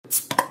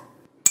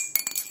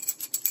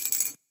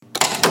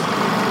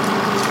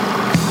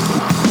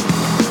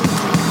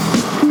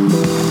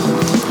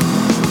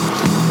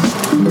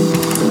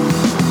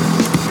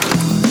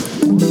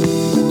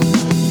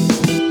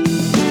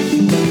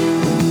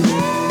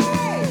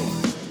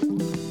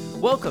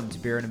Welcome to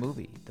Beer and a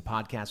Movie, the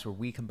podcast where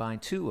we combine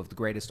two of the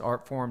greatest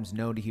art forms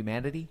known to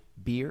humanity,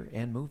 beer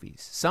and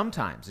movies.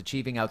 Sometimes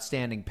achieving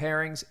outstanding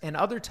pairings, and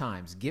other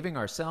times giving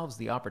ourselves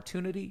the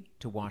opportunity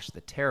to wash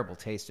the terrible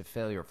taste of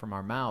failure from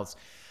our mouths.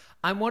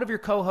 I'm one of your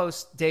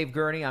co-hosts, Dave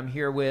Gurney. I'm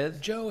here with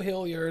Joe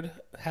Hilliard.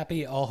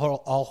 Happy All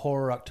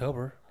Horror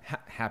October.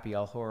 Happy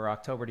All Horror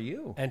October to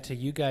you. And to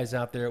you guys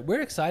out there.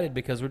 We're excited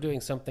because we're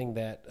doing something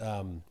that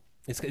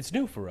it's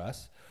new for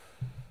us.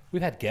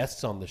 We've had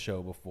guests on the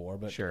show before,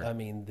 but Sure. I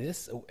mean,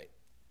 this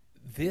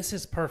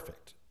is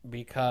perfect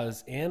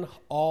because in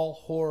All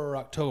Horror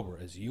October,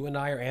 as you and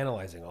I are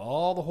analyzing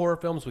all the horror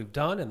films we've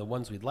done and the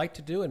ones we'd like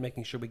to do and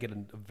making sure we get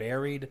a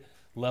varied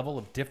level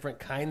of different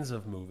kinds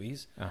of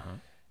movies,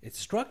 it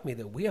struck me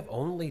that we have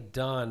only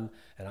done,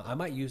 and I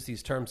might use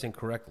these terms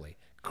incorrectly,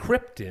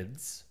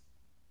 cryptids.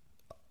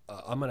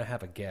 I'm going to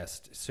have a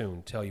guest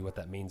soon tell you what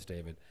that means,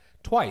 David.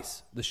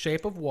 Twice, The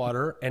Shape of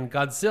Water and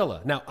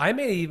Godzilla. Now, I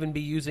may even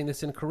be using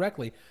this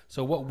incorrectly.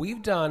 So what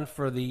we've done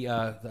for the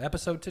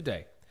episode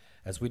today,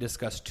 as we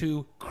discuss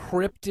two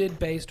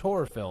cryptid-based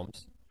horror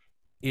films,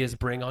 is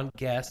bring on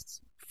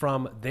guests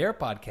from their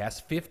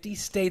podcast, 50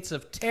 States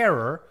of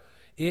Terror.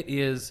 It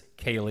is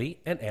Kaylee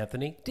and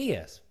Anthony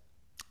Diaz.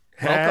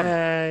 Welcome.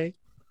 Hey.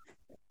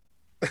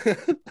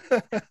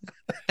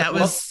 That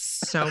was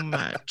so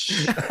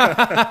much.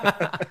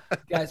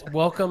 Guys,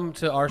 welcome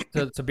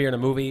to Beer and a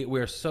Movie.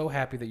 We're so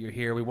happy that you're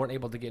here. We weren't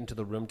able to get into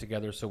the room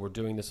together, so we're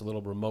doing this a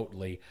little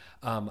remotely.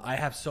 I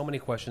have so many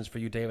questions for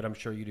you, David. I'm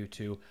sure you do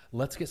too.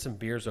 Let's get some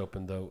beers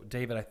open, though.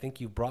 David, I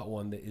think you brought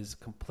one that is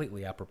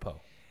completely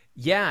apropos.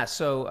 Yeah,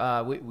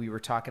 so we were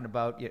talking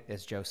about,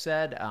 as Joe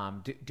said,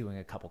 doing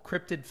a couple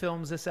cryptid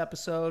films this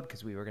episode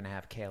because we were going to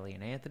have Kaylee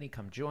and Anthony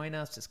come join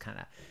us, this kind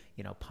of,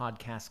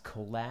 podcast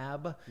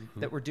collab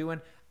that we're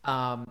doing.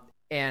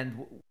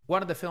 And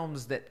one of the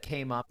films that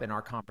came up in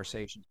our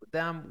conversations with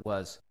them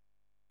was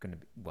going to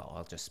be, well,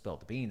 I'll just spill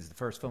the beans. The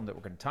first film that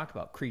we're going to talk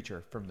about,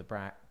 Creature from the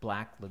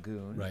Black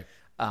Lagoon, Right.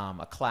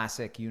 A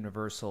classic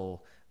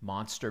Universal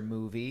monster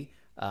movie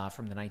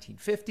from the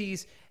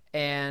 1950s.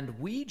 And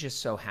we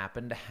just so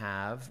happened to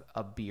have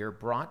a beer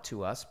brought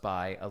to us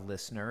by a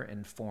listener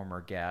and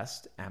former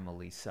guest,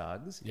 Emily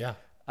Suggs. Yeah.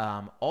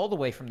 All the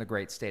way from the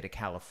great state of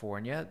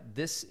California.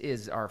 This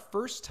is our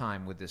first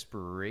time with this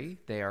brewery.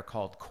 They are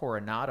called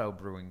Coronado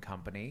Brewing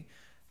Company.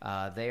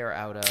 They are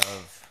out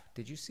of,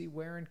 did you see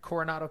where in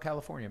Coronado,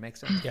 California? Makes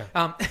sense.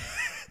 Yeah.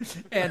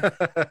 And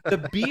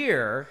the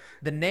beer,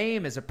 the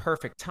name is a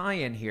perfect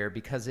tie-in here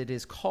because it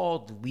is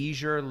called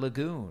Leisure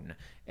Lagoon.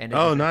 And it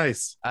is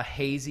Nice. a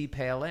hazy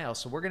pale ale.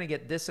 So we're going to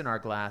get this in our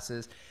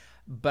glasses.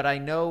 But I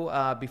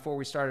know before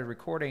we started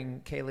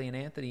recording, Kaylee and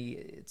Anthony,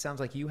 it sounds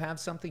like you have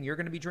something you're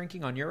going to be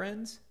drinking on your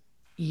ends?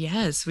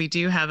 Yes, we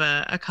do have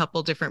a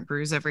couple different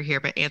brews over here.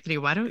 But Anthony,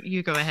 why don't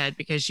you go ahead?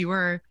 Because you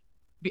are,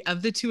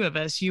 of the two of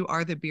us, you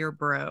are the beer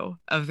bro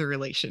of the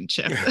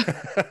relationship.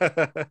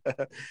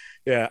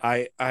 Yeah,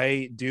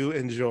 I do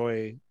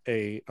enjoy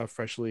a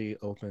freshly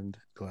opened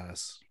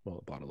glass, well,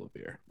 a bottle of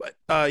beer. But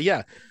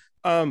I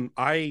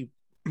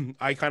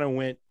kind of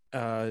went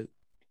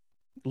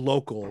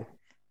local,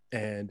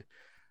 and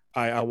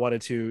I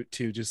wanted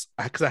to just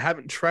because I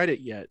haven't tried it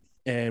yet,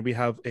 and we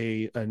have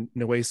an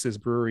Oasis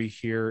brewery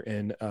here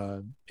in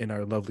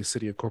our lovely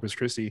city of Corpus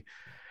Christi,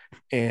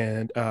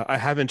 and I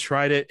haven't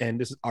tried it, and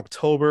this is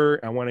October.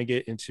 I want to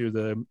get into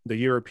the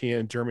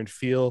European German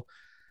feel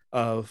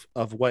of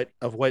what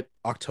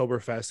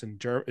Oktoberfest in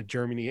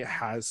Germany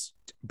has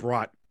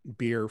brought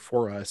beer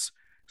for us.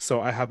 So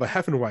I have a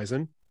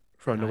Hefeweizen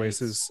from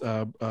Oasis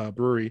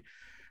brewery,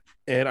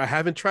 and I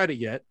haven't tried it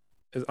yet.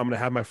 I'm gonna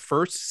have my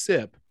first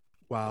sip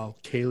while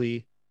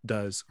Kaylee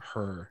does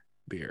her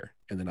beer,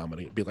 and then I'm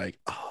gonna be like,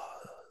 oh,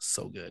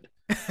 so good.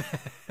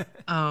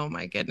 Oh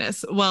my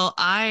goodness. Well,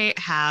 I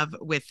have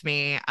with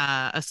me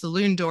a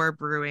Saloon Door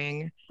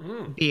Brewing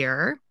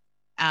beer.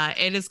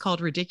 It is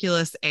called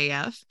Ridiculous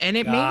AF, and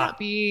it may not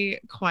be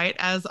quite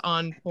as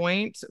on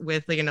point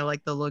with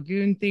like the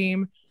Lagoon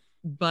theme,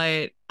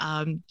 but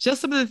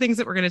just some of the things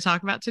that we're going to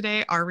talk about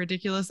today are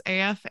ridiculous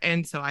AF,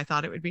 and so I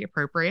thought it would be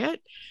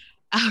appropriate.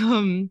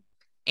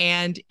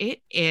 And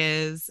it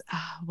is,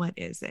 what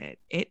is it?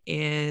 It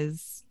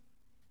is,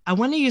 I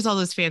want to use all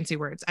those fancy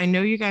words. I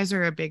know you guys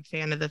are a big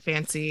fan of the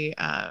fancy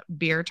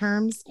beer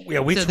terms.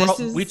 Yeah,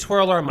 we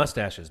twirl our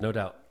mustaches, no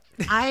doubt.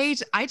 I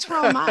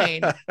twirl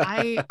mine.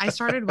 I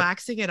started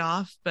waxing it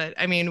off, but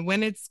I mean,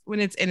 when it's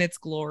in its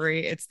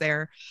glory, it's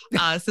there.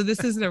 So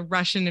this is a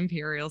Russian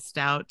Imperial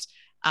Stout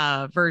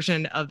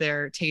version of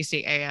their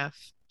Tasty AF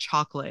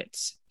chocolate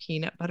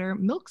peanut butter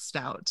milk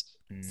stout.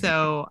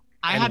 So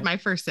I had my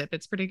first sip.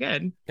 It's pretty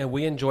good. And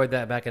we enjoyed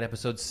that back in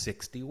episode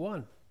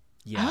 61.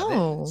 Yeah.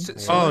 Oh.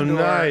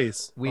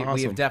 Nice. We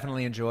Awesome. have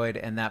definitely enjoyed,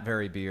 and that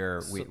very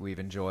beer we've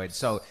enjoyed.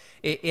 So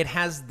it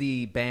has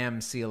the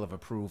BAM seal of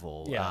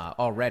approval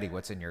already.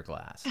 What's in your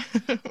glass?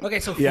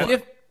 Okay, so Yeah.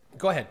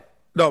 Go ahead.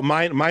 No,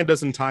 mine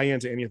doesn't tie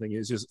into anything.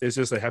 It's just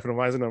a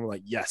Hefeweizen. I'm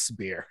like, yes,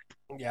 beer.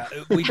 Yeah,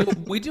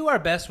 we do our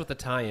best with the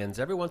tie-ins.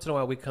 Every once in a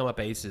while, we come up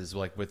aces,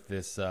 like with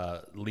this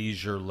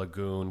Leisure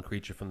Lagoon,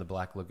 Creature from the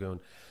Black Lagoon.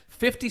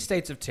 50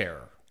 States of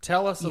Terror.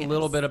 Tell us a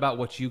little bit about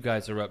what you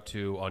guys are up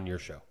to on your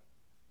show.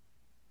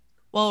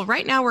 Well,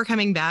 right now we're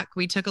coming back.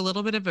 We took a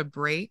little bit of a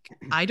break.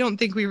 I don't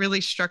think we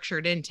really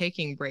structured in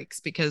taking breaks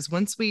because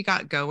once we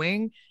got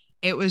going,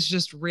 it was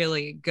just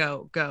really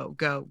go, go,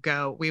 go,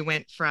 go. We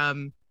went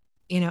from,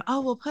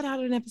 oh, we'll put out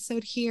an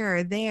episode here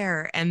or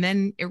there. And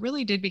then it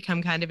really did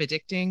become kind of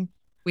addicting.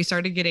 We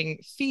started getting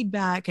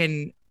feedback,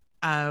 and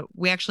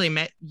we actually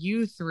met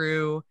you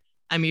through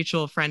a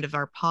mutual friend of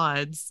our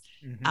pods.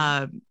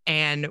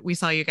 And we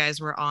saw you guys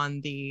were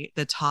on the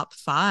top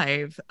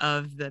 5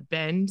 of the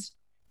Bend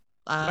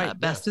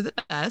best of the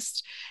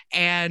best,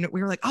 and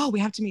we were like, oh, we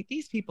have to meet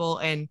these people,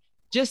 and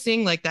just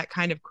seeing like that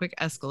kind of quick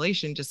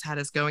escalation just had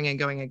us going and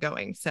going and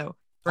going. So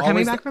we're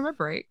coming back from a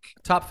break.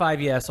 Top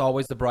 5, yes,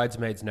 always the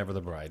bridesmaids, never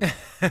the bride.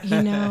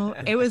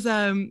 It was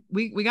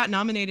we got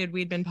nominated.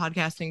 We'd been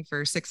podcasting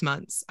for 6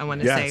 months, I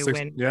want to say,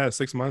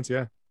 6 months,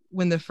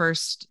 when the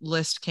first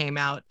list came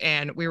out,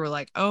 and we were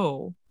like,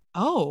 oh,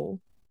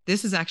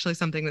 this is actually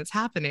something that's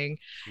happening.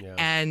 Yeah.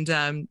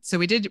 And so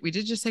we did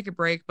just take a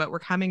break, but we're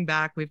coming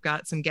back. We've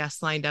got some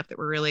guests lined up that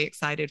we're really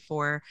excited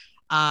for.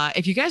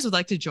 If you guys would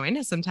like to join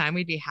us sometime,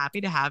 we'd be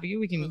happy to have you.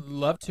 We can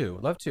love to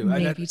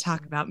maybe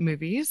talk about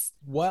movies.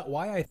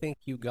 Why I think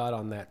you got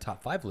on that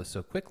top 5 list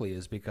so quickly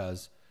is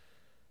because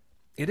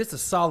it is a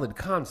solid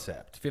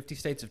concept. 50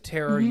 States of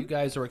Terror. You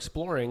guys are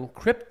exploring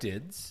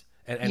cryptids.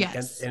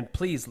 And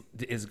please,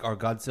 are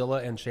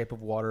Godzilla and Shape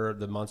of Water,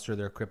 the monster,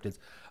 their cryptids,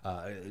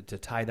 to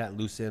tie that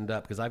loose end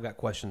up? Because I've got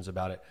questions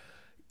about it.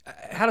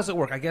 How does it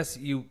work? I guess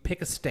you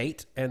pick a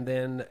state, and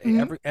then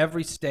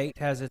every state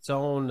has its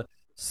own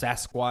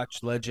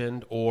Sasquatch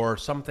legend or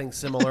something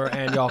similar,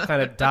 and y'all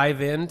kind of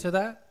dive into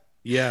that?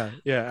 Yeah,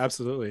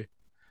 absolutely.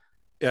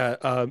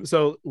 Yeah,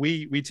 so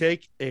we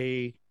take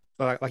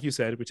like you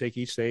said, we take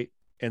each state,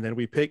 and then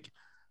we pick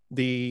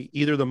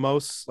either the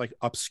most like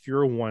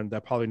obscure one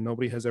that probably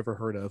nobody has ever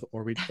heard of,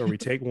 or we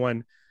take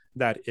one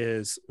that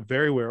is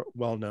very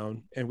well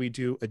known, and we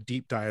do a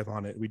deep dive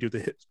on it. We do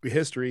the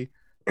history,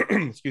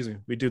 excuse me.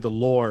 We do the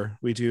lore.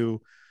 We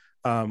do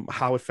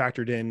how it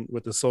factored in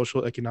with the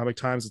social economic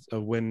times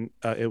of when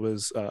it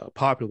was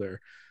popular.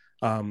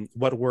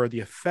 What were the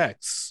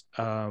effects?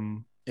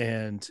 And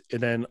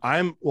then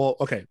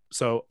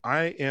so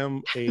I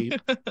am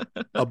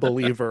a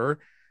believer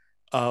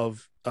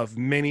of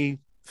many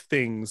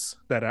things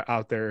that are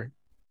out there,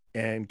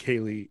 and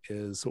Kaylee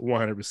is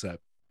 100%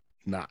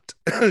 not.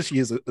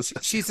 She's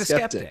a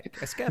skeptic.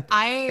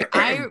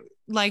 I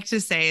like to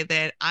say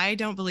that I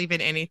don't believe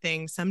in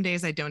anything. Some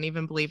days I don't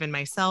even believe in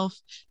myself.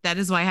 That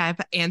is why I have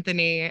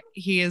Anthony.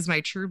 He is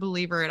my true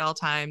believer at all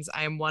times.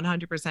 I am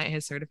 100%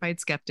 his certified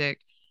skeptic.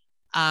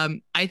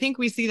 I think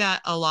we see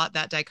that a lot,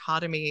 that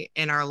dichotomy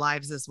in our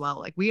lives as well.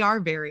 Like, we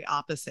are very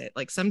opposite.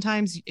 Like,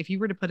 sometimes if you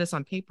were to put us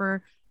on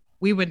paper,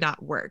 we would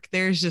not work.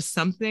 There's just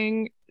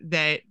something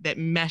that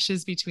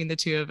meshes between the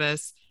two of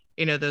us.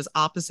 Those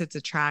opposites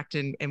attract,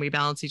 and we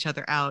balance each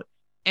other out.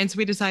 And so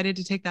we decided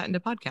to take that into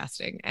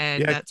podcasting,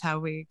 and that's how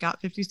we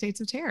got 50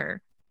 States of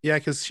Terror. Yeah,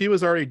 because she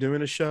was already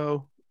doing a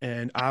show,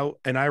 and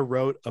I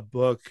wrote a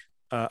book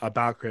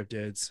about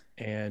cryptids,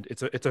 and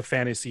it's a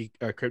fantasy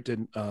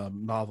cryptid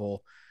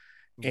novel,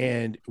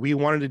 and we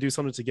wanted to do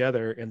something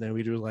together, and then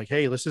we were like,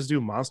 hey, let's just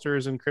do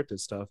monsters and cryptid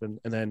stuff, and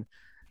then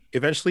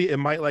eventually it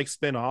might like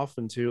spin off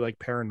into like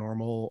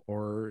paranormal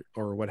or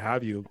what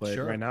have you, but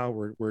right now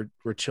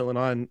we're chilling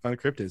on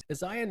cryptids.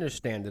 As I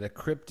understand it, a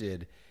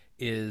cryptid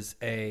is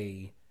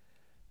an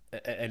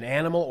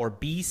animal or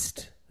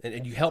beast,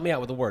 and you help me out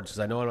with the words because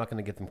I know I'm not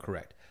going to get them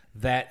correct,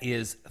 that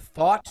is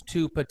thought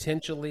to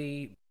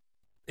potentially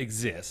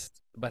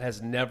exist but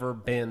has never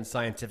been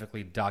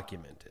scientifically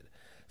documented.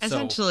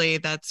 Essentially,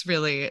 that's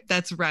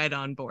right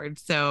on board.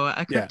 So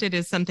a cryptid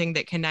is something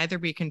that can neither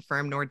be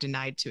confirmed nor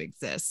denied to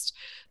exist.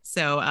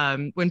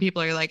 So when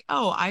people are like,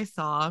 oh, I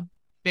saw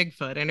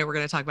Bigfoot, I know we're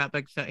going to talk about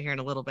Bigfoot here in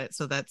a little bit.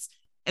 So that's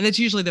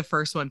usually the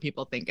first one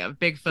people think of: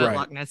 Bigfoot,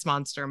 Loch Ness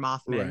Monster,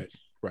 Mothman.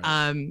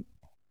 Right.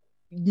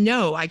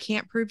 No, I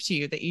can't prove to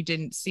you that you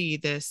didn't see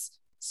this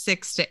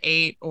 6 to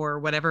 8 or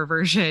whatever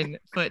version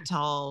foot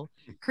tall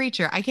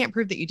creature. I can't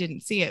prove that you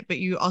didn't see it, but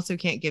you also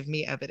can't give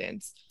me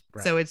evidence.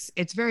 Right. So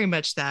it's very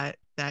much that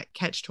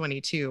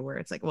catch-22 where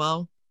it's like,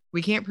 well,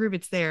 we can't prove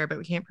it's there, but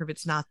we can't prove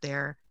it's not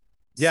there.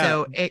 Yeah.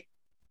 So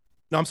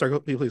no, I'm sorry.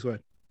 Please go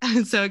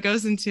ahead. So it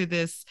goes into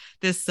this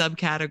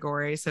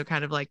subcategory. So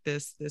kind of like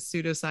this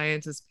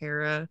pseudoscience is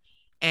para,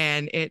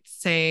 and it's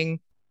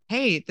saying,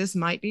 hey, this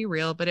might be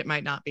real, but it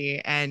might not be.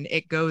 And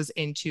it goes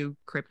into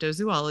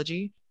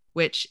cryptozoology,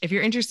 which, if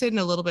you're interested in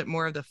a little bit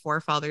more of the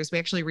forefathers, we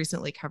actually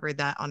recently covered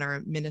that on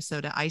our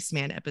Minnesota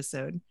Iceman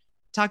episode.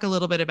 Talk a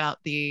little bit about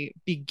the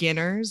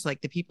beginners,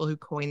 like the people who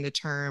coined the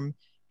term,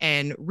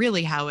 and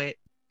really how it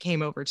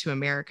came over to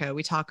America.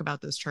 We talk about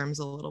those terms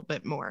a little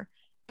bit more,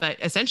 but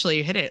essentially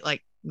you hit it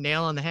like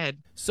nail on the head.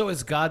 So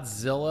is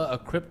Godzilla a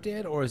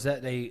cryptid, or is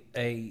that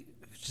a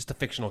just a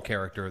fictional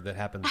character that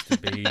happens to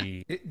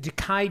be. Do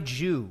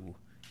kaiju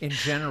in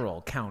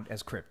general count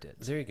as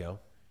cryptids? There you go.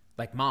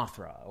 Like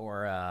Mothra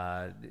or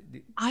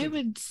I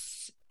would.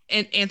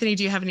 And Anthony,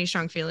 do you have any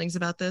strong feelings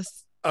about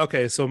this?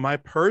 Okay, so my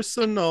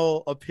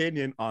personal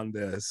opinion on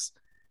this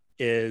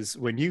is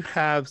when you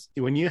have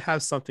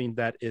something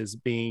that is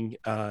being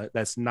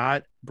that's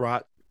not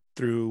brought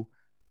through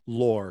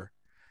lore,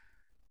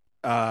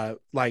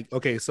 like,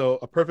 okay, so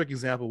a perfect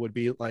example would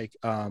be like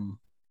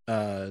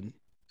the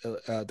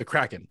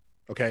Kraken.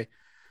 Okay,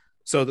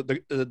 so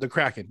the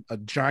Kraken, a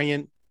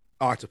giant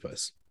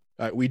octopus.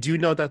 We do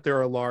know that there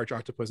are large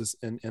octopuses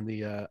in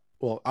the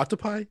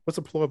octopi. What's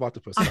the plural of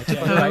octopus?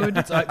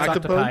 It's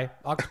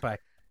octopi.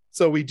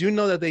 So we do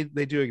know that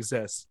they do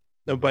exist,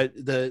 but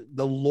the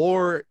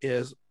lore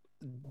is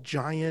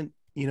giant,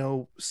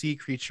 sea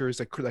creatures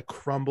that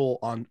crumble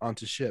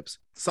onto ships.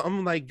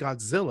 Something like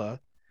Godzilla,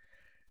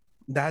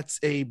 that's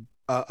a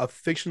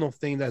fictional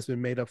thing that's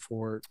been made up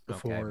for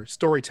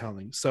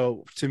storytelling.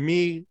 So to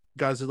me,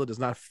 Godzilla does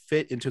not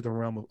fit into the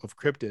realm of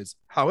cryptids.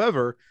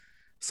 However,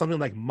 something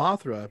like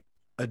Mothra,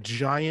 a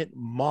giant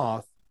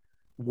moth,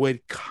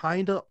 would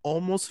kind of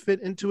almost fit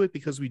into it,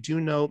 because we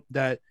do know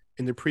that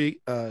in the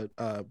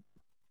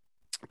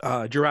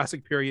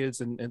Jurassic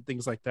periods and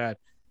things like that,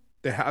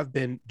 there have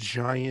been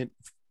giant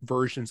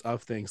versions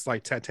of things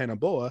like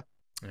Titanoboa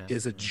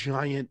is a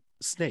giant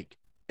snake,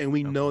 and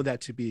we know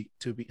that to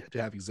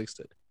have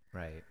existed.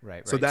 Right.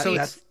 So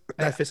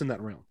that fits in that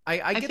realm.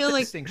 I get the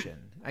distinction.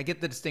 I get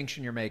the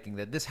distinction you're making,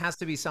 that this has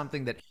to be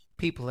something that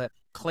people have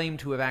claimed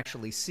to have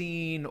actually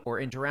seen or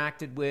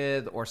interacted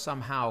with or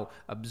somehow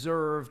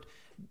observed,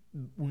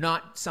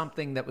 not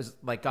something that was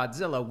like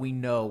Godzilla we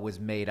know was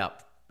made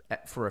up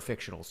for a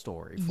fictional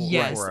story.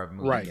 For a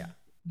movie. Right. Yeah.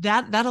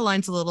 That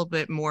aligns a little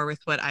bit more with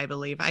what I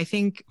believe. I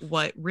think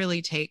what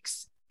really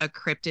takes a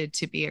cryptid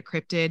to be a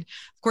cryptid,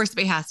 of course,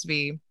 it has to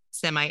be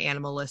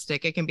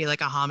semi-animalistic. It can be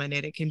like a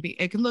hominid.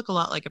 It can look a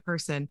lot like a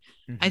person.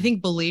 I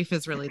think belief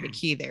is really the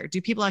key there.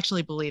 Do people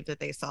actually believe that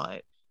they saw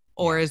it?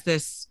 Or is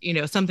this,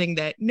 something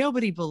that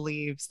nobody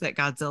believes, that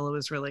Godzilla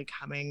was really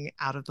coming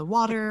out of the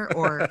water?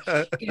 Or,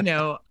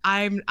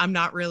 I'm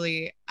not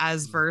really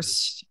as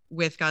versed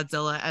with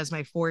Godzilla as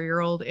my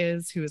 4-year-old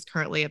is, who is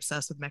currently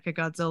obsessed with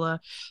Mechagodzilla.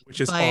 Which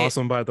is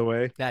awesome, by the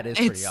way. That is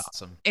pretty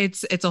awesome.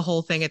 It's a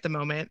whole thing at the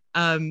moment.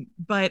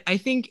 But I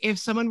think if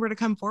someone were to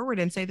come forward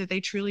and say that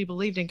they truly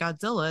believed in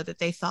Godzilla, that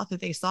they thought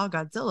that they saw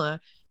Godzilla,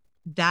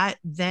 that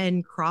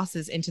then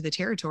crosses into the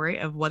territory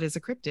of what is a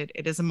cryptid.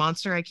 It is a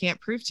monster I can't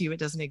prove to you it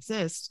doesn't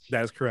exist.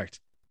 That is correct.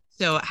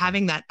 So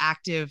having that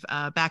active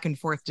back and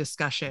forth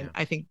discussion,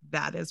 I think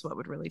that is what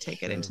would really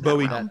take it into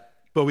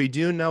But we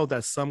do know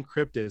that some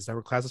cryptids that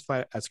were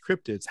classified as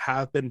cryptids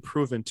have been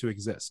proven to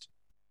exist.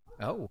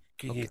 Oh,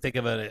 can you think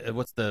of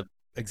what's the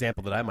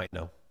example that I might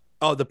know?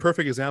 Oh, the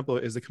perfect example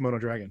is the Komodo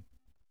dragon.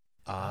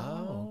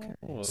 Oh, okay.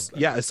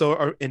 Yeah,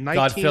 so in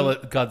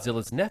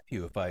Godzilla's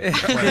nephew,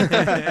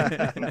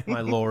 if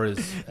my lore is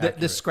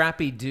the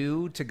Scrappy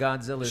Doo to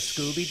Godzilla's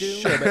Scooby Doo.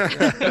 Sure,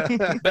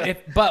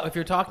 but if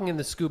you're talking in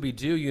the Scooby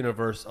Doo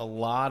universe, a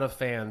lot of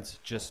fans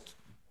just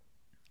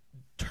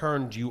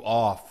turned you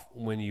off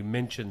when you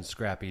mentioned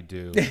Scrappy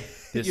Doo.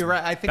 You're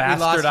right. I think we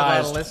lost a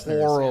lot of listeners.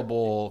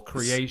 Horrible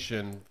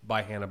creation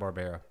by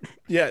Hanna-Barbera.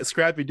 Yeah,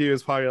 Scrappy Doo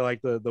is probably like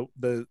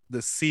the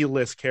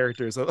C-list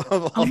characters of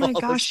all. Oh my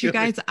gosh, you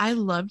guys! I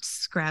loved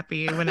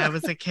Scrappy when I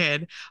was a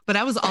kid, but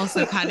I was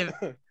also kind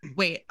of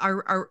wait.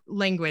 Our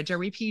language, are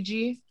we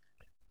PG?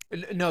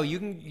 No,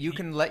 you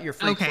can let your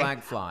freak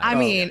flag fly. I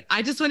mean,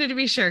 I just wanted to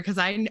be sure, because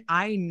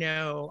I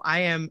know I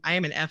am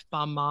an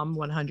F-bomb mom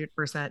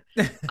 100%.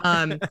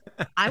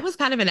 I was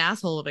kind of an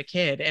asshole of a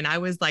kid, and I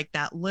was like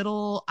I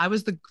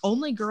was the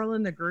only girl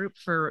in the group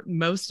for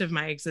most of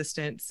my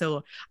existence.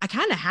 So I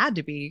kind of had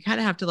to be. You kind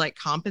of have to like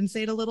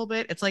compensate a little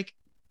bit. It's like,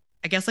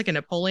 I guess, like a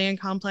Napoleon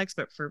complex,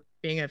 but for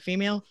being a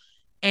female.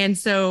 And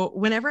so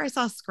whenever I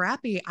saw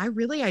Scrappy, I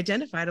really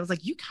identified. I was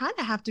like, you kind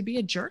of have to be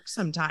a jerk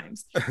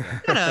sometimes.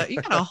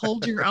 You gotta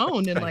hold your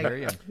own. And like,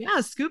 yeah,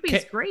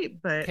 Scooby's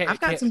great, but I've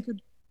got some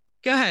good.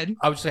 Go ahead.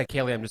 I would say,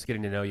 Kaylee, I'm just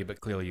getting to know you,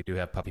 but clearly you do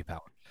have puppy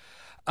power.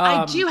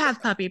 I do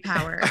have puppy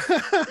power.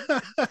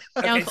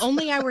 Now, if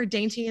only I were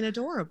dainty and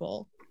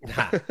adorable.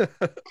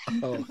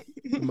 Oh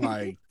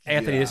my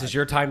Anthony, this is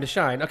your time to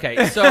shine.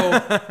 Okay,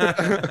 so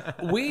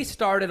we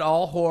started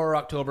All Horror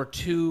October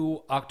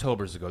 2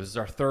 Octobers ago. This is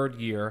our 3rd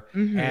year,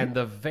 and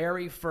the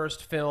very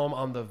first film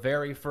on the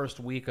very first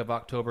week of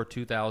October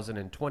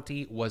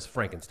 2020 was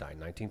Frankenstein,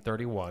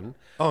 1931.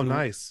 Oh,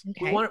 nice.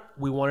 Okay.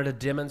 We wanted to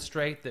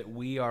demonstrate that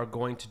we are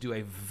going to do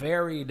a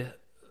varied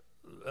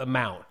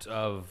amount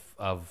of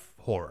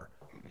horror,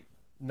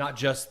 not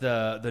just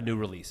the new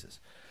releases.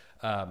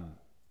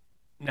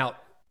 Now,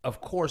 of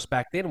course,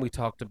 back then we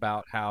talked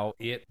about how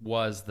it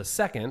was the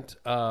second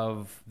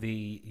of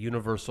the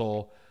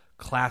Universal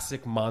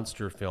classic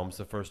monster films,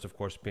 the first, of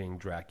course, being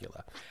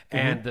Dracula.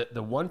 And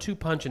the 1-2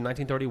 punch in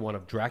 1931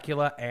 of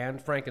Dracula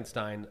and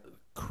Frankenstein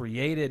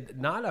created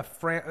not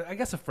I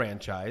guess a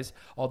franchise,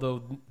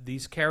 although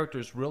these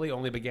characters really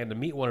only began to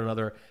meet one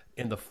another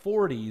in the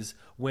 40s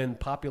when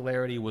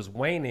popularity was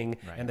waning,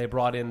 and they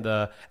brought in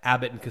the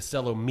Abbott and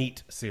Costello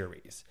Meet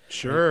series.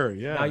 Sure,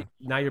 yeah.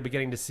 Now you're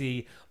beginning to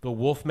see the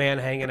Wolfman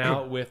hanging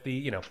out with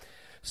the,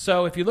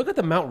 So if you look at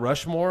the Mount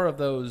Rushmore of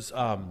those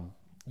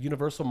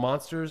Universal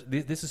monsters,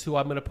 this is who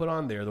I'm going to put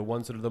on there, the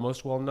ones that are the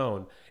most well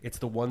known. It's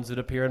the ones that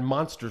appear in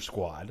Monster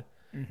Squad.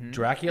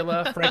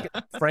 Dracula,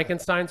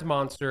 Frankenstein's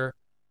monster,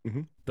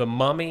 the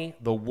Mummy,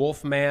 the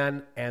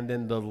Wolfman, and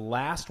then the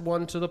last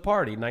one to the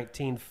party,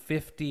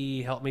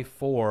 1950, help me,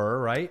 4,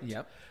 right?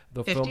 Yep.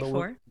 The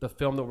 54.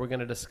 film that we're going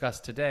to discuss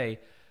today,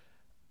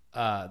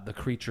 the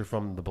creature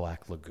from the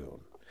Black Lagoon.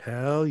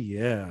 Hell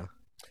yeah.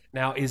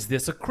 Now, is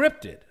this a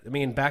cryptid? I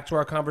mean, back to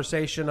our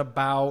conversation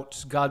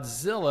about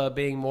Godzilla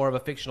being more of a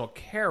fictional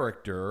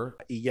character.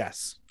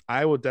 Yes,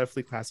 I would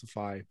definitely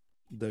classify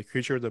the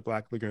creature of the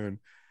Black Lagoon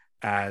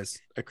as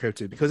a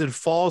cryptid because it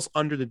falls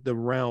under the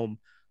realm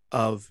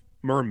of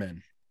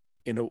mermen,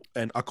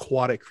 and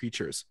aquatic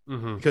creatures.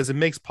 Because it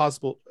makes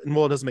possible,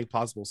 well, it doesn't make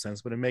possible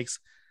sense, but it makes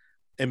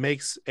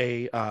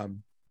the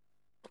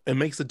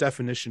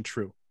definition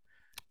true.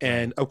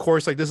 And of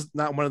course, like, this is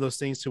not one of those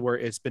things to where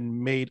it's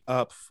been made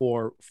up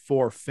for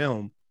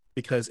film,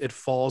 because it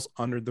falls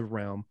under the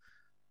realm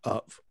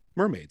of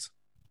mermaids.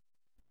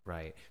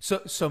 Right.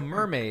 So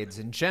mermaids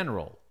in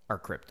general are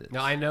cryptids.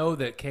 Now I know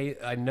that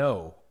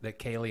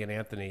Kaylee and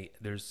Anthony,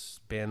 there's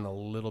been a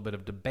little bit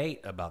of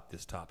debate about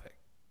this topic.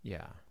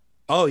 Yeah.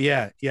 Oh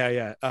yeah.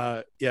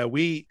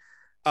 We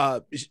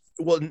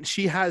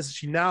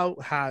she now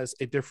has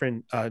a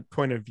different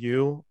point of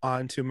view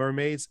onto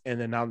mermaids, and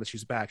then now that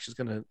she's back, she's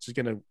gonna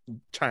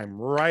chime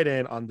right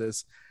in on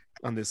this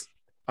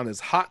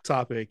hot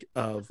topic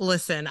of.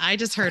 Listen, I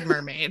just heard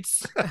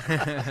mermaids.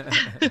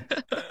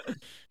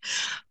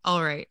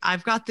 All right,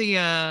 I've got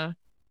the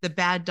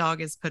bad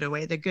dog is put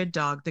away. The good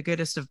dog, the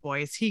goodest of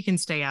boys, he can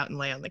stay out and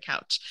lay on the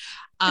couch.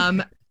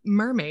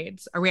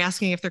 Mermaids, are we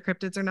asking if they're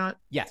cryptids or not?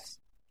 Yes.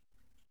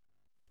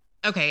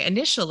 Okay,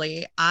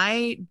 initially,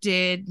 I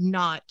did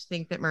not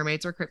think that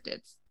mermaids were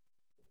cryptids.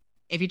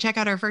 If you check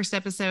out our first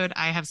episode,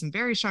 I have some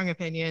very strong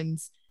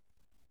opinions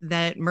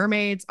that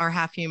mermaids are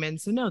half human,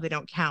 so no, they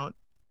don't count.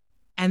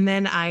 And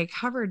then I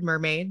covered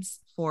mermaids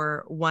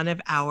for one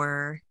of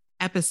our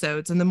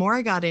episodes, and the more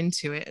I got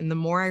into it, and the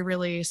more I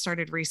really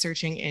started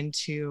researching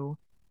into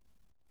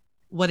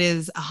what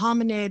is a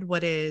hominid,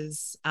 what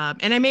is,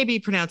 and I may be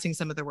pronouncing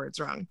some of the words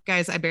wrong.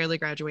 Guys, I barely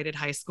graduated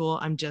high school.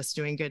 I'm just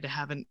doing good to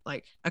have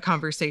a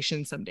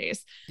conversation some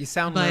days. You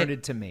sound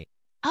learned to me.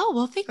 Oh,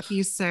 well, thank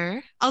you,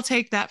 sir. I'll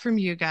take that from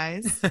you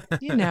guys, But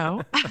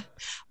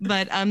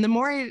the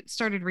more I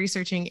started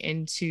researching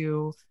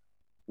into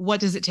what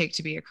does it take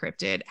to be a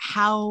cryptid,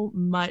 how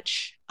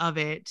much of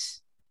it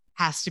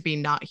has to be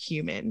not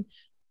human,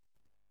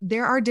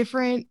 there are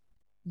different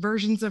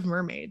versions of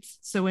mermaids.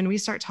 So when we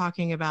start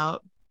talking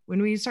about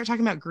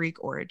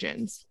Greek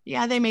origins,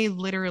 yeah, they may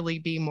literally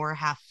be more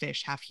half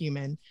fish, half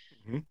human.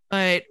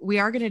 But we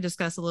are going to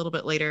discuss a little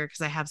bit later,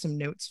 because I have some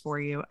notes for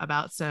you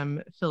about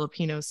some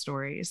Filipino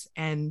stories.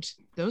 And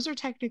those are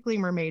technically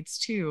mermaids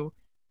too,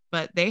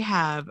 but they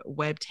have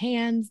webbed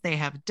hands, they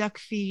have duck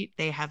feet,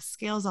 they have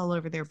scales all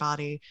over their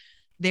body.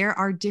 There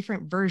are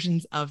different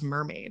versions of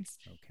mermaids.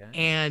 Okay.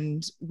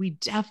 And we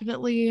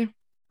definitely,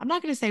 I'm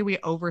not going to say we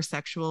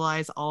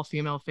over-sexualize all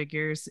female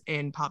figures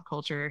in pop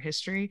culture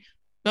history,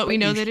 but we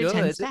know that it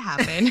tends to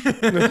happen.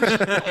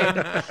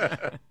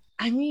 And,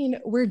 I mean,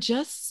 we're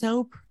just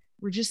so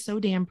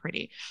damn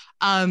pretty.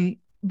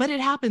 But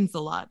it happens a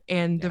lot.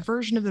 And the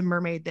version of the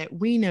mermaid that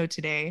we know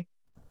today,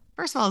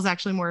 first of all, is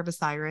actually more of a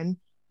siren,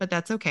 but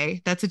that's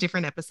okay. That's a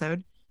different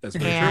episode. That's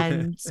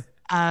very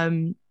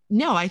true.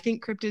 No, I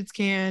think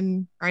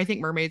I think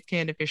mermaids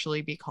can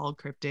officially be called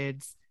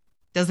cryptids.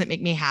 Doesn't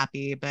make me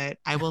happy, but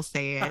I will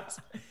say it.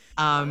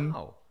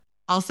 Wow.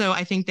 Also,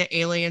 I think that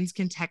aliens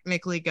can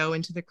technically go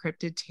into the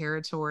cryptid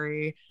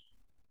territory.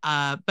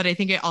 But I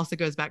think it also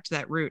goes back to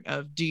that root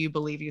of, do you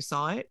believe you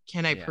saw it?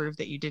 Can I prove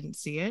that you didn't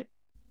see it?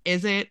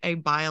 Is it a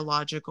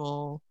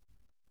biological?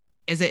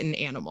 Is it an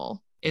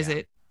animal? Is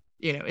it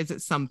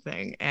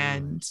something?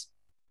 And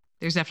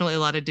there's definitely a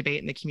lot of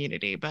debate in the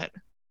community, but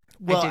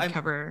I did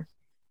cover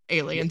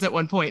aliens at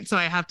one point, so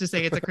I have to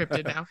say it's a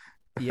cryptid now.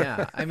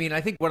 Yeah, I mean,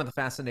 I think one of the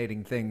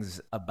fascinating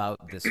things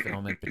about this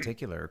film in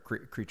particular,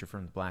 Creature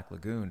from the Black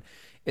Lagoon,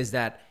 is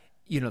that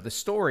the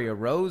story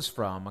arose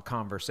from a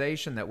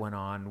conversation that went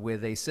on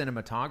with a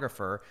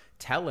cinematographer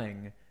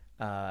telling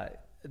the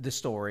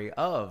story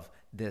of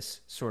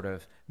this sort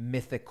of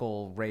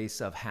mythical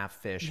race of half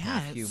fish,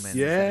 half human.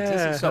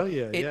 Yeah, so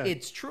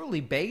it's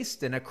truly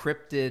based in a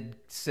cryptid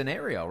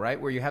scenario,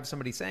 right? Where you have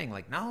somebody saying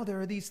like, no,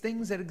 there are these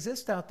things that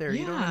exist out there.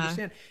 You don't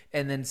understand.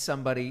 And then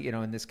somebody,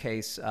 in this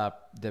case,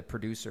 the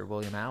producer,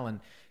 William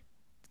Allen,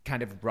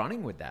 kind of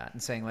running with that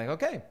and saying like,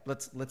 okay,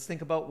 let's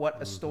think about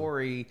what a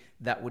story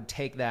that would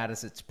take that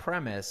as its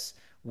premise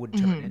would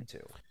turn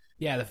into.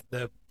 Yeah,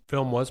 the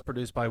film was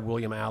produced by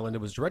William Allen.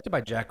 It was directed by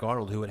Jack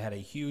Arnold, who had a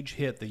huge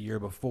hit the year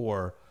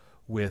before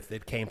with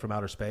It Came from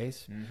Outer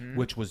Space,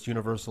 which was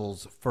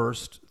Universal's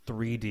first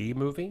 3D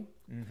movie.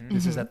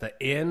 This is at the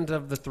end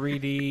of the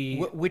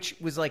 3D, which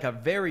was like a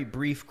very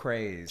brief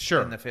craze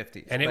sure, in the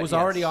 50s. and it was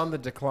already on the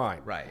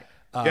decline. Right.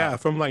 Yeah,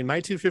 from like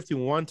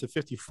 1951 to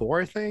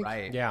 54, I think.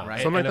 Right. Yeah,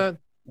 Right. Something like that.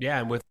 Yeah,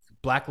 and with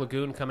Black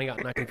Lagoon coming out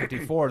in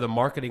 1954, the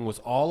marketing was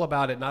all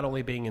about it not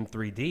only being in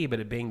 3D, but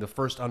it being the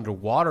first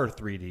underwater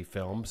 3D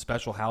film.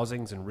 Special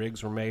housings and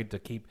rigs were made to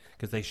keep,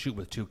 because they shoot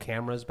with 2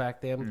 cameras back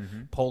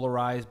then,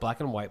 polarized, black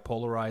and white,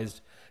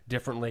 polarized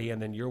differently,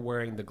 and then you're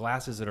wearing the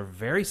glasses that are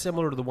very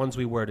similar to the ones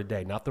we wear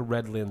today, not the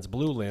red lens,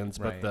 blue lens,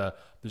 but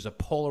there's a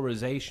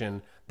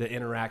polarization that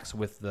interacts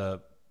with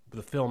the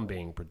film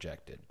being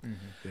projected.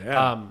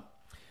 Yeah.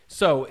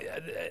 So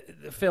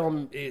the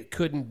film, it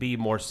couldn't be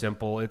more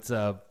simple. It's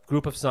a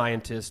group of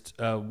scientists.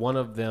 One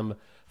of them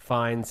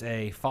finds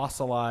a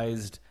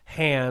fossilized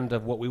hand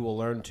of what we will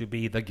learn to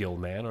be the Gill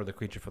Man, or the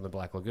creature from the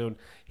Black Lagoon.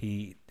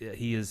 He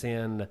is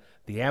in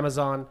the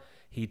Amazon.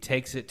 He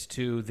takes it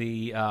to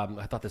the,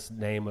 I thought this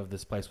name of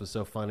this place was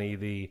so funny,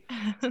 the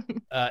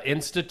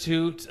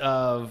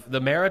the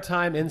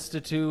Maritime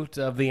Institute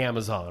of the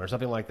Amazon, or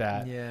something like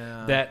that.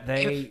 Yeah. That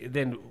they,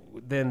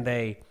 then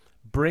they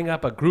bring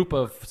up a group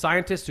of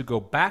scientists who go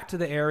back to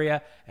the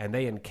area, and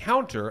they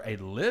encounter a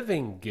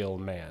living Gill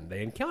Man.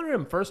 They encounter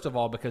him first of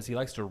all because he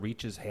likes to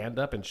reach his hand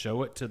up and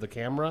show it to the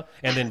camera,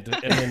 and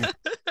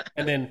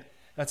then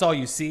that's all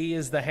you see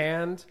is the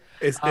hand.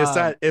 It's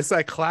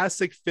that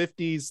classic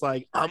 50s,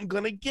 like, I'm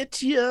gonna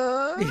get you.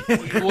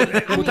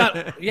 Without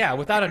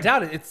a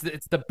doubt, it's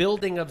the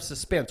building of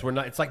suspense.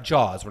 It's like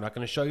Jaws. We're not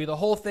going to show you the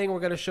whole thing. We're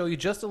going to show you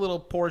just a little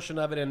portion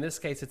of it. In this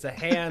case, it's a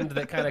hand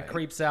that kind of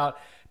creeps out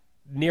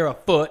near a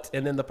foot,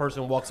 and then the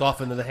person walks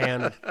off into the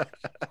hand,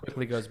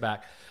 quickly goes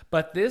back.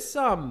 But this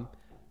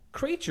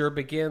creature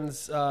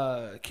begins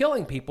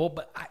killing people,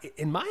 but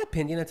in my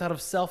opinion, it's out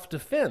of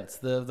self-defense.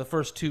 The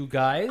first 2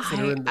 guys that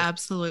are in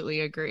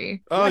absolutely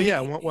agree. Oh yeah,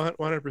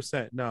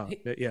 100%. No,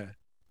 yeah.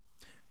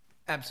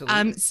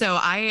 Absolutely. So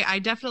I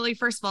definitely,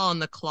 first of all, on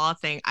the claw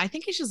thing, I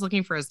think he's just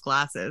looking for his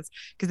glasses,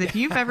 because if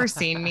you've ever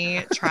seen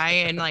me try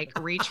and like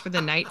reach for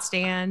the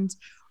nightstand,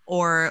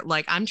 or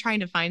like I'm trying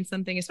to find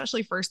something,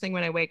 especially first thing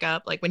when I wake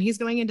up, like when he's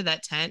going into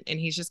that tent and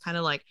he's just kind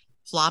of like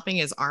flopping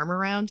his arm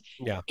around.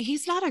 Yeah.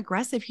 He's not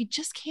aggressive. He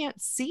just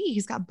can't see.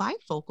 He's got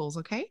bifocals.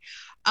 Okay.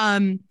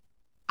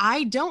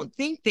 I don't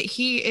think that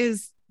he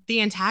is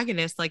the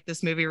antagonist like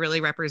this movie really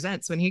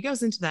represents. When he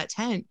goes into that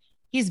tent,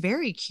 he's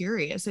very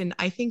curious. And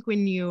I think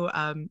when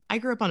I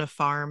grew up on a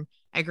farm,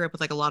 I grew up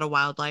with like a lot of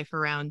wildlife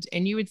around,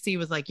 and you would see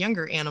with like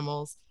younger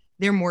animals,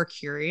 they're more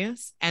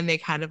curious, and they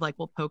kind of like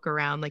will poke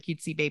around. Like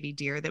you'd see baby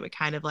deer that would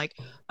kind of like,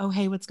 oh,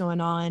 hey, what's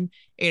going on?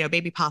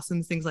 Baby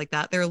possums, things like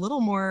that. They're a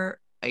little more,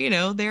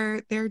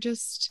 they're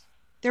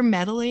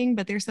meddling,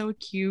 but they're so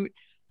cute.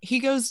 He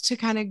goes to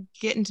kind of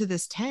get into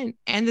this tent,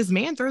 and this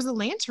man throws a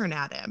lantern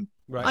at him.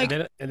 Right. Like,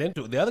 and then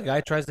the other guy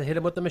tries to hit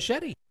him with the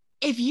machete.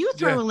 If you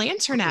throw a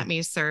lantern at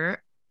me,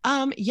 sir,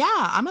 I'm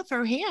gonna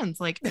throw hands.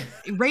 Like,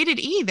 rated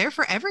E, they're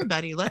for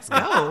everybody. Let's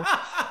go.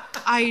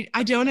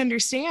 I don't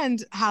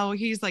understand how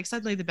he's like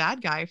suddenly the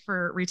bad guy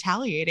for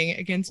retaliating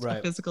against a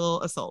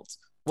physical assault.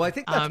 Well, I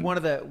think that's one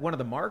of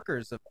the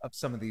markers of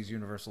some of these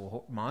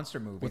Universal monster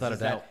movies. Without a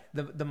doubt,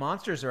 the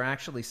monsters are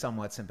actually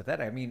somewhat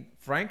sympathetic. I mean,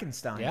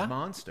 Frankenstein's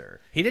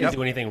monster. He didn't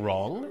do anything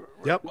wrong.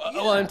 Yep.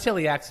 Well, until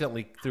he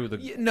accidentally threw the.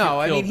 He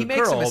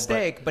makes a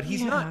mistake, but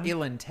he's not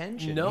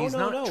ill-intentioned. He's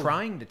not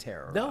trying to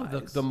terrorize. No,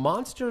 the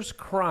monster's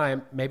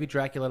crime, maybe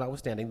Dracula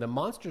notwithstanding, the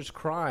monster's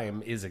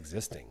crime is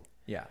existing.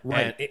 Yeah,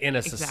 right. And in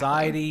a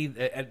society,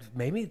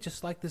 maybe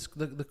just like this,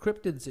 the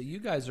cryptids that you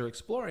guys are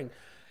exploring,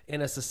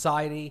 in a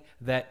society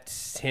that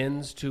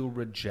tends to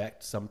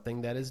reject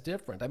something that is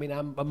different. I mean,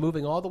 I'm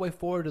moving all the way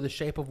forward to The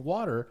Shape of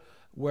Water,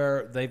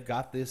 where they've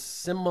got this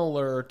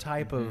similar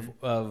type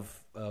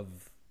of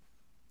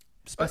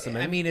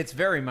specimen. I mean, it's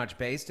very much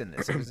based in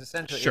this. It was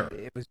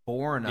essentially it was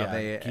born of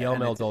a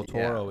Guillermo del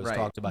Toro has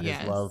talked about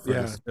his love for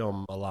this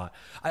film a lot.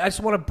 I just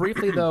want to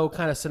briefly though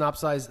kind of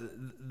synopsize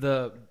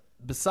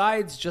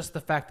besides just the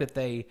fact that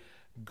they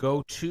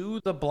go to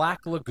the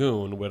Black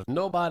Lagoon where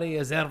nobody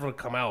has ever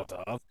come out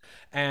of,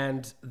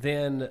 and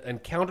then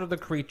encounter the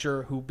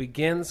creature who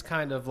begins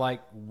kind of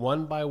like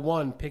one by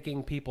one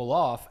picking people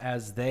off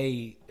as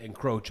they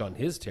encroach on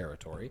his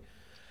territory.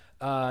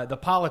 The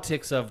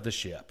politics of the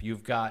ship.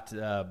 You've got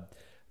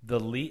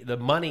the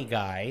money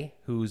guy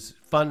who's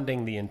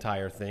funding the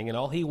entire thing, and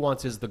all he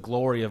wants is the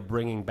glory of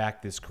bringing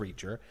back this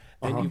creature.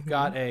 Then you've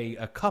got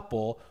a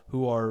couple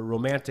who are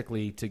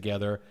romantically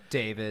together,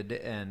 David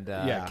and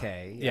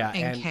Kay.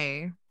 And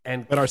Kay.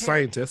 And are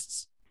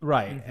scientists.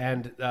 Right.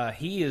 And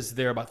he is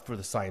there for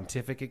the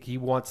scientific. He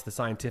wants the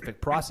scientific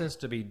process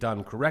to be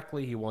done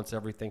correctly. He wants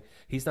everything.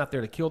 He's not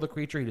there to kill the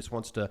creature. He just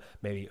wants to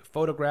maybe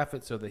photograph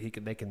it so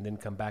that they can then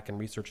come back and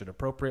research it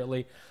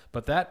appropriately.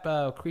 But that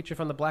creature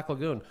from the Black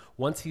Lagoon,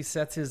 once he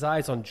sets his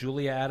eyes on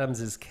Julia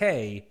Adams'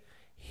 Kay,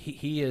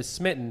 he is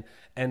smitten.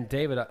 And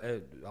David,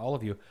 all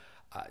of you,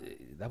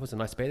 that was a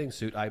nice bathing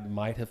suit. I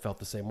might have felt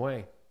the same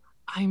way.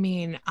 I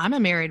mean, I'm a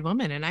married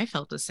woman and I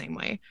felt the same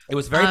way. It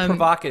was very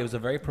provocative. It was a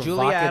very provocative.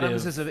 Julia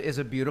Adams is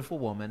a beautiful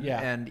woman.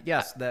 Yeah. And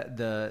yes,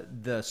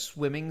 the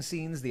swimming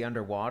scenes, the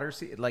underwater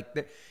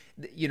like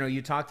you know,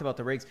 you talked about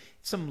the rigs,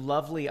 some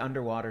lovely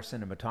underwater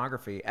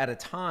cinematography at a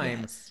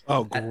time. Yes.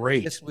 Oh,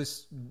 great.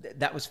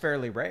 That was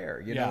fairly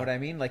rare. You know what I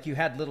mean? Like you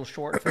had little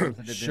short films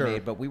that had Sure. been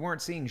made, but we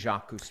weren't seeing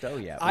Jacques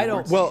Cousteau yet. I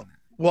don't- Well,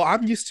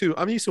 I'm used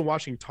to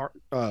watching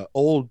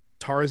old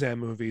Tarzan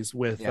movies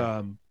with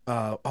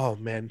oh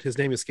man, his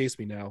name escapes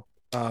me now.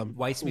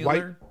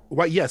 Weissmuller?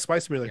 Yes,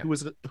 Weissmuller,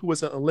 Yeah. who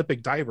was an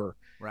Olympic diver.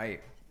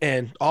 Right.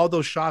 And all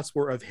those shots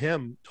were of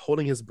him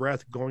holding his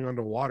breath going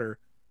underwater.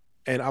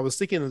 And I was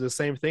thinking of the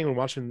same thing when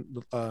watching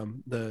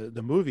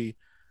the movie.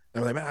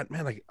 And I'm like,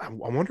 man, like I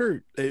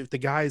wonder if the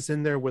guy's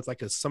in there with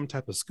like some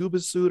type of scuba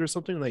suit or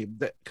something like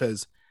that,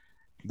 because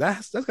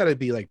that's got to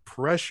be like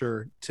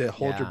pressure to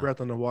hold your Yeah.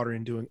 breath underwater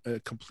and doing a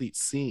complete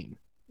scene.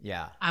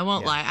 Yeah. I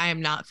won't Yeah. lie, I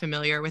am not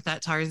familiar with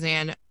that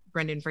Tarzan.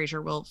 Brendan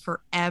Fraser will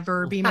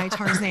forever be my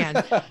Tarzan.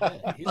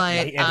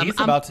 But,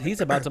 he's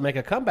about to make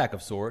a comeback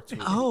of sorts.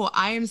 Oh,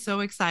 I am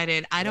so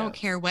excited. I don't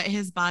care what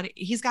his body,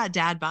 he's got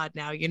dad bod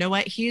now. You know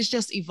what? He's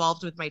just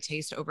evolved with my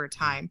taste over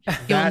time. He'll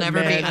That never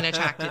be man-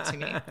 unattracted to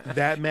me.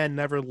 That man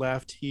never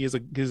left. He's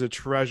a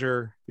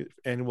treasure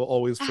and will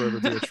always forever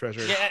be a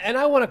treasure. Yeah, and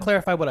I want to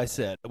clarify what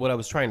I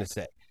was trying to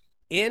say.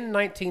 In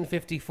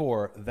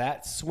 1954,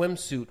 that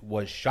swimsuit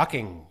was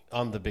shocking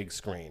on the big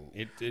screen.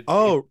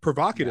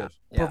 Provocative.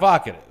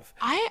 Provocative.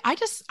 I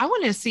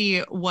want to see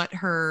what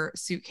her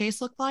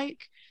suitcase looked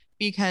like,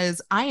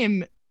 because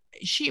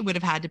she would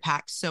have had to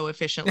pack so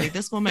efficiently.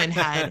 This woman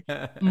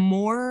had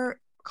more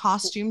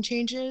costume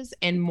changes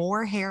and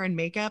more hair and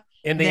makeup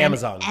In the than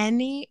Amazon. in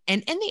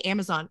the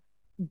Amazon,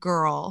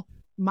 girl.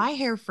 My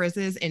hair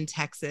frizzes in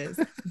Texas.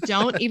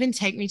 Don't even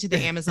take me to the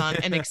Amazon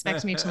and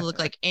expect me to look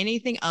like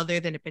anything other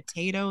than a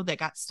potato that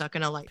got stuck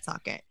in a light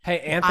socket. Hey,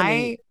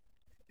 Anthony,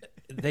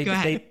 Go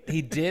ahead.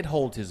 he did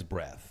hold his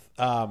breath.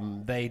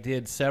 They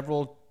did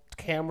several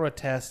camera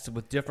tests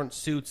with different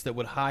suits that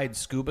would hide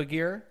scuba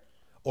gear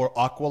or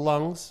aqua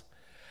lungs.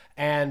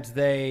 And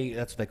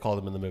that's what they called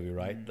them in the movie,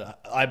 right?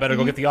 I better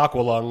go get the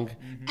aqua lung.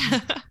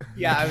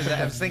 Yeah,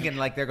 I was thinking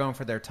like they're going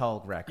for their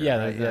tall record. Yeah,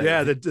 right?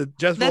 The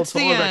Jezebel That's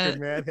Toll the, record,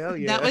 man. Hell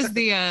yeah.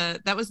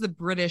 that was the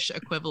British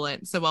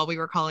equivalent. So while we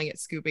were calling it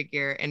scuba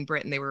gear in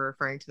Britain, they were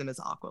referring to them as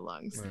aqua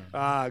lungs.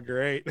 Ah,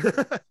 great.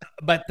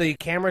 But the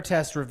camera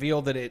test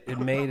revealed that it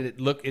made it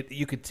look.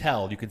 You could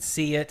tell, you could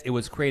see it. It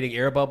was creating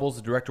air bubbles.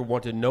 The director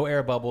wanted no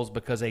air bubbles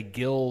because a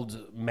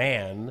gilled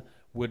man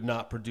would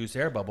not produce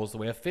air bubbles the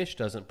way a fish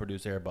doesn't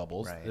produce air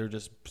bubbles. Right. They're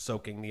just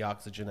soaking the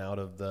oxygen out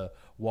of the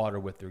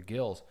water with their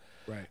gills.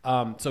 Right.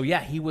 So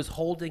yeah, he was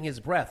holding his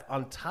breath.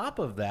 On top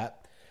of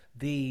that,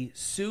 the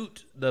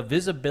suit, the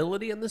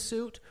visibility in the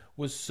suit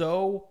was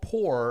so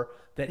poor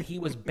that he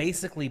was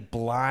basically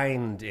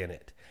blind in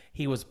it.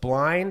 He was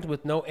blind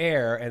with no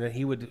air, and then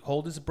he would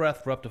hold his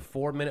breath for up to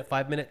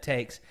 5-minute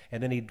takes,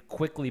 and then he'd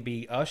quickly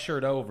be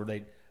ushered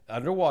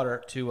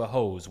underwater to a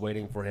hose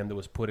waiting for him that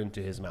was put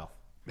into his mouth.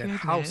 And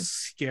how Goodness.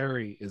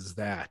 scary is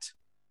that?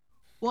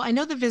 Well, I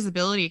know the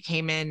visibility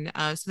came in.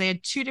 So they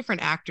had two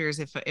different actors,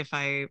 if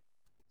I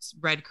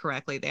read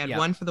correctly. They had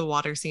one for the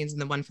water scenes and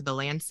the one for the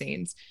land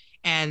scenes.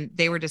 And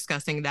they were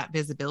discussing that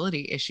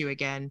visibility issue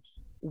again,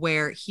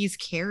 where he's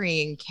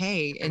carrying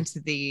Kay into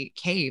the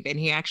cave, and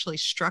he actually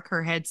struck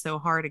her head so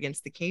hard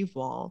against the cave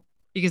wall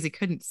because he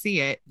couldn't see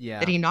it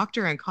that he knocked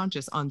her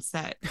unconscious on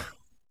set.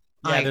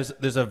 Yeah,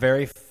 there's a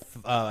very,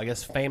 I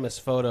guess, famous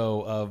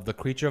photo of the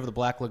creature of the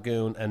Black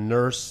Lagoon, a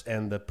nurse,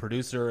 and the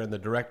producer and the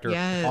director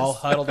all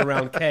huddled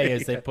around Kay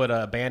as they put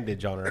a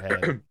bandage on her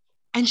head.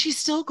 And she's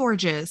still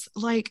gorgeous.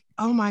 Like,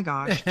 oh my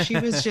gosh. She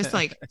was just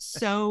like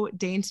so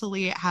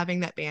daintily having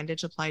that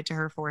bandage applied to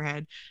her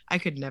forehead. I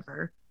could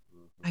never.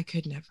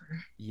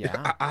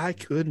 Yeah. I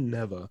could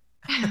never.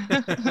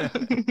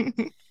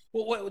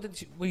 Well,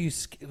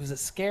 was it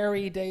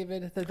scary,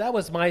 David? That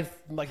was my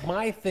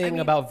thing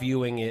about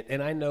viewing it.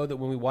 And I know that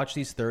when we watch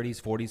these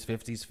 30s, 40s,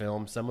 50s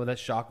films, some of that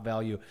shock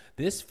value,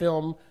 this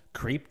film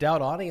creeped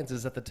out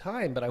audiences at the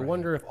time. But I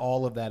wonder if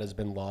all of that has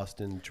been lost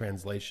in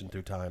translation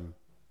through time.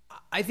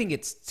 I think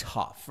it's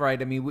tough,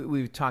 right? I mean,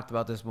 we've talked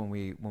about this when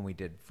we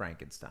did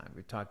Frankenstein.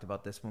 We've talked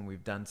about this when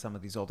we've done some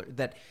of these older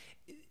that,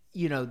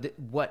 you know,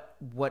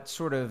 what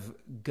sort of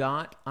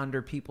got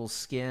under people's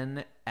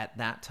skin at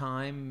that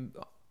time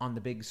on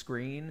the big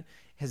screen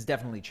has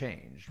definitely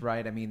changed,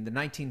 right? I mean, the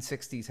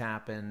 1960s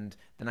happened,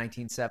 the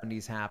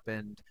 1970s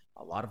happened,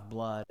 a lot of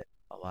blood,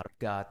 a lot of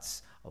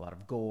guts, a lot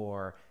of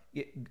gore.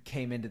 It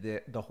came into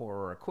the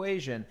horror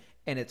equation,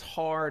 and it's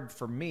hard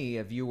for me,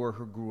 a viewer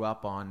who grew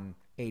up on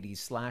 80s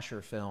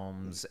slasher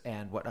films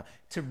and whatnot,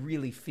 to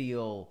really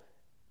feel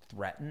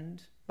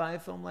threatened by a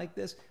film like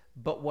this.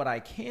 But what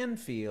I can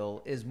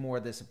feel is more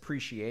this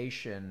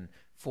appreciation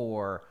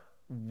for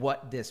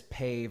what this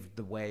paved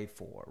the way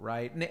for,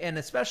 right? And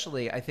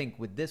especially, I think,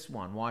 with this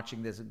one,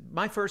 watching this,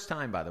 my first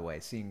time, by the way,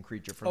 seeing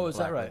Creature from the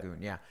Black Lagoon.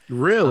 Yeah.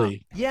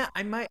 Really? Yeah,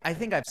 I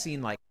think I've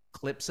seen like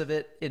clips of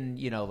it in,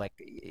 you know, like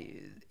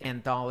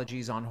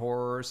anthologies on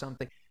horror or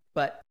something,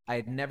 but I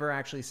had never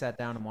actually sat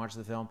down and watched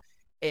the film.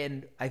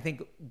 And I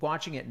think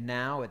watching it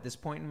now at this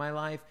point in my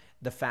life,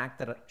 the fact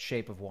that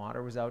Shape of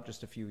Water was out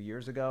just a few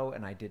years ago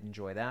and I did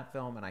enjoy that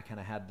film, and I kind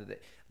of had to,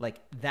 like,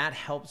 that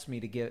helps me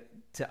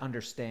to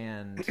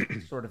understand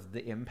sort of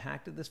the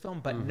impact of this film.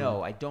 But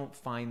no, I don't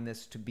find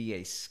this to be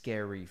a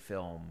scary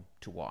film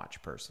to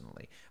watch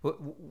personally.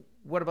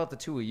 What about the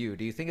two of you?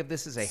 Do you think of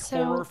this as a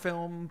horror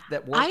film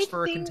that works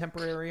for a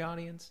contemporary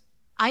audience?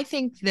 I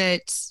think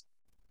that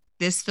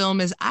this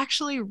film is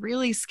actually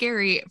really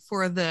scary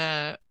for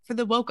the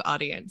woke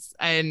audience,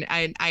 and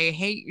I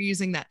hate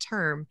using that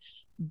term,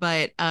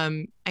 but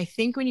I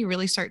think when you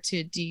really start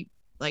to deep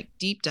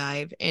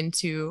dive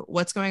into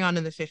what's going on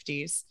in the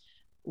 50s,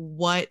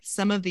 what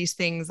some of these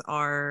things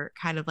are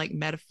kind of like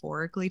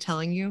metaphorically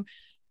telling you.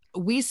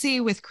 We see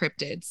with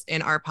cryptids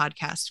in our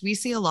podcast, we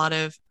see a lot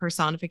of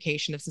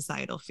personification of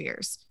societal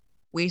fears.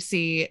 We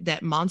see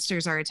that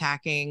monsters are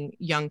attacking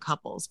young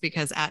couples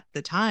because at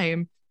the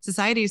time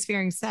society is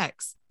fearing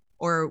sex,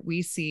 or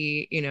we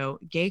see,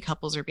 gay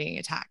couples are being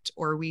attacked,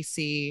 or we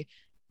see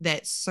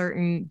that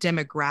certain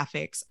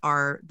demographics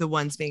are the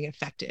ones being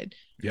affected.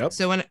 Yep.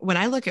 So when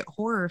I look at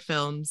horror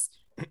films,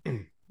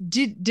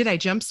 did I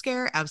jump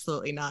scare?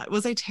 Absolutely not.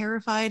 Was I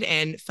terrified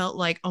and felt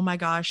like, oh my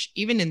gosh,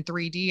 even in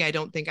 3D, I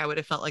don't think I would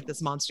have felt like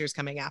this monster's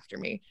coming after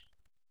me.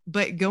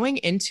 But going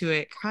into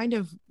it kind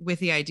of with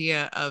the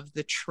idea of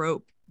the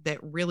trope that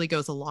really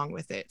goes along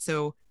with it.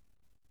 So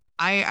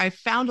I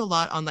found a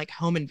lot on like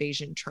home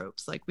invasion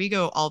tropes. Like we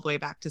go all the way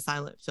back to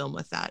silent film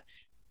with that.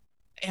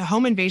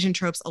 Home invasion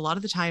tropes a lot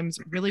of the times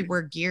really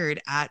were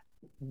geared at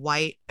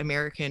white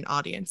American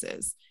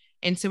audiences.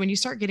 And so when you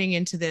start getting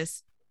into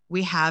this,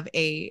 we have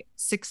a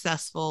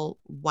successful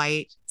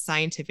white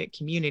scientific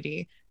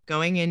community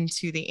going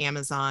into the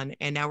Amazon,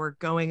 and now we're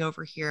going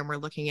over here and we're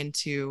looking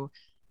into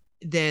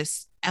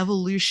this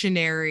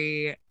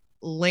evolutionary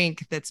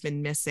link that's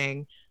been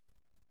missing.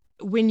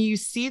 When you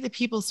see the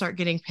people start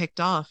getting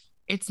picked off,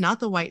 it's not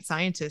the white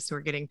scientists who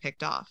are getting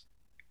picked off.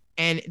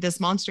 And this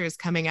monster is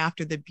coming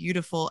after the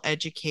beautiful,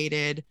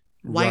 educated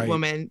white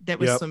woman that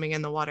was swimming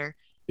in the water.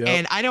 Yep.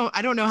 And I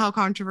don't know how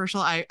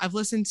controversial I've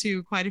listened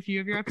to quite a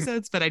few of your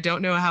episodes, but I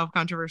don't know how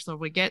controversial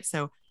we get.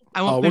 So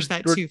I won't push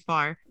that too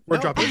far. We're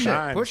dropping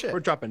dimes. Push it. We're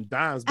dropping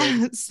dimes,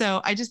 baby. So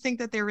I just think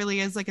that there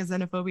really is like a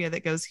xenophobia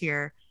that goes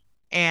here.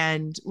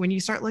 And when you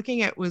start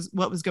looking at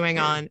what was going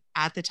on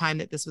at the time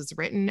that this was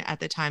written, at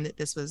the time that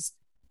this was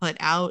put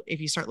out,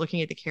 if you start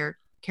looking at the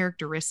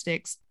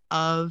characteristics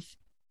of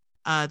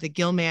the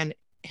Gilman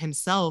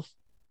himself,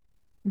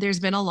 there's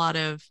been a lot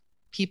of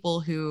people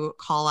who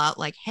call out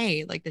like,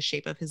 hey, like the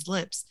shape of his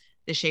lips,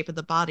 the shape of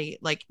the body,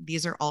 like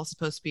these are all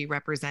supposed to be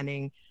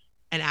representing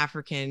an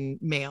African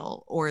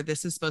male, or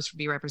this is supposed to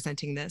be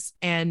representing this.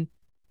 And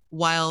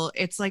while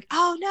it's like,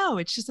 oh no,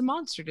 it's just a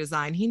monster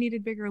design, he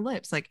needed bigger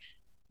lips. Like,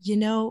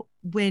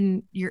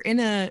 when you're in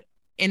a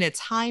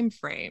time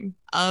frame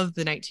of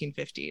the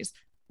 1950s,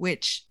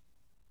 which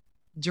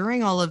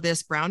during all of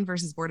this Brown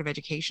versus Board of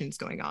Education is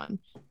going on.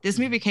 This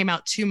movie came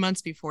out 2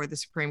 months before the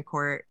Supreme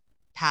Court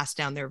passed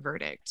down their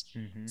verdict.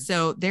 Mm-hmm.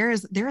 So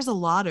there's a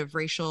lot of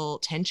racial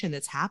tension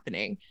that's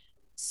happening.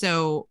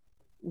 So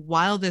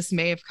while this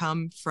may have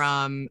come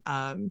from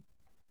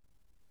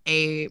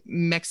a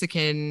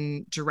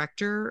Mexican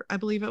director, I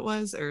believe it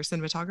was, or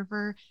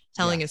cinematographer,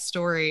 telling a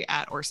story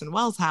at Orson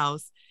Welles'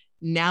 house,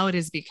 now it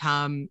has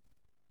become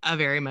a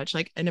very much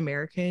like an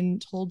American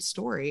told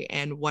story.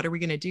 And what are we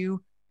going to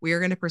do? We are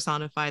going to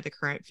personify the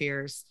current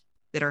fears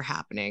that are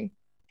happening.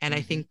 And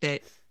I think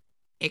that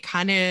it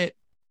kind of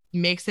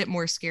makes it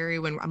more scary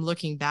when I'm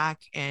looking back,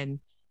 and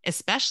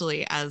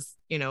especially as,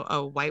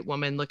 a white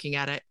woman looking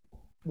at it,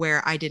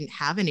 where I didn't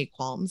have any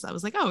qualms. I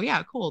was like, oh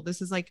yeah, cool.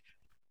 This is like,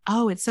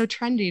 oh, it's so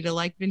trendy to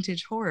like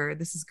vintage horror.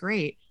 This is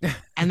great.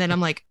 And then I'm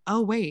like,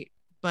 oh wait,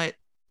 but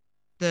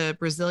the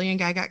Brazilian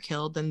guy got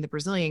killed, then the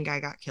Brazilian guy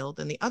got killed,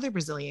 and the other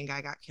Brazilian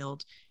guy got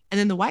killed. And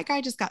then the white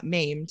guy just got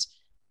maimed.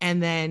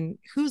 And then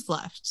who's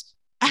left?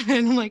 And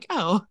I'm like,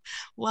 oh,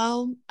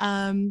 well,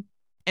 and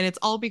it's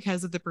all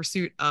because of the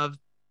pursuit of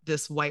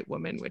this white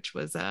woman, which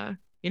was,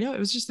 it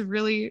was just a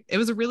really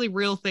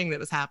real thing that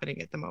was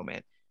happening at the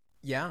moment.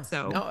 Yeah.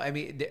 So, no, I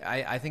mean,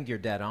 I think you're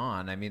dead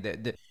on. I mean,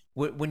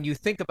 when you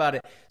think about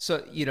it,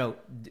 so,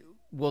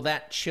 will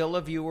that chill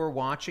a viewer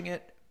watching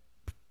it?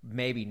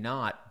 Maybe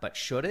not, but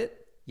should it?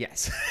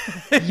 Yes.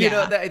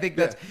 I think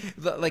that's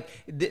like,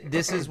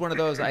 this is one of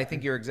those, I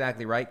think you're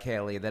exactly right,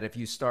 Kaylee, that if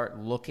you start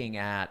looking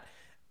at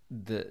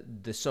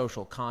the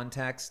social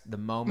context, the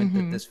moment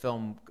that this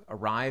film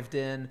arrived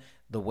in,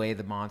 the way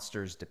the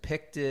monster's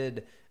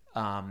depicted,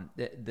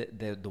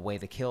 the way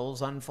the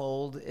kills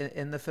unfold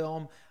in the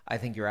film, I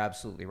think you're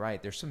absolutely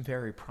right. There's some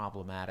very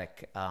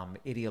problematic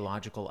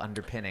ideological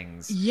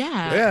underpinnings.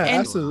 Yeah,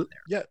 absolutely.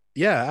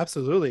 Yeah,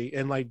 absolutely.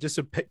 And like, just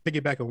to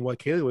piggyback on what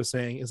Kaylee was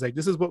saying, is like,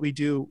 this is what we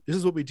do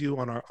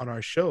on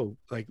our show.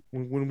 Like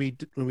when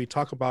we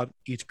talk about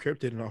each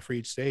cryptid and for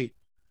each state,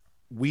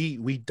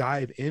 we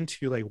dive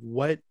into like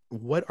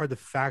what are the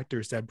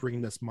factors that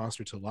bring this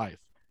monster to life.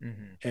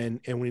 And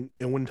when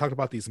we talk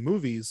about these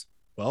movies,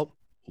 well,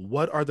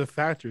 what are the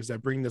factors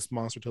that bring this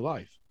monster to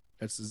life?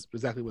 That's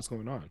exactly what's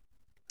going on.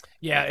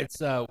 Yeah,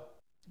 it's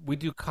we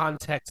do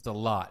context a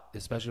lot,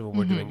 especially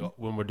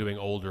when we're doing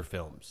older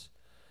films.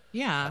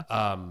 Yeah.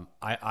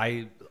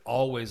 I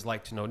always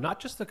like to know not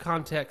just the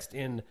context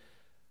in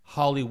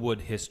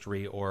Hollywood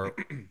history or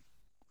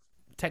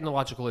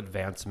technological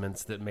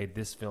advancements that made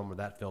this film or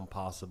that film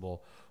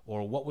possible,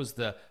 or what was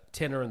the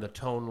tenor and the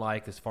tone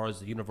like as far as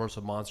the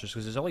Universal monsters,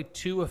 because there's only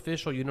 2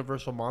 official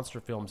Universal monster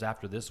films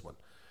after this one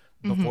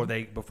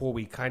before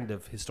we kind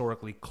of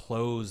historically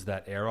close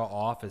that era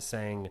off as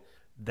saying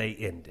they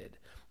ended.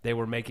 They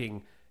were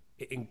making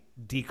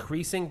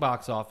decreasing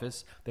box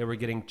office. They were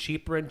getting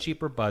cheaper and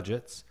cheaper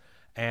budgets,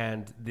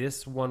 and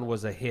this one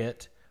was a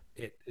hit.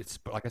 It's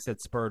like I said,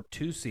 spurred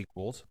 2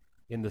 sequels.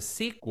 In the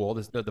sequel,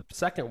 the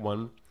second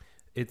one,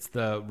 it's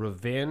the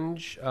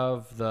Revenge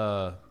of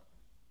the.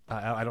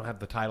 I don't have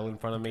the title in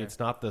front of me. It's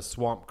not the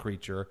swamp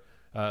creature,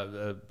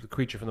 the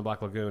creature from the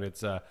Black Lagoon.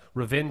 It's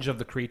Revenge of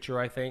the Creature.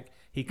 I think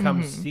he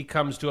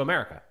comes to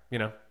America. They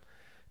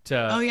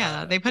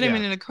put him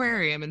in an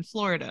aquarium in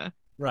Florida.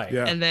 Right.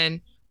 Yeah. And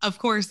then, of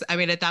course, I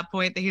mean, at that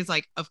point, he's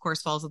like, of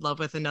course, falls in love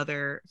with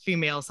another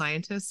female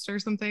scientist or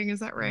something. Is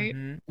that right?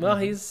 Well,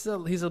 he's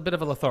a bit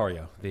of a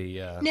Lothario.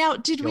 Now,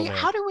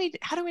 how do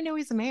we know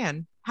he's a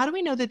man? How do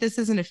we know that this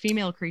isn't a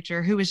female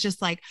creature who was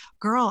just like,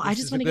 girl, I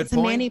just want to get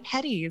some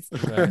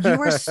mani-pedis.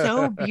 You are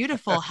so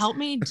beautiful. Help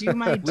me do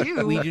my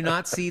due. We do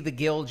not see the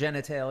gill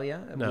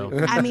genitalia. No.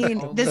 I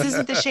mean, this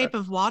isn't The Shape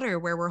of Water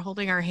where we're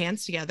holding our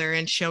hands together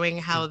and showing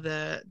how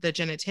the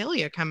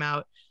genitalia come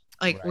out.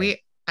 Like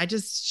I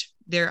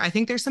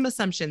think there's some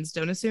assumptions.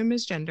 Don't assume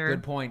his gender.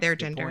 Good point. Their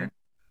gender.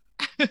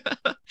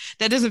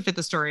 That doesn't fit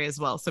the story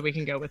as well, so we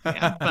can go with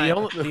that.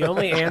 But... the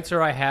only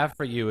answer I have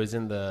for you is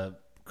in the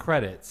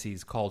credits.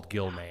 He's called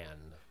Gilman.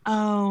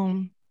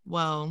 Oh,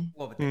 well,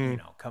 but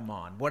come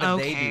on. What did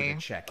they do to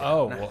check it?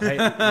 Oh, well, hey,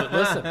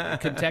 listen.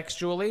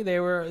 Contextually, they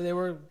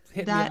were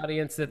hitting the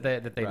audience that they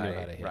knew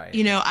how to hit.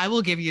 Right. I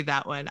will give you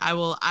that one.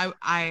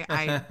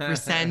 I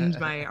rescind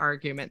my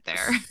argument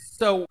there.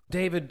 So,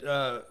 David,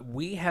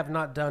 we have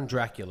not done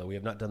Dracula. We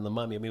have not done The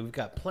Mummy. I mean, we've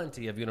got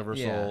plenty of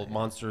Universal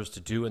monsters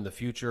to do in the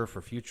future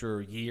for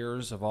future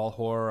years of All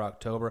Horror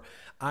October.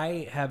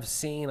 I have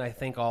seen, I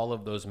think, all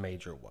of those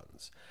major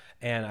ones.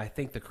 And I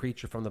think the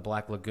creature from the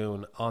Black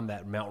Lagoon on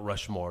that Mount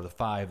Rushmore, the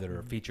 5 that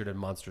are featured in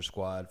Monster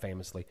Squad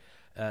famously,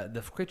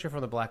 the creature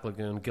from the Black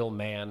Lagoon,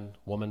 Gilman,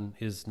 woman,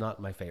 is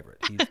not my favorite.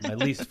 He's my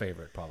least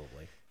favorite,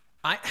 probably.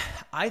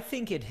 I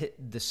think it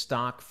hit the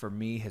stock for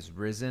me has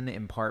risen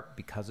in part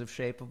because of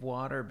Shape of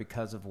Water,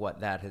 because of what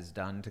that has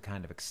done to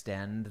kind of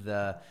extend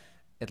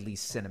at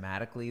least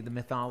cinematically, the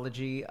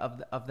mythology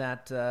of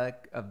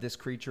this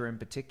creature in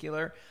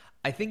particular.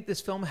 I think this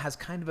film has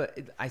kind of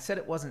I said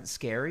it wasn't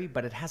scary,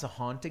 but it has a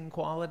haunting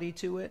quality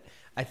to it.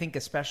 I think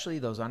especially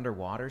those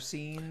underwater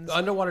scenes. The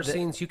underwater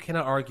scenes you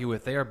cannot argue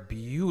with. They are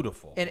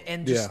beautiful.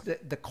 And just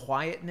the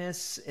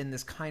quietness in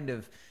this kind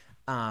of,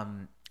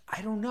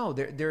 I don't know.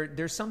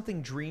 There's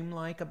something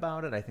dreamlike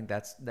about it. I think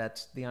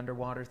that's the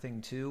underwater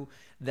thing too,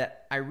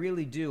 that I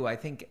really do. I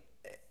think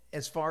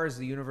as far as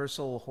the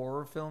Universal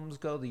horror films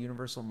go, the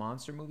Universal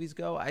monster movies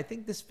go, I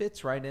think this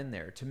fits right in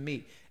there to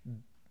me.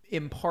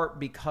 In part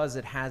because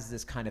it has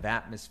this kind of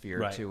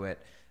atmosphere to it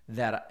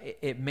that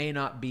it may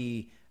not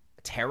be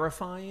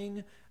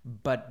terrifying,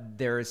 but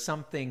there is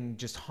something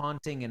just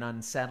haunting and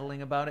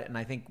unsettling about it. And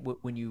I think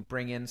when you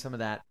bring in some of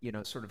that,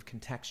 sort of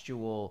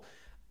contextual,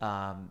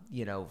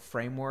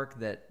 framework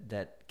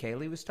that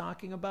Kaylee was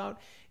talking about,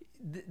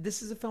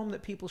 this is a film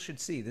that people should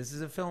see. This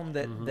is a film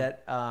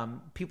that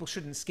people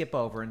shouldn't skip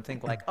over and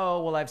think like,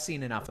 oh, well, I've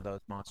seen enough of those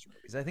monster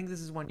movies. I think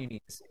this is one you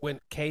need to see. When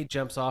Kay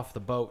jumps off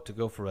the boat to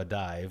go for a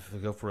dive, to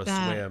go for a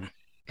swim,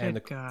 and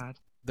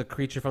the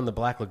creature from the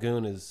Black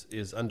Lagoon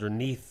is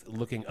underneath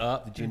looking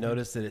up. Did you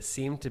notice that it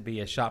seemed to be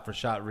a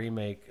shot-for-shot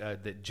remake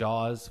that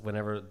Jaws,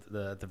 whenever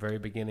at the very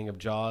beginning of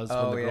Jaws,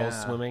 when the girl's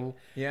swimming,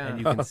 and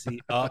you can see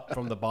up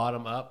from the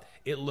bottom up,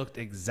 it looked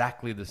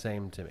exactly the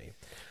same to me.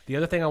 The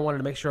other thing I wanted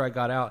to make sure I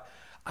got out,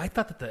 I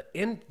thought that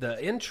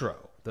the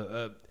intro,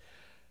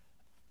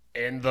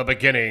 in the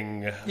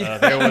beginning,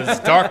 there was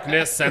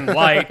darkness and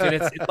light, and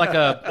it's like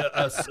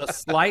a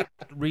slight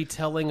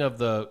retelling of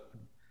the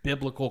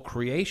biblical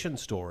creation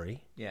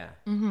story,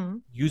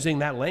 using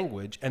that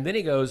language, and then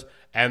he goes,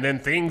 and then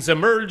things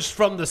emerged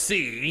from the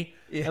sea,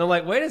 and I'm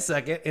like, wait a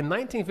second, in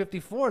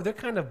 1954 they're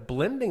kind of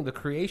blending the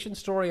creation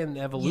story and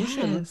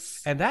evolution,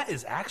 and that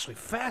is actually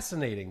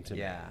fascinating to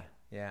me.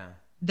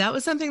 That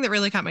was something that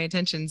really caught my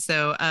attention.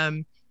 So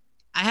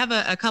I have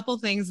a couple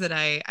things that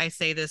I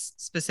say this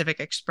specific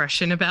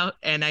expression about,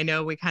 and I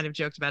know we kind of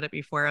joked about it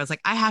before. I was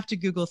like, I have to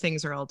Google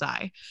things or I'll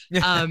die.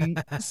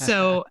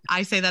 So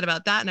I say that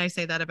about that, and I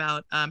say that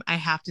about I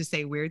have to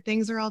say weird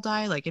things or I'll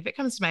die. Like if it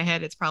comes to my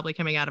head, it's probably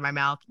coming out of my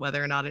mouth,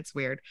 whether or not it's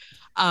weird.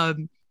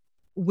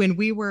 When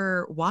we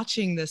were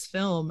watching this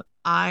film,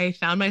 I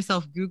found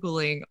myself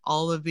Googling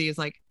all of these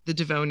like the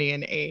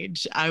Devonian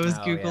age. I was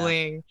Oh, yeah.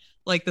 Googling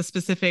like the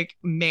specific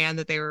man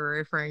that they were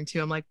referring to.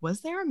 I'm like,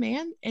 was there a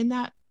man in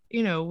that?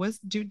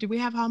 Do we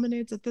have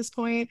hominids at this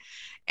point?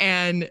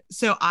 And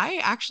so I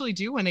actually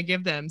do want to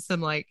give them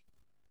some like,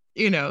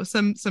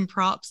 some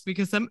props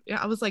because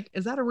I was like,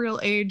 is that a real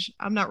age?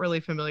 I'm not really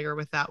familiar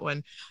with that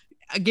one.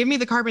 Give me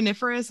the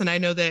Carboniferous, and I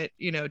know that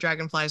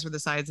dragonflies were the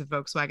size of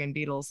Volkswagen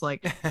Beetles.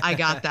 Like I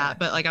got that,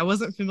 but like I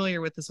wasn't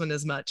familiar with this one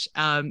as much.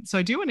 So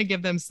I do want to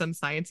give them some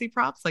sciencey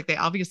props. Like they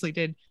obviously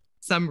did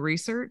some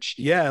research.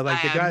 Yeah,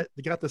 like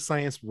they got the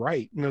science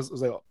right, and it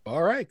was like,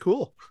 all right,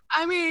 cool.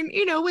 I mean,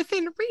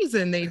 within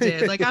reason they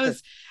did. Like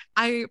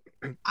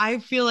I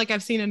feel like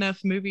I've seen enough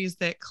movies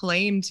that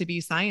claim to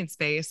be science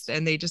based,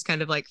 and they just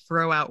kind of like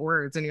throw out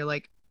words, and you're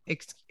like,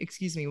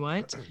 excuse me,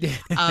 what?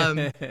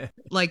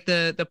 Like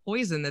the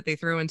poison that they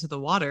throw into the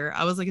water.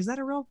 I was like, is that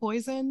a real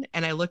poison?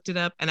 And I looked it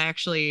up, and I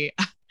actually,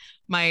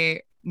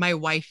 my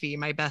wifey,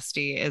 my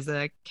bestie, is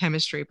a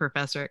chemistry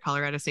professor at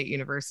Colorado State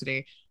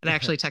University, and I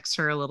actually texted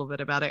her a little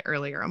bit about it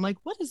earlier. I'm like,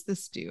 what does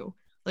this do?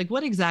 Like,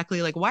 what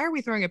exactly? Like, why are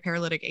we throwing a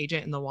paralytic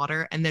agent in the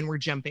water and then we're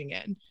jumping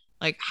in?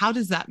 Like, how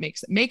does that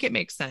make it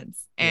make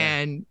sense? Yeah.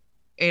 And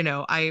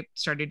I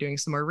started doing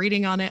some more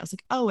reading on it. I was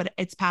like, oh,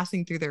 it's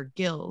passing through their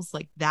gills.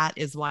 Like that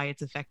is why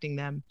it's affecting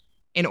them.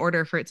 In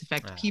order for it to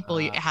affect people,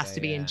 it has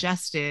to be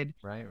ingested.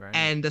 Right.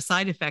 And the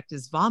side effect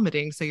is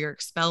vomiting. So you're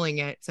expelling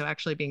it. So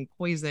actually being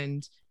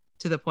poisoned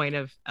to the point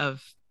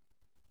of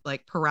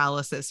like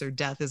paralysis or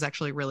death is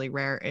actually really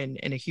rare in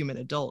a human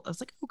adult. I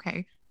was like,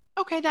 okay,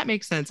 that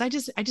makes sense. I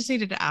just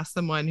needed to ask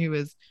someone who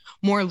is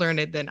more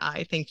learned than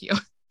I. Thank you.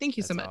 Thank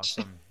you so much.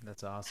 Awesome.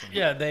 That's awesome.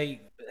 Yeah,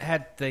 they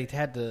had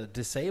to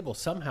disable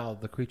somehow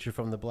the creature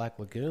from the Black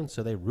Lagoon,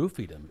 so they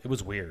roofied him. It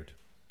was weird.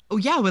 Oh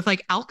yeah, with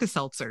like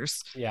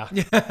Alka-Seltzers. Yeah.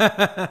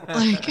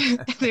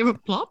 Like they were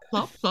plop,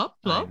 plop, plop,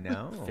 plop. I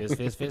know. Fizz,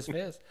 fizz, fizz,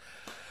 fizz.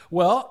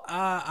 Well,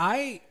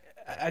 I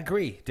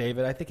agree,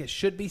 David. I think it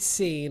should be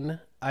seen.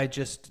 I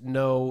just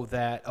know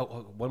that.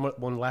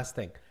 One last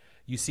thing.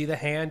 You see the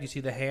hand. You see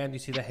the hand. You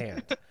see the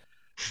hand.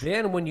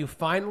 Then when you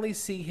finally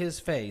see his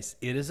face,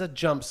 it is a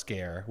jump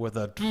scare with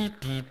a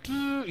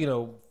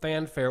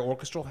fanfare,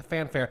 orchestral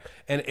fanfare,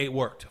 and it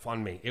worked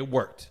on me. It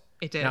worked.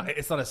 It did. Now,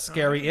 it's not a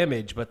scary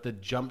image, but the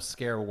jump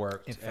scare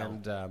worked. It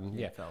felt.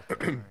 It felt.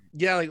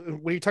 Yeah, like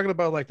when you're talking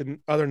about like the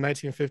other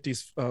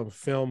 1950s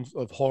films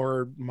of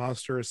horror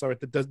monsters, so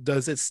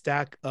does it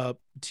stack up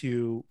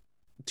to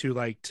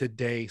like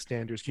today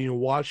standards? Can you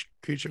watch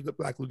Creature of the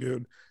Black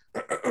Lagoon,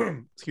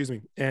 excuse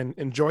me, and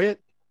enjoy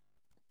it?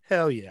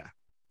 Hell yeah.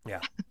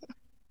 Yeah.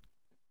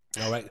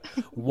 All right.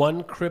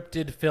 One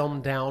cryptid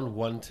film down,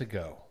 one to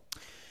go.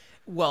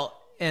 Well,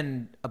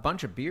 and a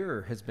bunch of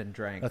beer has been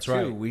drank. That's too.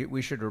 right.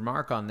 We should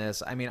remark on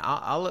this. I mean,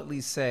 I'll at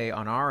least say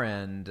on our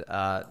end,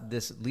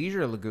 this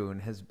Leisure Lagoon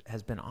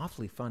has been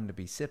awfully fun to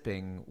be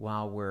sipping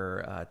while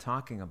we're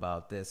talking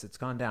about this. It's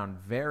gone down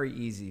very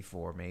easy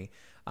for me.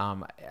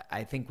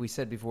 I think we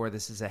said before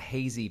this is a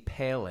hazy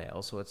pale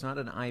ale, so it's not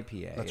an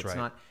IPA. That's right. It's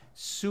not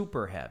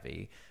super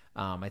heavy.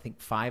 I think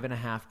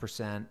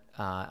 5.5%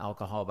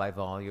 alcohol by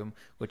volume,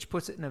 which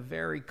puts it in a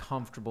very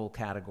comfortable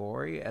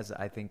category as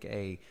I think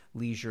a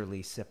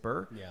leisurely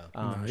sipper. Yeah,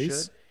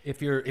 nice. Should.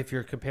 If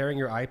you're comparing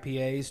your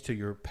IPAs to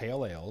your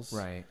pale ales,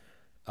 Right.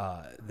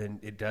 Then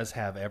it does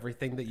have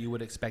everything that you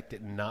would expect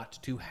it not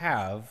to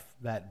have.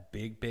 That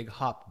big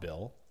hop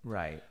bill.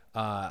 Right.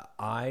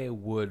 I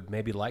would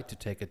maybe like to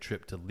take a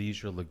trip to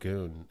Leisure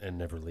Lagoon and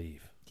never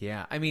leave.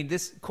 Yeah, I mean,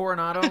 this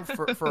Coronado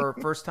for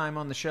first time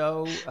on the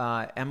show.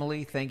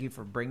 Emily, thank you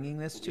for bringing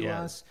this to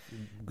us.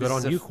 Good This on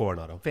is you, a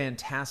Coronado.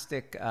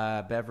 Fantastic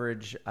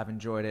beverage. I've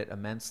enjoyed it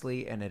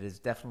immensely, and it has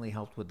definitely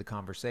helped with the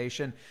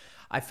conversation.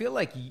 I feel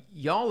like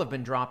y'all have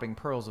been dropping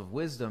pearls of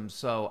wisdom,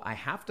 so I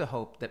have to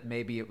hope that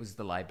maybe it was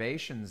the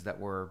libations that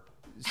were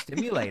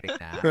stimulating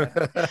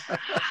that.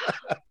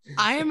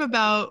 I am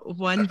about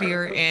one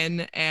beer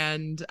in,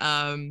 and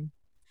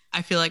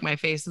I feel like my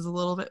face is a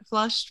little bit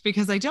flushed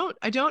because I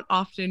don't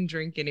often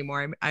drink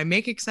anymore. I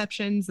make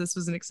exceptions. This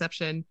was an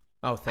exception.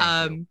 Oh,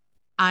 thank you.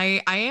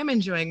 I am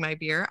enjoying my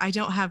beer. I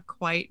don't have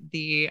quite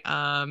the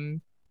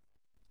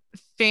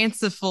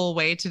fanciful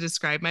way to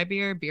describe my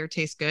beer. Beer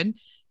tastes good.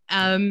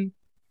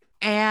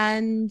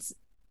 And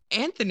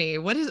Anthony,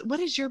 what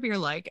is your beer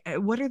like?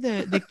 What are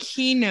the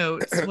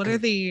keynotes? What are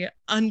the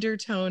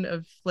undertone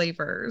of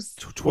flavors?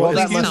 Twirl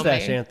that Please tell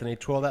mustache, me. Anthony.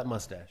 Twirl that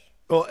mustache.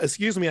 Well,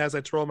 excuse me as I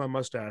twirl my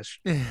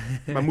mustache, and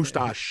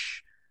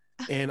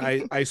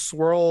I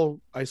swirl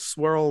my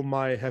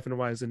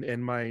Hefeweizen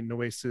and my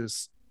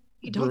Noasis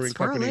You don't Brewing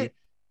swirl Company. it.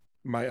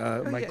 My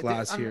Oh, my yeah,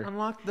 glass here.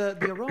 Unlock the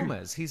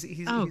aromas. He's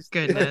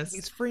Goodness.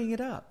 He's freeing it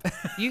up.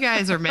 You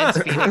guys are meant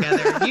to be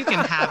together. You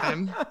can have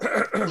him.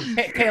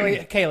 Hey,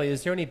 Kaylee,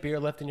 is there any beer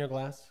left in your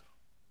glass?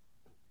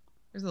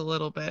 There's a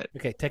little bit.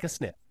 Okay, take a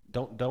sniff.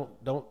 Don't.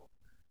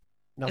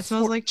 Now It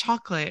smells like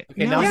chocolate.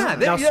 Okay, No.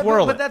 now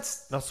swirl but it.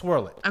 that's Now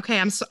swirl it. Okay,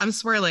 I'm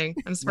swirling.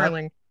 I'm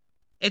swirling.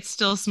 It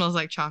still smells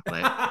like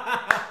chocolate.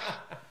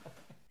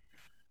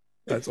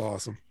 That's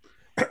awesome.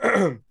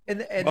 and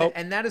Well-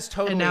 that is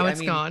totally. And now I it's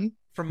mean, gone.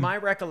 from my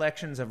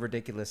recollections of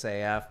Ridiculous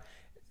AF,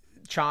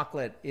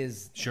 chocolate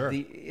is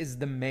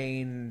the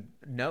main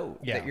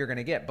note that you're going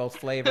to get, both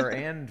flavor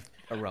and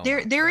aroma.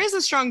 There is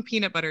a strong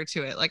peanut butter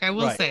to it. Like I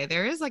will say,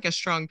 there is like a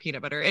strong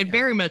peanut butter. It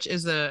very much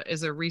is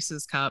a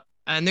Reese's cup,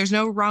 and there's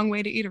no wrong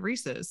way to eat a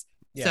Reese's.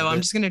 Yeah, so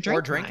I'm just going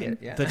to drink it.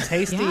 Yeah.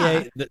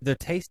 The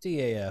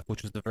Tasty AF,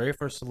 which was the very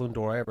first Saloon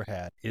Door I ever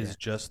had, is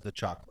just the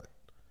chocolate.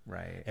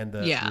 Right. And the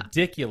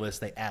Ridiculous,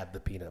 they add the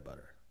peanut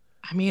butter.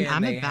 I mean,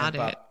 I'm about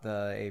it.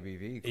 The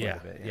ABV quite a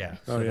bit. Yeah.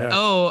 So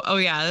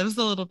yeah. That was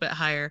a little bit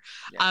higher.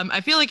 Yeah.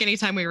 I feel like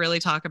anytime we really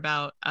talk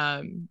about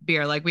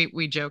beer, like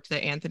we joked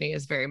that Anthony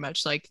is very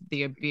much like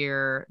the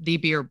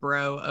beer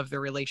bro of the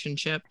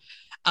relationship.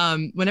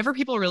 Whenever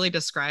people really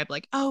describe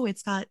like, oh,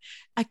 it's got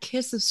a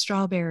kiss of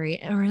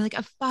strawberry or like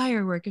a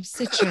firework of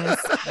citrus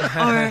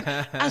or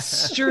a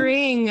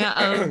string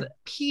of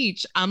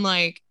peach, I'm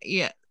like,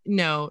 yeah.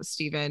 No,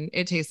 Steven,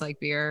 it tastes like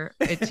beer.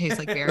 It tastes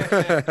like beer.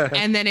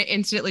 And then it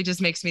instantly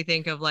just makes me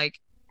think of like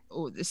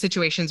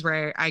situations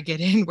where I get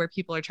in where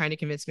people are trying to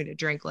convince me to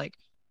drink like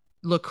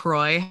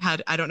LaCroix.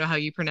 I don't know how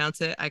you pronounce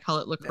it. I call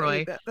it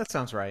LaCroix. That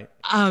sounds right.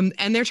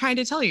 And they're trying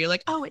to tell you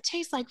like, oh, it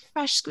tastes like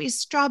fresh squeezed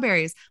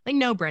strawberries. Like,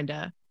 no,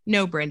 Brenda.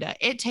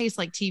 It tastes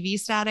like TV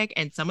static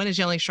and someone is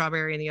yelling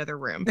strawberry in the other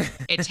room.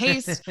 It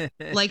tastes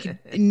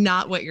like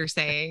not what you're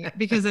saying,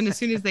 because then as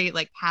soon as they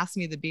like pass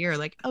me the beer,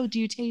 like, oh, do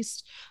you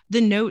taste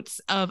the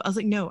notes of, I was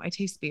like, no, I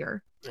taste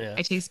beer. Yeah.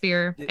 I taste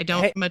beer. I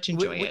don't much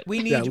enjoy it.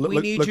 We need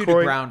you to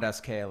ground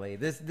us, Kaylee.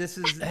 This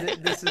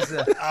is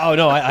a... Oh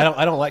no,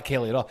 I don't like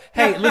Kaylee at all.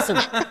 Hey, listen,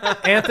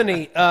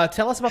 Anthony,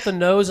 tell us about the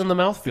nose and the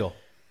mouthfeel.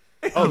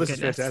 Oh, this is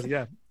fantastic.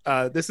 Yeah.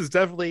 This is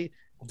definitely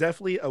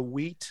a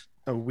wheat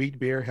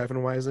beer,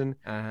 Hefeweizen.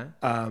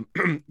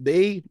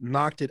 They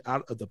knocked it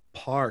out of the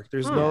park.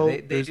 There's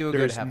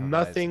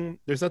nothing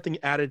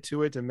added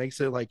to it that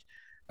makes it like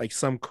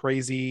some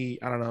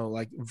crazy, I don't know,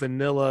 like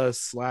vanilla /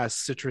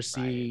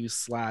 citrusy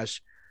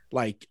 /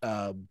 like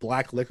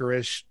black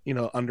licorice,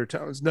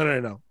 undertones.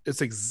 No.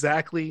 It's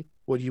exactly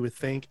what you would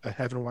think a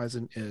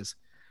Hefeweizen is.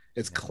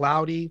 It's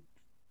cloudy.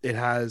 It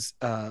has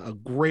a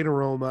great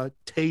aroma,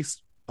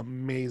 tastes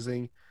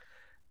amazing.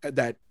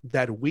 That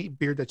wheat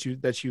beer that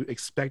you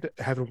expect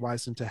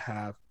Hefeweizen to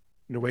have,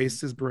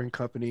 Nueces Brewing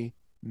Company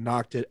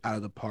knocked it out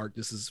of the park.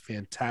 This is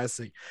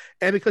fantastic,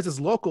 and because it's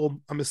local,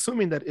 I'm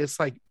assuming that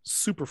it's like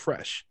super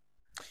fresh.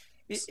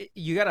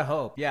 You gotta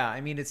hope, yeah.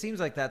 I mean, it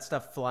seems like that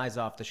stuff flies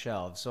off the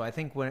shelves. So I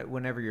think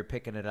whenever you're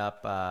picking it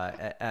up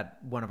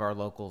at one of our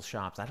local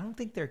shops, I don't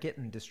think they're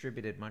getting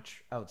distributed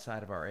much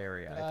outside of our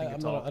area. I think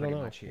it's all pretty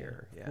much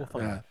here.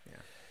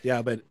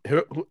 Yeah, but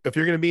if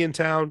you're gonna be in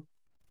town,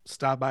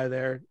 stop by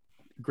there.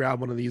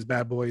 Grab one of these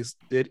bad boys.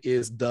 It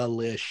is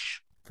delish.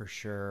 For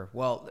sure.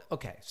 Well,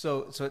 okay.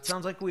 So it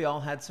sounds like we all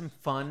had some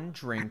fun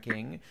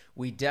drinking.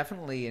 We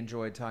definitely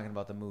enjoyed talking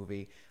about the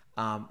movie.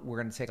 We're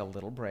going to take a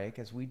little break,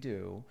 as we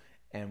do.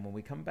 And when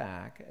we come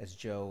back, as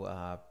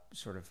Joe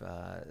sort of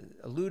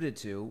alluded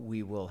to,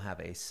 we will have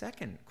a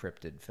second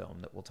cryptid film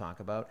that we'll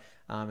talk about.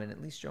 And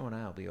at least Joe and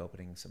I will be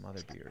opening some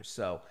other beers.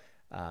 So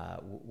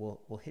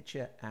we'll hit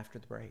you after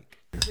the break.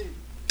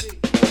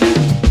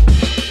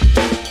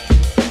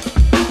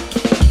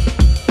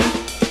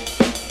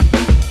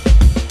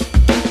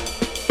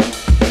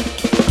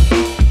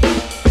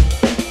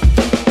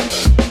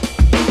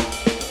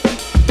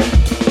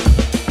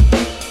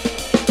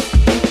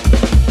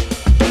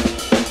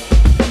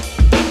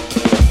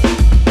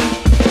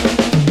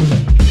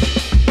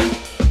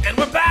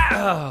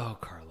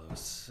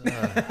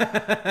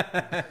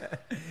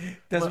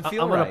 Doesn't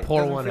feel right. I'm going to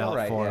pour one out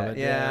right for him. him.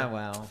 Yeah,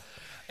 well.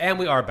 And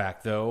we are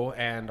back, though,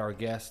 and our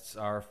guests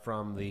are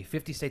from the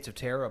 50 States of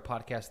Terror, a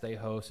podcast they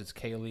host. It's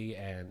Kaylee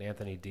and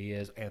Anthony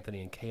Diaz,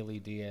 Anthony and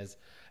Kaylee Diaz.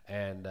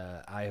 And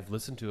I have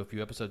listened to a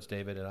few episodes,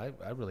 David, and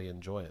I really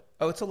enjoy it.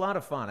 Oh, it's a lot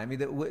of fun. I mean,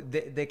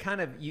 they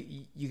kind of,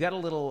 you got a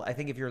little, I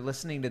think if you're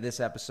listening to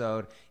this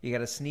episode, you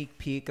got a sneak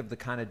peek of the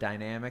kind of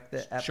dynamic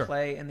that at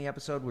play in the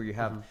episode, where you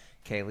have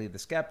Kaylee the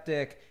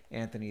skeptic,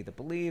 Anthony the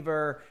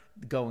believer,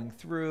 going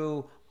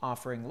through,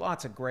 offering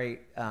lots of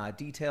great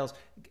details.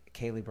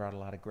 Kaylee brought a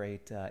lot of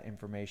great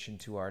information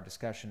to our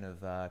discussion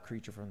of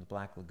Creature from the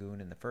Black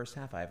Lagoon in the first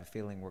half. I have a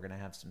feeling we're going to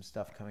have some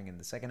stuff coming in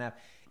the second half.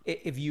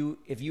 If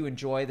you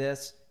enjoy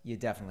this, you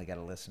definitely got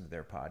to listen to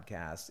their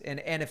podcast.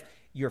 And if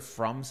you're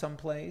from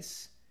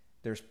someplace,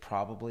 there's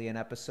probably an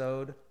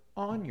episode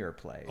on your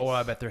place. Oh,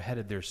 I bet they're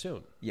headed there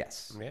soon.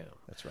 Yes. Yeah.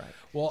 That's right.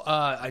 Well,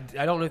 I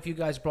don't know if you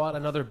guys brought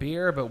another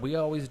beer, but we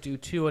always do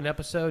 2 an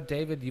episode.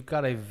 David, you've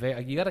got a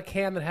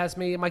can that has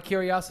my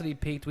curiosity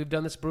piqued. We've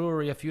done this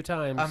brewery a few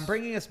times. I'm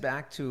bringing us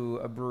back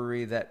to a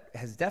brewery that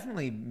has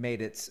definitely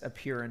made its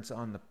appearance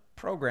on the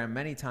program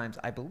many times.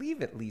 I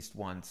believe at least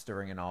once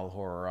during an All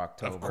Horror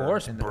October. Of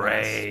course, in the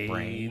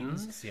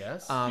Brains.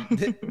 Yes.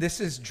 This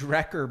is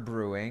Drecker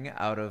Brewing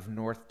out of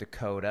North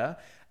Dakota.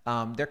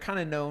 They're kind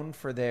of known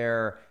for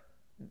their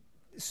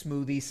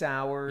smoothie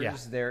sours. Yeah.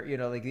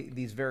 They're, like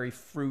these very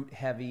fruit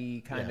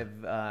heavy kind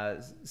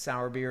of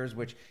sour beers,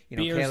 which,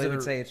 Beers Kaylee that would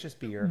are- say it's just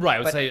beer. Right, I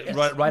would But say it's-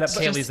 right up it's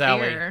just Kaylee's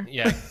alley. beer.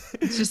 Yeah.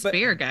 It's just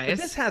beer, guys. But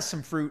this has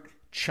some fruit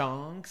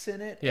chunks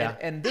in it. Yeah.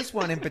 And this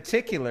one in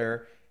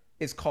particular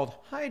is called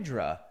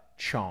Hydra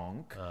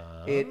Chonk.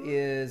 It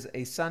is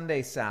a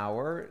Sunday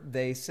sour.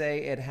 They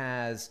say it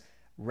has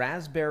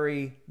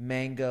raspberry,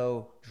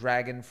 mango,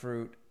 dragon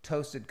fruit,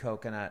 toasted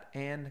coconut,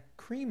 and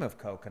cream of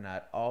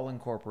coconut all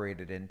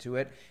incorporated into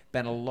it.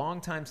 Been a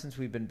long time since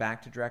we've been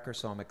back to Drecker,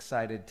 so I'm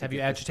excited to Have you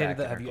get this agitated back in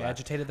the our Have you glass.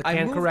 agitated the I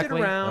can moved correctly?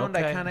 it around.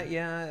 Okay. I kind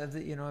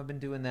of, I've been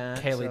doing that.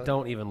 Kaylee, so-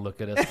 don't even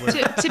look at us.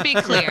 We're- To be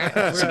clear,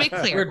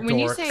 We're when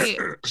you dorks. say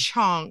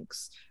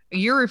chunks,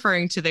 you're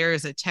referring to there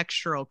is a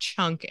textural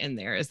chunk in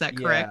there. Is that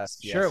correct? Yes,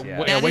 Sure. yes.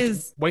 Yeah, That wait,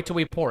 is- wait till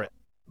we pour it.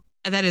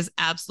 That is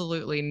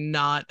absolutely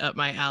not up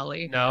my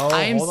alley. No,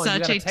 I am hold on, you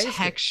such gotta a taste it.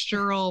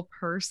 textural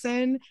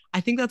person.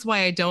 I think that's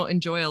why I don't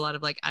enjoy a lot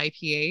of like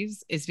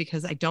IPAs, is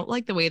because I don't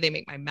like the way they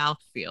make my mouth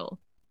feel.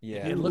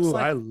 Yeah. It looks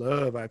like- I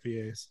love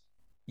IPAs.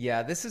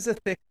 Yeah, this is a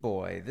thick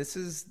boy.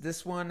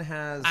 This one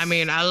has. I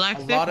mean, I like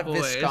a thick lot of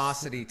boys.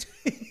 viscosity,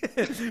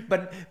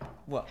 but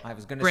I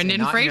was going to say Brendan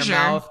not in Fraser. your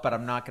mouth, but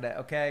I'm not going to.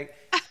 Okay.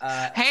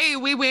 Hey,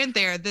 we went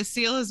there. The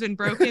seal has been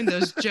broken.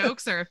 Those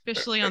jokes are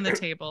officially on the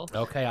table.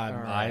 Okay, I'm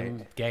All right.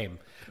 I'm game.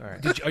 All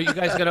right. Are you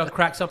guys gonna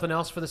crack something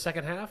else for the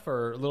second half,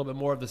 or a little bit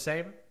more of the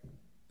same?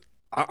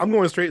 I'm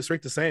going straight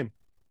the same.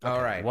 All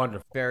Okay, right.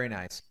 wonderful. Very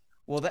nice.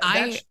 Well,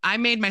 I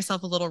made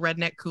myself a little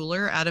redneck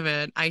cooler out of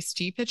an iced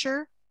tea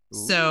pitcher.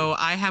 So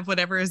I have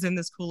whatever is in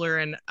this cooler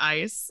and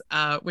ice,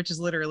 which is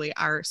literally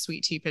our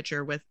sweet tea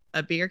pitcher with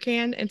a beer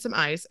can and some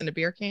ice and a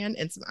beer can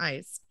and some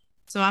ice.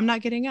 So I'm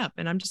not getting up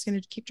and I'm just going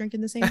to keep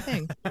drinking the same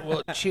thing.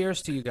 Well,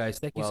 cheers to you guys.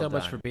 Thank you Well so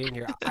much done. for being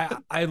here.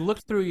 I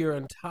looked through your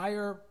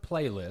entire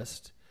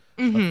playlist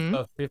Mhm.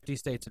 of 50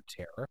 States of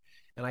Terror,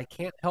 and I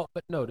can't help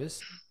but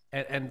notice,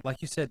 and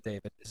like you said,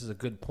 David, this is a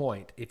good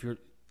point.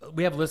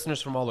 We have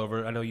listeners from all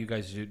over. I know you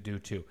guys do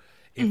too.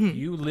 If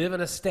you live in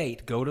a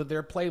state, go to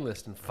their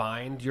playlist and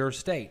find your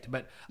state.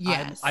 But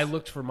Yes. I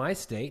looked for my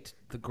state,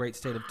 the great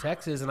state of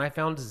Texas, and I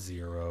found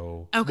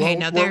 0. Okay, Well,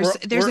 now we're-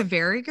 there's we're- a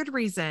very good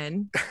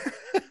reason.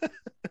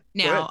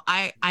 Now,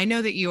 I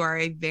know that you are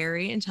a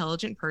very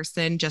intelligent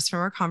person just from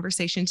our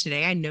conversation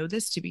today. I know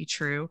this to be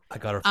true. I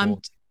got her Um,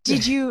 fooled.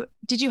 did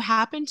you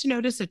happen to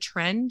notice a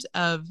trend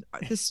of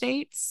the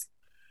states?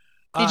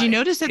 Did you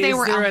notice that they Is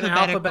were there an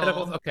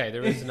alphabetical? Okay,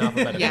 there is an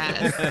alphabetical.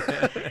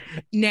 Yes.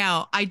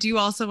 Now, I do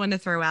also want to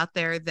throw out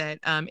there that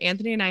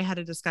Anthony and I had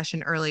a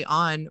discussion early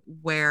on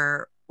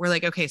where we're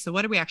like, okay, so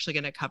what are we actually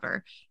going to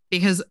cover?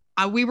 Because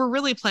we were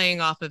really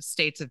playing off of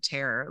states of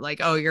terror, like,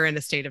 oh, you're in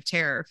a state of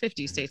terror,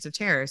 50 states of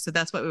terror. So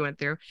that's what we went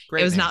through.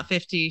 Great it was name. not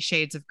 50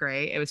 Shades of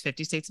Gray. It was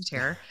 50 States of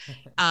Terror.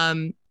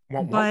 Womp,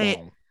 womp, But-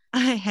 womp.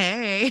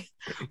 Hey,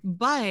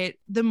 but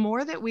the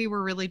more that we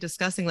were really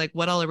discussing, like,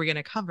 what all are we going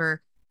to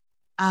cover?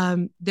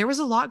 There was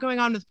a lot going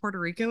on with Puerto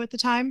Rico at the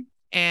time,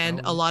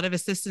 and Oh. a lot of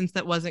assistance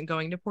that wasn't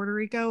going to Puerto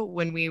Rico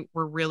when we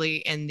were really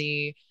in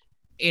the,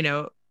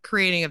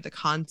 creating of the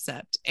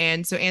concept.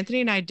 And so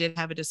Anthony and I did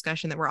have a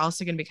discussion that we're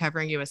also going to be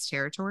covering U.S.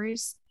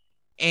 territories,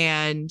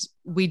 and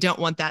we don't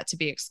want that to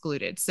be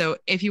excluded. So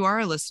if you are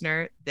a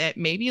listener that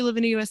maybe you live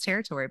in a U.S.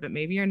 territory, but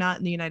maybe you're not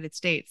in the United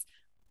States,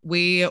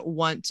 we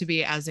want to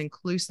be as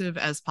inclusive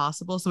as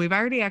possible. So we've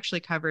already actually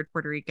covered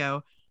Puerto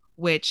Rico,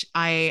 which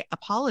I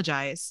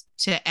apologize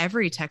to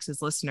every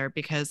Texas listener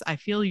because I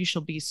feel you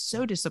shall be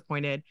so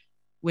disappointed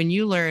when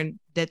you learn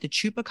that the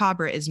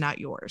chupacabra is not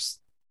yours.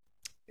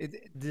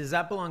 Does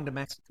that belong to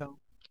Mexico?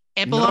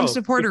 It belongs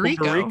No, to Puerto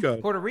Rico.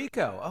 Puerto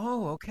Rico.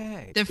 Oh,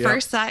 okay. The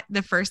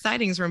first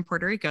sightings were in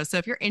Puerto Rico. So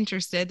if you're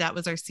interested, that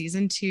was our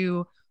season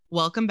 2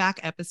 welcome back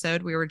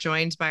episode. We were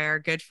joined by our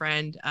good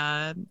friend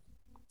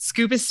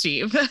Scuba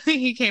Steve.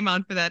 He came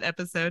on for that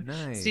episode.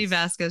 Nice. Steve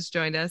Vasquez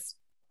joined us,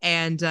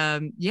 and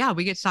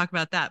we get to talk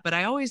about that. But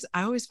I always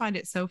find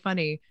it so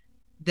funny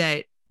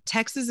that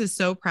Texas is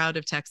so proud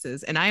of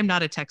Texas, and I am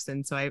not a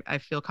Texan, so I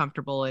feel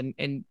comfortable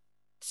in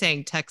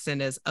saying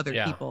Texan as other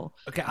Yeah. people.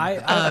 Okay,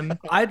 Um,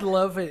 I'd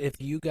love it if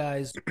you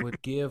guys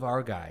would give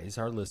our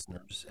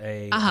listeners,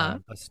 a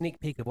sneak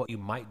peek of what you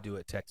might do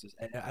at Texas.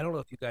 I don't know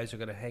if you guys are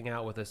going to hang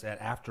out with us at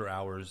after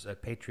hours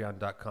at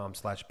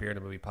patreon.com/Beer and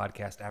a Movie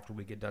Podcast after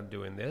we get done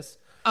doing this.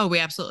 Oh, we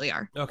absolutely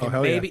are. Okay, Oh,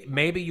 hell yeah.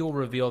 maybe you'll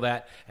reveal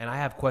that. And I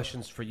have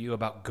questions for you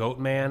about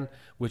Goatman,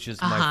 which is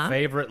my Uh-huh.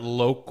 favorite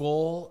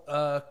local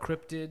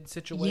cryptid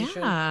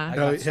situation.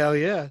 Yeah. Hell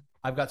yeah.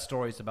 I've got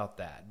stories about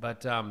that.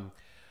 But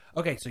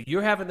okay, so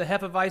you're having the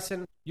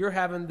Hefeweizen, you're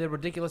having the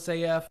Ridiculous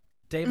AF.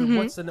 David,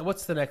 Mhm.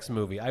 what's the next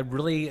movie? I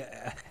really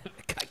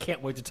I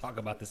can't wait to talk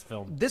about this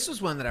film. This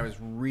was one that I was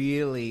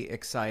really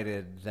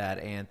excited that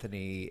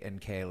Anthony and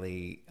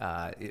Kaylee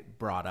it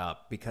brought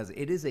up because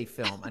it is a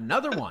film,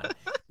 another one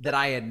that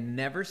I had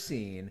never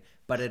seen,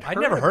 but I'd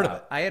never heard of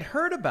about. it. I had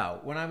heard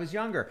about when I was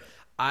younger.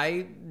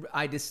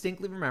 I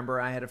distinctly remember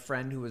I had a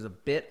friend who was a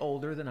bit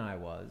older than I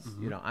was.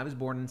 Mm-hmm. I was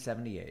born in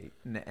 78,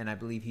 and I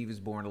believe he was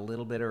born a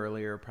little bit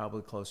earlier,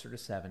 probably closer to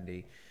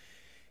 70.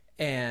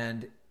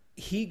 And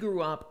he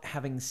grew up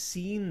having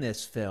seen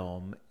this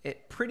film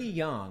pretty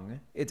young.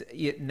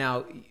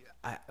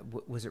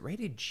 Was it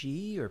rated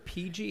G or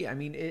PG? I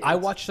mean, I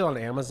watched it on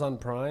Amazon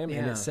Prime,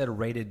 and Yeah. it said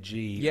rated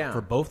G Yeah.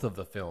 for both of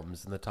the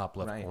films in the top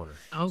left Right. corner.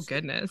 Oh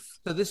goodness.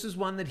 So this is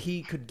one that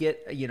he could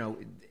get,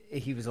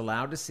 he was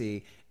allowed to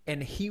see,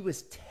 and he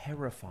was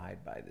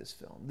terrified by this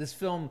film. This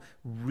film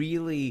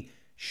really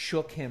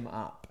shook him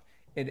up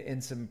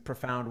in some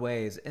profound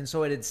ways. And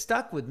so it had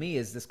stuck with me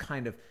as this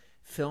kind of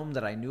film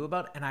that I knew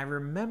about. And I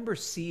remember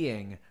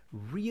seeing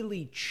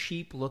really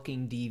cheap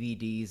looking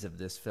DVDs of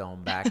this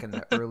film back in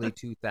the early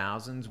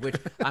 2000s, which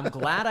I'm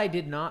glad I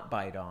did not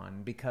bite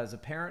on, because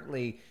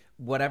apparently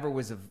whatever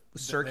was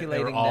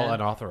circulating They were all then,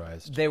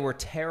 unauthorized. they were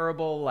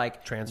terrible,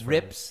 like Transfers.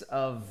 rips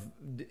of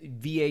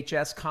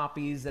VHS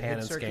copies that Pan had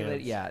and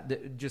circulated. scans. Yeah,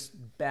 just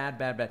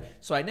bad.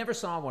 So I never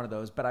saw one of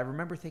those, but I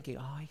remember thinking,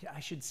 oh, I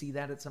should see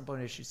that at some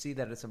point. I should see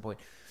that at some point.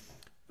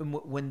 And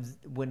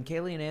when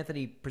Kaylee and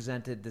Anthony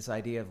presented this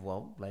idea of,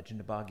 well,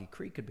 Legend of Boggy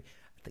Creek could be,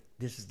 I think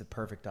this is the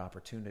perfect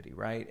opportunity,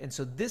 right? And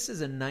so this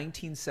is a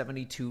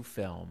 1972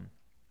 film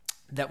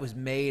that was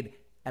made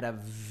at a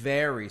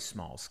very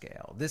small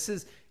scale. This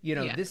is,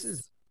 this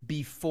is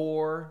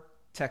before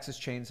Texas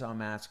Chainsaw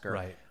Massacre.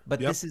 Right.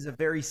 But Yep. this is a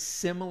very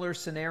similar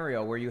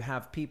scenario where you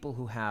have people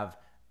who have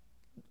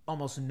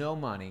almost no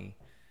money,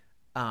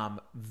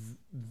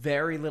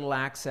 very little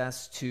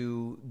access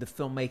to the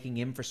filmmaking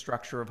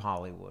infrastructure of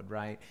Hollywood,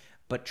 right?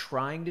 But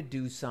trying to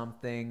do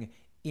something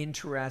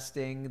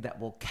interesting that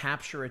will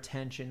capture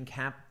attention,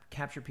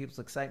 capture people's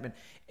excitement.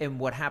 And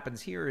what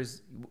happens here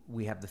is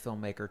we have the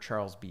filmmaker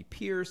Charles B.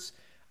 Pierce,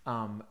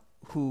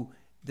 who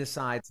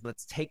decides,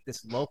 let's take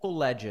this local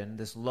legend,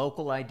 this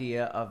local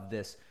idea of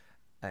this,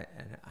 and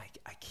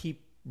I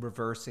keep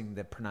reversing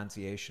the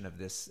pronunciation of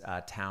this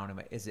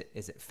town. Is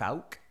it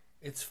Fouke?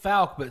 It's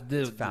Falk, but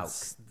Falk.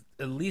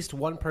 at least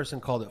one person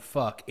called it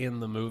fuck in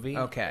the movie.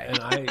 Okay. And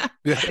I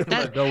think I'm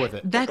gonna go with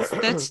it.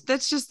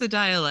 That's just the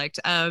dialect.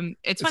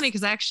 It's funny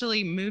because I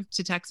actually moved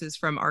to Texas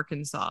from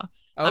Arkansas.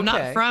 I'm not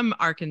Okay. from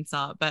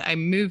Arkansas, but I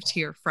moved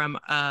here from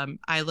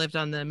I lived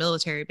on the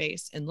military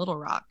base in Little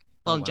Rock,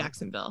 well, in wow.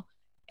 Jacksonville.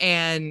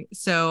 And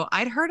so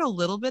I'd heard a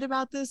little bit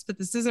about this, but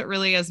this isn't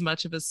really as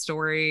much of a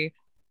story,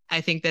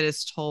 I think, that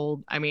is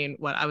told. I mean,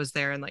 I was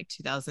there in like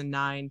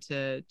 2009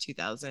 to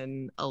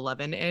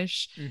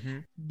 2011-ish. Mm-hmm.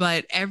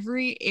 But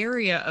every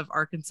area of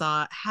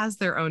Arkansas has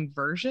their own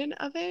version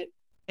of it.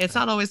 It's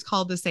not always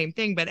called the same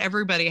thing, but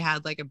everybody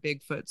had like a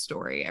Bigfoot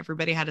story.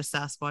 Everybody had a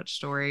Sasquatch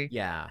story.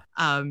 Yeah.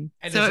 And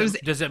So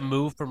does it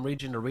move from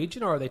region to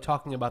region, or are they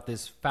talking about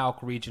this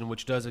Falk region,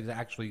 which does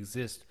actually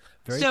exist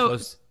very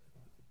close?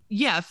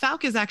 Yeah,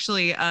 Fouke is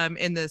actually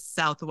in the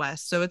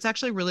Southwest. So it's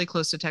actually really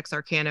close to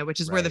Texarkana, which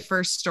is where the Right.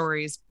 first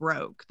stories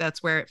broke.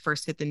 That's where it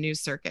first hit the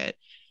news circuit.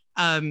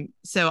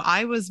 So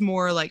I was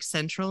more like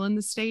central in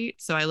the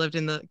state. So I lived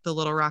in the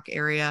Little Rock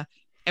area.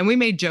 And we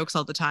made jokes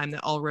all the time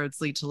that all roads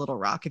lead to Little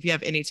Rock. If you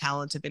have any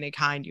talent of any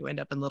kind, you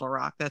end up in Little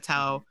Rock. That's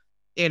how,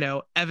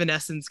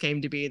 Evanescence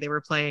came to be. They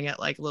were playing at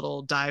like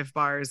little dive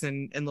bars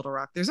in Little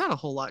Rock. There's not a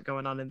whole lot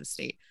going on in the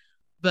state.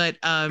 But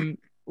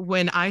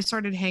when I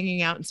started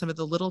hanging out in some of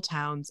the little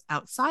towns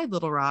outside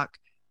Little Rock,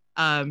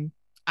 I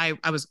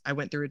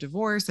went through a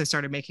divorce. I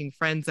started making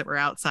friends that were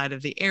outside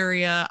of the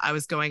area. I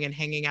was going and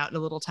hanging out in a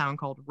little town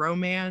called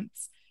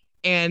Romance.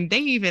 And they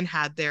even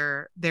had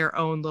their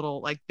own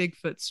little like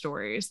Bigfoot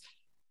stories.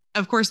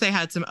 Of course, they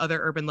had some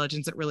other urban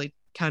legends that really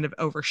kind of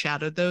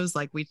overshadowed those.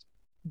 Like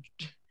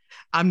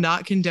I'm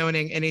not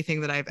condoning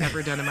anything that I've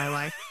ever done in my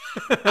life.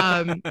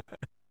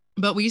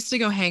 But we used to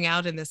go hang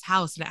out in this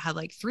house, and it had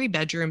like 3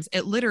 bedrooms.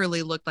 It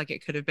literally looked like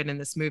it could have been in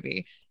this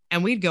movie.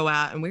 And we'd go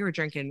out and we were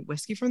drinking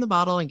whiskey from the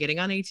bottle and getting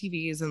on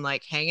ATVs and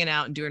like hanging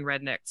out and doing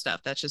redneck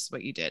stuff. That's just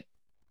what you did.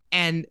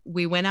 And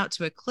we went out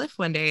to a cliff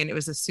one day, and it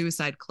was a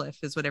suicide cliff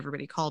is what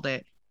everybody called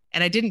it.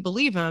 And I didn't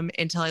believe him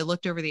until I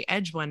looked over the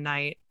edge one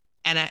night,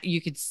 and you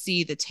could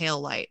see the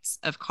tail lights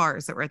of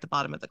cars that were at the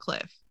bottom of the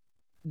cliff,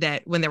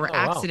 that when there were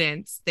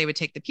accidents, they would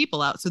take the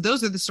people out. So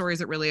those are the stories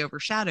that really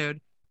overshadowed.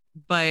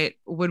 But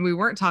when we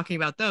weren't talking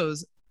about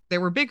those, there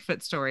were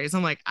Bigfoot stories.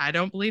 I'm like, I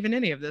don't believe in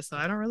any of this, so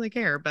I don't really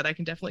care, but I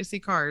can definitely see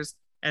cars,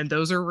 and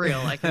those are real.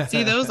 I can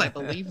see those. I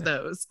believe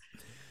those.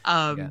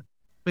 But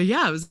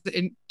yeah, it was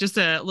just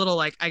a little,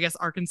 like, I guess,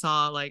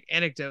 Arkansas like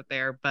anecdote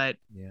there. But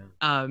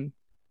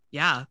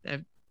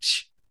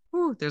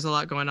there's a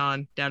lot going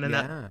on down in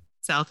that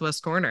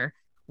southwest corner.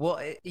 Well,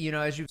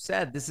 as you've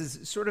said, this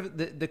is sort of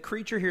the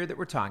creature here that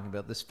we're talking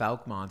about. This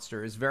Fouke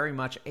monster is very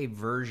much a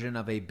version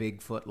of a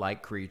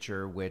Bigfoot-like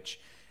creature, which,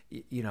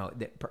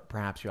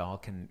 perhaps y'all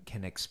can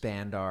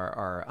expand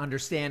our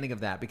understanding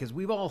of that, because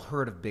we've all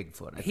heard of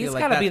Bigfoot. He's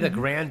got to be the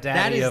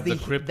granddaddy of the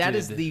cryptid. That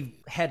is the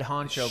head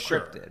honcho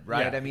cryptid,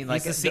 right? Yeah. I mean,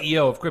 he's the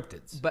CEO of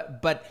cryptids.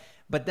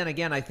 But then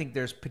again, I think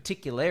there's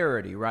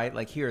particularity, right?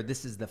 Like here,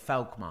 this is the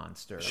Fouke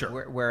monster.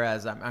 Sure.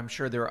 Whereas I'm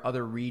sure there are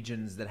other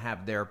regions that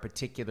have their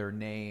particular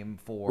name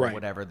for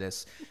whatever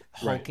this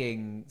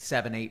hulking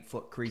 7-8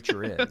 foot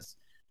creature is.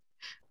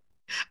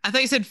 I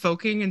thought you said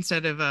folking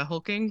instead of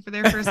hulking for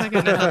there for a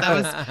second.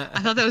 I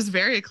thought that was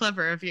very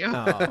clever of you.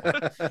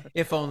 Oh,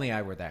 if only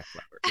I were that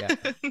clever.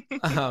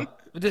 Yeah.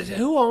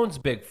 Who owns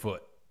Bigfoot?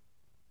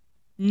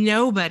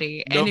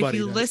 Nobody. And if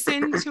you does.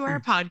 listen to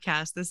our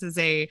podcast, this is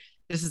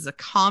a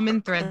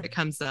common thread that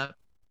comes up.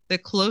 The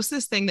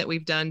closest thing that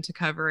we've done to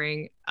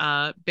covering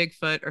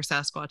Bigfoot or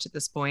Sasquatch at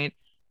this point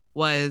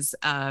was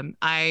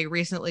I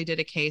recently did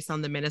a case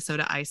on the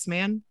Minnesota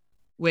Iceman,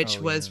 which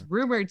was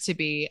rumored to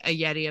be a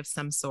Yeti of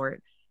some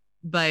sort.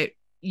 But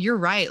you're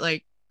right,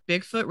 like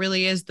Bigfoot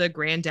really is the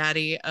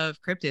granddaddy of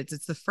cryptids.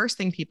 It's the first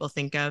thing people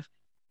think of.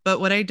 But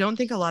what I don't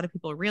think a lot of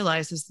people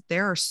realize is that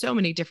there are so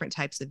many different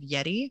types of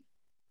Yeti.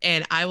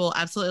 And I will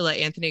absolutely let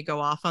Anthony go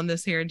off on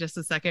this here in just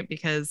a second,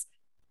 because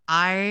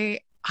I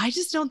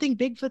just don't think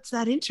Bigfoot's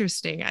that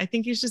interesting. I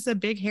think he's just a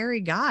big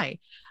hairy guy.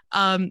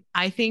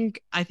 I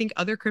think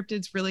other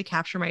cryptids really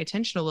capture my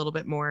attention a little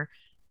bit more.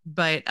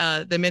 But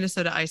the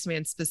Minnesota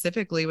Iceman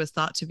specifically was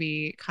thought to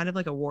be kind of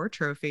like a war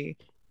trophy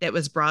that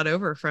was brought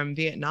over from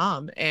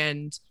Vietnam.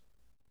 And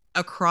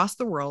across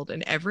the world,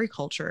 in every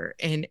culture,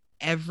 in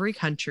every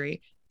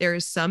country, there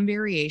is some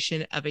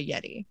variation of a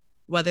Yeti,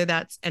 whether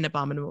that's an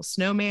abominable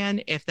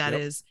snowman, if that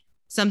is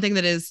something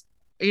that is,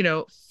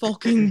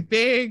 fulking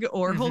big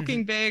or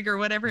hulking big or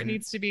whatever it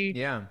needs to be.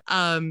 Yeah.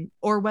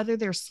 Or whether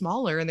they're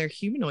smaller and they're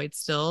humanoids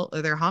still,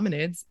 or they're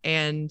hominids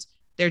and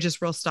they're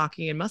just real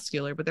stocky and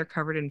muscular, but they're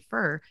covered in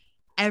fur.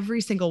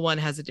 Every single one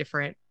has a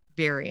different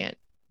variant.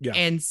 Yeah.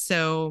 And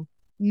so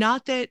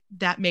not that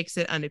makes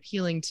it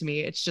unappealing to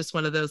me. It's just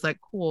one of those like,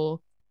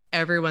 cool,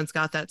 everyone's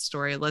got that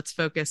story. Let's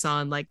focus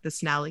on like the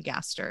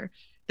snallygaster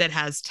that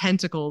has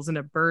tentacles and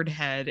a bird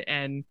head,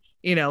 and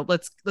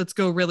let's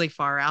go really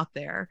far out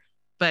there.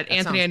 But That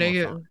Anthony, I know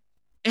you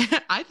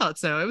I thought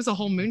so. It was a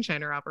whole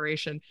moonshiner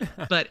operation.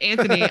 But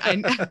Anthony,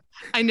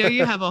 I know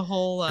you have a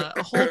whole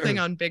thing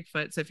on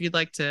Bigfoot. So if you'd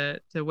like to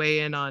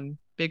weigh in on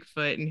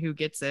Bigfoot and who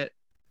gets it.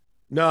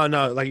 No,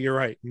 like you're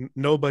right.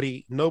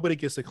 Nobody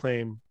gets to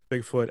claim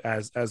Bigfoot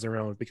as their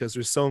own, because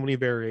there's so many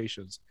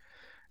variations.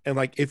 And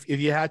like if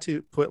you had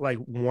to put like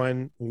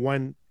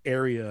one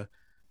area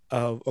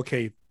of,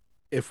 okay,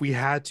 if we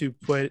had to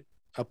put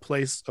a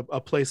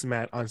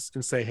placemat on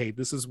and say, hey,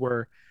 this is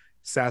where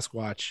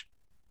Sasquatch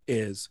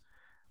is,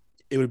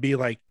 it would be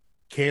like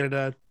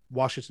Canada,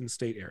 Washington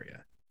State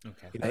area.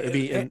 Okay. It'd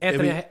be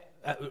Anthony,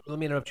 let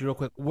me interrupt you real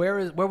quick.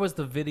 Where was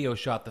the video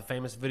shot, the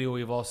famous video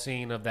we've all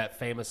seen of that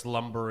famous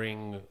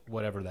lumbering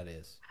whatever that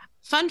is?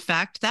 Fun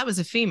fact, that was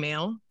a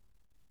female.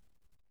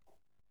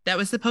 That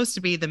was supposed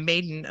to be the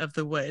maiden of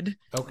the wood.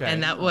 Okay.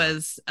 And that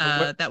was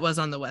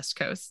on the West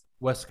Coast.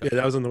 West Coast. Yeah,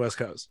 that was on the West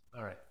Coast.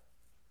 All right.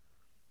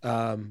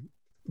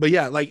 But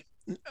yeah, like,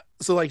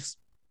 so like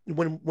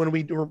when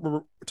we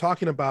were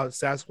talking about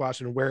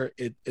Sasquatch and where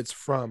it's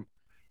from,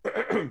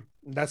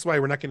 that's why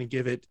we're not going to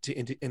give it to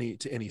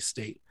any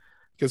state,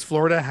 because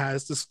Florida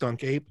has the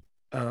skunk ape.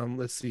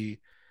 Let's see.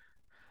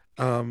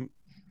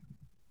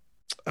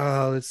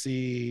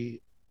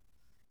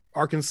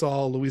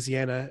 Arkansas,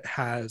 Louisiana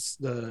has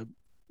the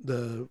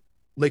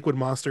Lakewood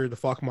monster, the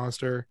Fawk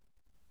monster,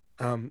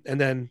 and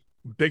then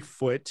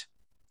Bigfoot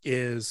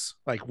is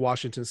like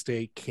Washington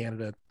State,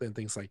 Canada, and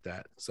things like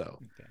that.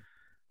 So,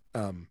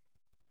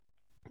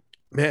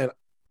 man,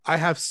 I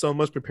have so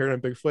much prepared on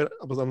Bigfoot.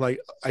 I'm like,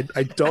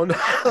 I don't know.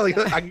 Like,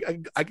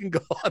 I can go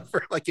on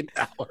for like an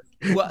hour.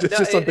 Well,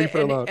 just on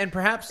Bigfoot alone. And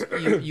perhaps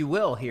you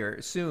will here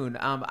soon.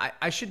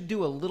 I should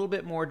do a little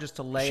bit more just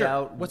to lay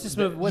out. What's this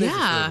movie? What is this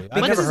movie?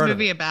 What's this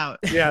movie about?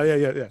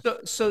 Yeah.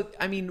 So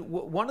I mean,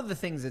 one of the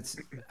things that's,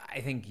 I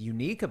think,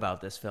 unique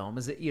about this film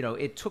is that,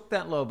 it took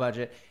that low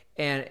budget,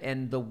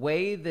 and the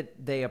way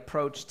that they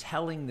approached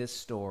telling this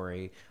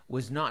story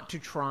was not to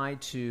try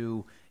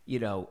to,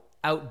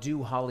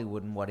 outdo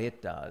Hollywood in what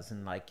it does,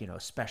 and like,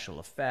 special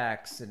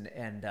effects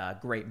and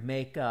great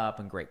makeup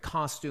and great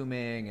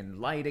costuming and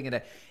lighting,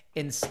 and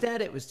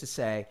instead it was to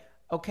say,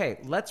 okay,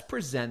 let's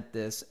present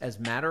this as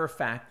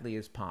matter-of-factly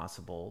as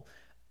possible.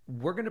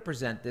 We're going to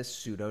present this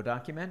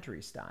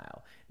pseudo-documentary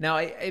style. Now,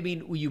 I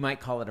mean, you might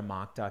call it a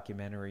mock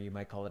documentary, you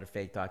might call it a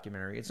fake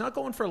documentary. It's not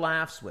going for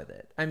laughs with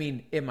it. I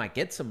mean, it might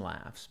get some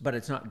laughs, but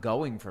it's not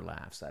going for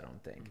laughs, I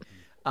don't think.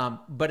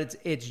 But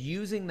it's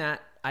using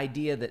that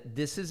idea that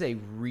this is a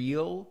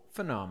real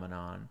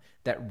phenomenon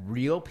that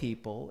real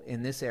people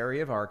in this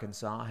area of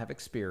Arkansas have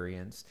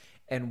experienced,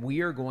 and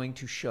we are going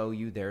to show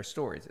you their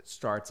stories. It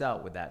starts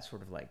out with that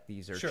sort of like,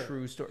 these are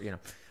true stories,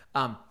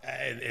 And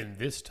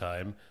this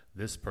time,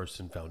 this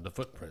person found a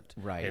footprint.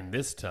 Right. And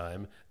this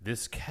time,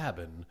 this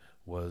cabin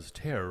was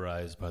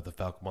terrorized by the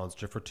Falcon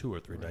monster for 2 or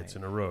 3 nights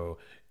in a row.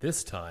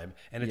 This time,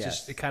 and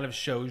it kind of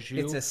shows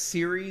you. It's a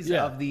series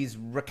of these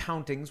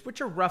recountings, which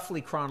are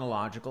roughly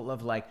chronological,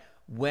 of like,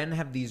 when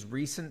have these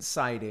recent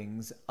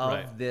sightings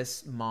of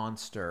this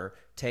monster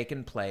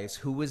taken place?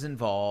 Who was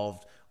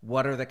involved?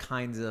 What are the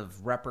kinds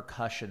of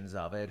repercussions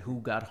of it? Who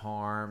got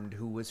harmed?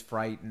 Who was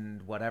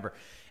frightened? Whatever.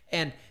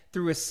 And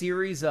through a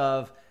series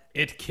of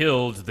It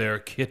killed their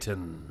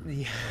kitten.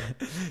 Yeah.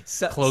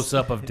 So, Close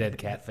up of dead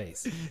cat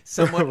face.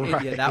 Someone,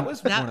 Right. yeah, that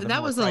was one of the that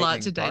more was a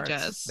lot frightening to parts.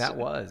 digest. That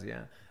was,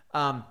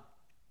 yeah.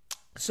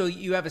 So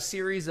you have a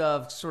series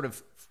of sort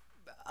of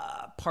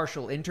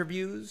partial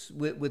interviews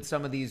with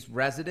some of these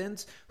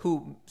residents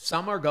who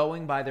some are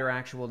going by their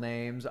actual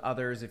names.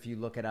 Others, if you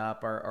look it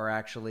up, are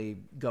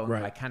actually going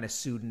by kind of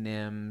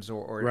pseudonyms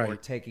or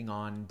taking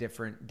on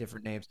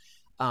different names.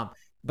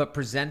 But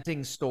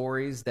presenting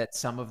stories that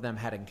some of them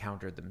had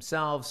encountered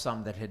themselves,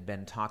 some that had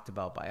been talked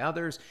about by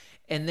others,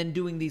 and then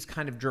doing these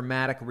kind of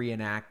dramatic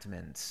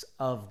reenactments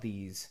of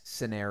these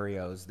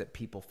scenarios that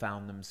people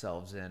found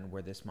themselves in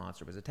where this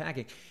monster was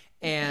attacking.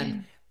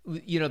 And,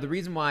 the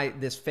reason why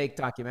this fake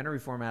documentary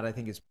format, I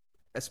think, is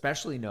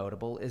especially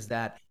notable is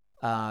that,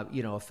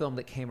 a film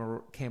that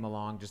came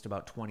along just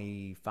about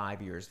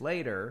 25 years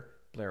later,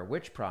 Blair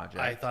Witch Project.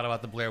 I thought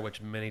about the Blair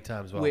Witch many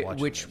times while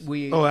watching which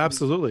this.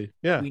 Absolutely.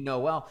 Yeah. We know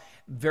well.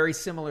 Very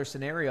similar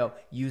scenario,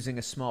 using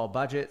a small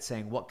budget,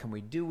 saying, what can we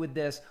do with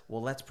this?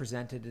 Well, let's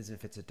present it as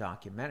if it's a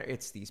documentary.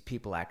 It's these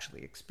people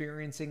actually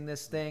experiencing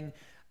this thing.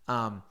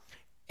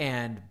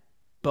 And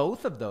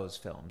both of those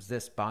films,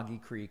 this Boggy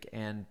Creek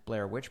and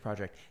Blair Witch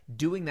Project,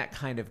 doing that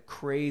kind of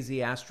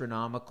crazy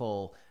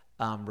astronomical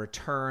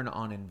return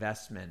on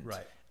investment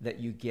that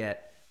you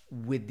get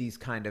with these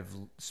kind of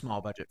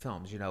small budget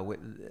films, the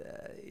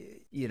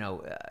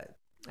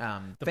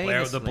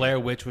Blair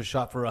Witch was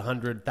shot for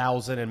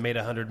 100,000 and made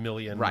 100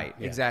 million. Right,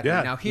 Yeah. exactly.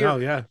 Yeah. Now here,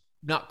 yeah.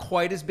 not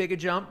quite as big a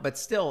jump, but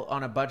still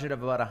on a budget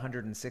of about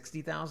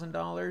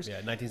 $160,000.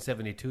 Yeah,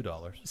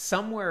 $1972.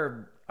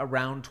 Somewhere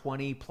around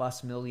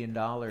 $20+ million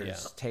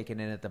taken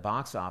in at the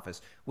box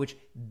office, which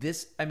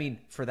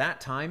for that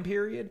time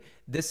period,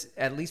 this,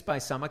 at least by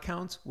some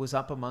accounts, was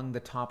up among the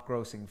top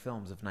grossing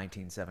films of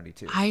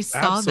 1972. I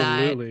saw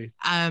Absolutely.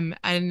 that.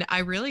 And I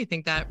really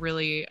think that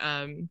really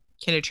can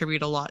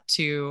attribute a lot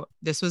to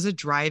this was a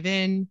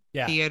drive-in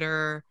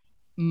theater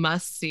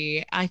must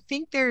see. I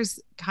think there's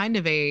kind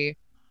of an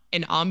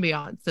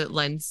ambiance that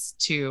lends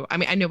to,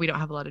 I know we don't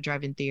have a lot of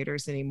drive-in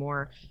theaters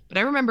anymore, but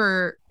I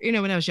remember,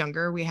 when I was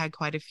younger, we had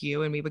quite a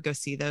few and we would go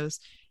see those.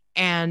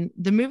 And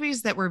the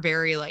movies that were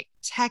very like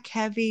tech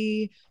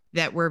heavy,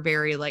 that were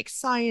very like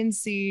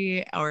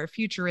science-y or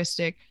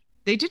futuristic,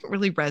 they didn't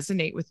really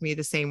resonate with me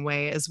the same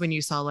way as when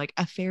you saw like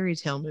a fairy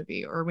tale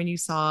movie or when you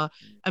saw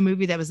a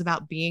movie that was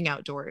about being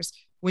outdoors.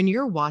 When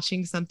you're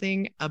watching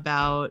something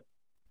about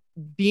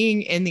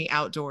being in the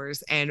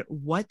outdoors and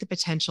what the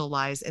potential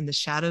lies in the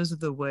shadows of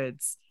the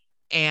woods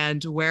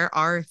and where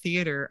our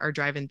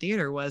drive-in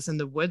theater was, and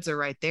the woods are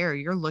right there,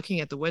 you're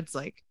looking at the woods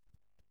like,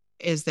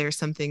 is there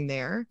something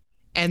there?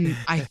 And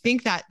I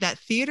think that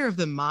theater of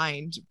the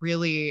mind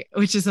really,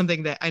 which is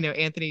something that I know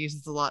Anthony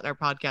uses a lot in our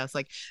podcast,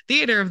 like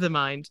theater of the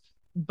mind,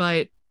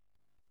 but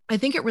I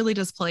think it really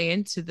does play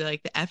into the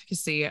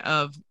efficacy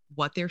of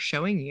what they're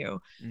showing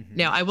you. Mm-hmm.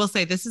 Now, I will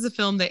say this is a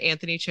film that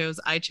Anthony chose.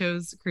 I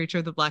chose Creature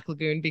of the Black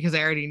Lagoon because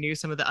I already knew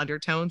some of the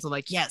undertones. I'm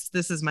like, yes,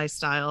 this is my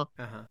style.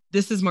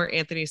 This is more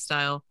Anthony's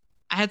style.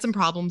 I had some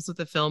problems with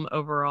the film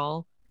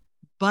overall,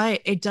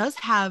 but it does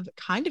have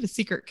kind of a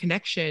secret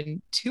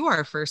connection to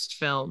our first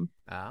film,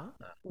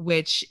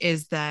 which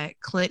is that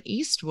Clint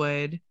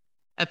Eastwood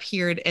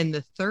appeared in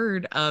the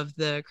third of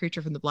the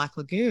Creature from the Black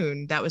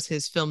Lagoon. That was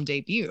his film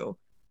debut,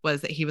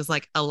 was that he was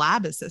like a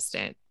lab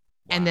assistant.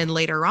 Wow. And then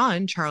later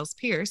on, Charles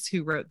Pierce,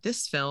 who wrote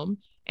this film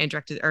and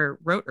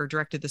wrote or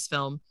directed this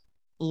film,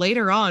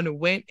 later on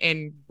went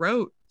and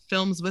wrote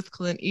films with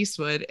Clint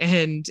Eastwood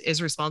and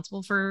is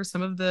responsible for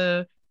some of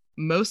the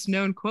most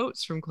known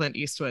quotes from Clint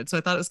Eastwood. So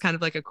I thought it was kind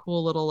of like a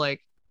cool little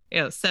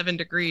 7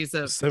 degrees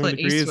of Clint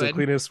Eastwood. Of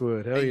Clint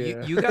Eastwood. Hell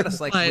yeah. You got us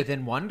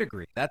within 1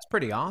 degree. That's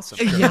pretty awesome.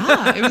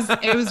 Yeah,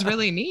 it was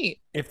really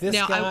neat. If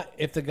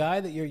the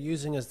guy that you're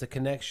using as the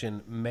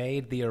connection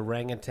made the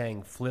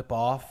orangutan flip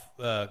off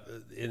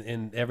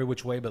in every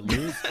which way but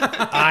loose,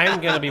 I'm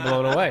gonna be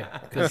blown away.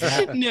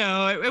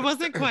 No, it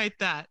wasn't quite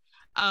that.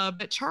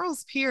 But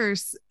Charles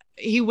Pierce,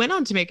 he went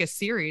on to make a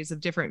series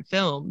of different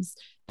films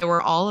that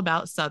were all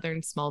about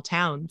Southern small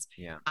towns.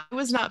 Yeah. I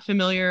was not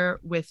familiar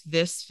with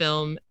this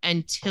film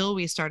until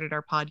we started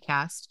our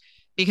podcast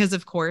because,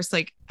 of course,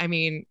 I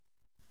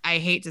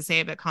hate to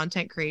say it, but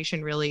content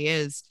creation really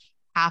is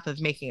half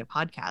of making a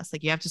podcast.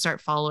 You have to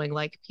start following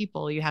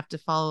people, you have to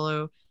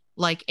follow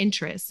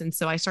interests. And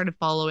so I started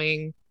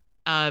following,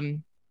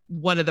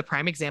 one of the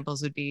prime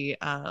examples would be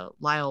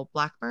Lyle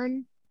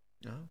Blackburn,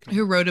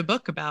 who wrote a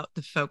book about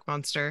the folk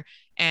monster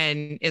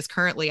and is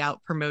currently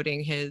out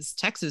promoting his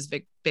Texas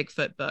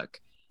Bigfoot book.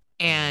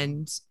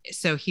 And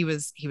so he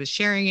was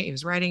sharing it, he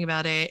was writing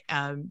about it.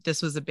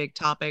 This was a big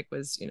topic,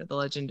 was the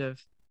legend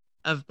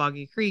of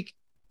Boggy Creek.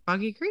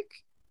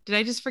 Did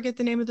I just forget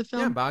the name of the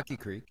film? Yeah, Boggy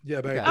Creek.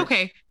 Yeah,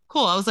 okay,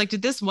 cool. I was like,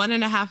 did this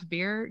 1.5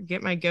 beer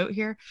get my goat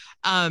here?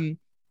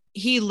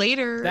 He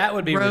later that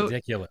would be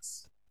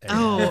ridiculous.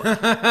 Oh,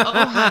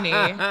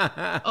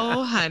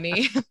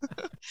 honey.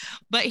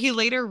 But he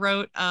later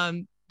wrote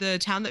The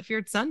Town That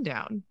Feared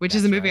Sundown, which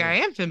is a movie I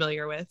am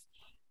familiar with.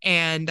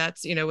 And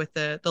that's, with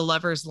the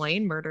Lover's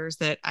Lane murders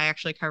that I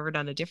actually covered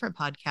on a different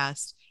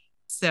podcast.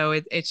 So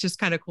it's just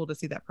kind of cool to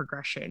see that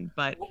progression.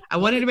 But I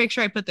wanted to make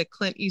sure I put the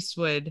Clint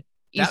Eastwood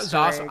That was Easter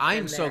awesome. egg I in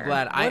am so there.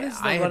 glad. I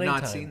have running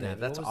not time, seen that.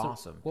 David? That's What was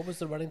awesome. What was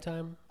the running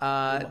time?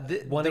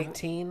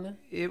 118.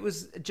 It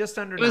was just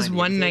under. It was 90.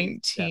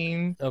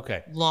 119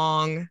 Okay.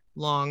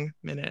 long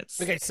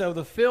minutes. Okay, so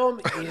the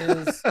film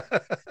is.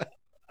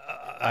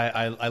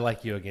 I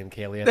like you again,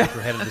 Kaylee. I think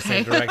we're headed the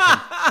same direction.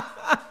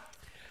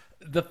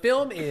 The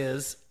film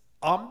is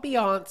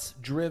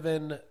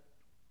ambiance-driven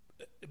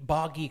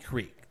boggy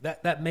creek.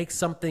 That makes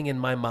something in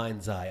my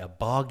mind's eye, a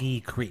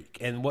boggy creek.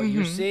 And what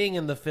you're seeing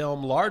in the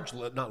film,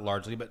 not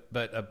largely,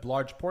 but a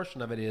large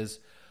portion of it is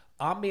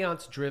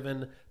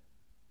ambiance-driven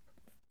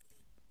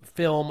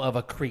film of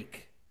a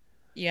creek.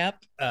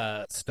 Yep.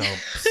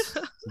 Stumps,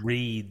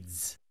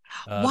 reeds.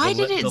 Why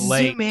did it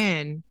lake. zoom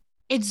in?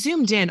 It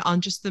zoomed in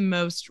on just the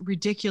most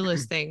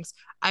ridiculous things.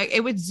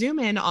 It would zoom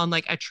in on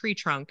like a tree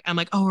trunk. I'm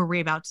like, oh, are we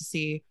about to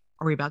see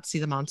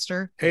the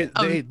monster? Hey,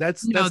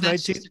 that's 19,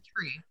 just a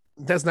tree.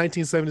 That's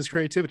 1970s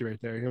creativity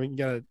right there. I mean,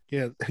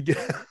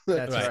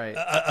 That's right.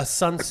 A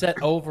sunset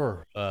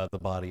over the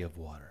body of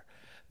water.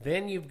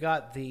 Then you've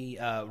got the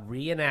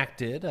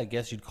reenacted, I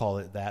guess you'd call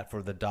it that,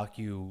 for the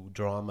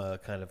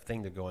docudrama kind of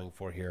thing they're going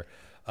for here.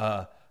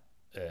 A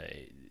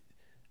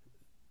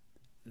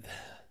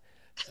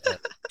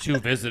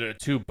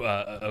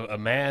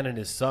man and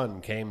his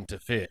son came to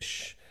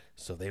fish,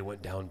 so they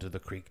went down to the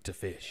creek to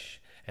fish.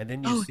 And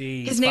then you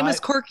see his name is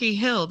Corky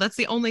Hill. That's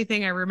the only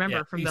thing I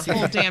remember from the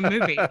whole damn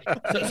movie.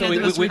 So the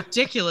most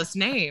ridiculous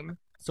name.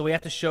 So we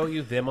have to show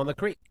you them on the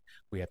creek.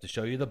 We have to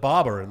show you the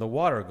bobber in the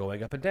water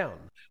going up and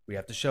down. We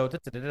have to show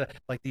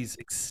like these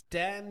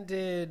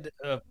extended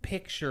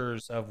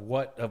pictures of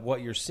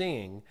what you're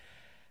seeing.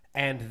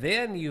 And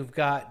then you've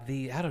got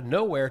out of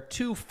nowhere,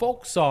 2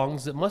 folk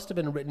songs that must have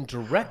been written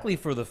directly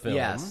for the film.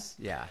 Yes,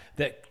 yeah.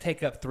 That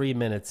take up 3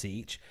 minutes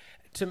each.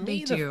 To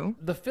me,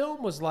 the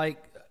film was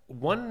like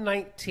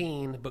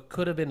 119, but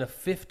could have been a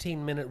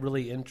 15-minute,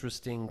 really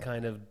interesting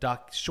kind of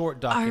short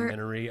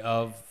documentary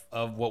of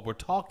what we're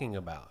talking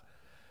about.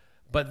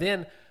 But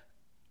then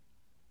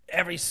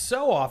every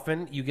so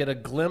often you get a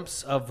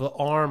glimpse of the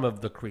arm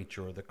of the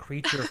creature, or the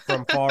creature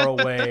from far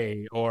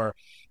away,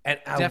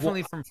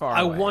 definitely from far away.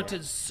 I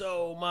wanted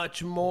so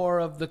much more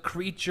of the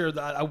creature.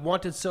 I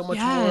wanted so much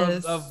more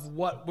of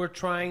what we're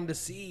trying to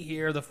see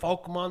here, the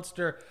folk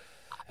monster.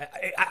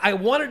 I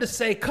wanted to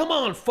say, come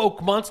on,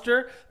 folk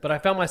monster, but I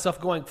found myself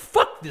going,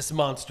 fuck this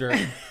monster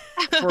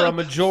for a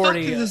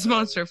majority. Fuck this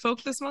monster.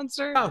 Folk this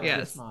monster? Fuck yes.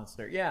 this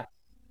monster. Yeah.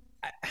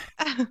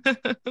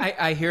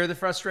 I hear the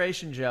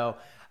frustration, Joe.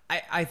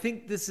 I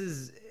think this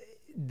is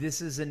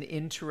an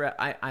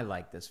I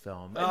like this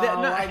film.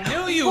 I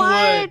knew you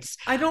What? would.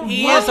 I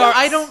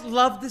don't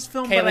love this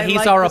film, Kayla, but I he's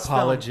like our this film.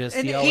 apologist.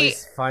 And He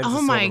always finds the Oh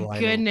silver my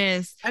lining.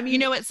 goodness. I mean, you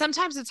know what?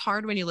 Sometimes it's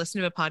hard when you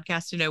listen to a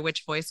podcast to know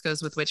which voice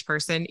goes with which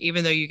person,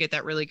 even though you get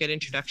that really good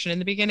introduction in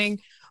the beginning.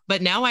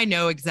 But now I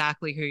know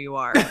exactly who you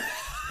are.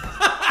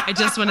 I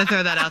just want to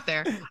throw that out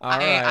there.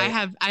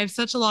 I have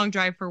such a long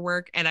drive for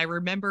work, and I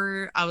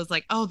remember I was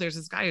like, oh, there's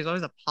this guy who's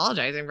always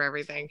apologizing for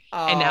everything.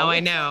 And now I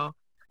know.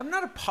 I'm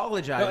not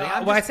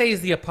apologizing. When I say he's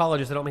the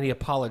apologist, I don't mean he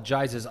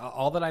apologizes.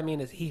 All that I mean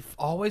is he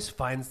always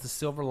finds the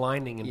silver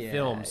lining in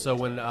film. So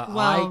when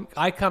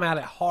I come at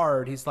it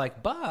hard, he's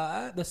like,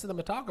 but the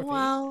cinematography.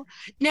 Well,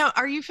 now,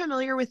 are you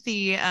familiar with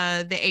the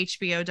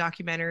HBO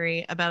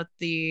documentary about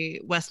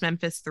the West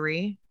Memphis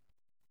 3?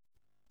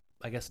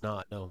 I guess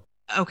not, no.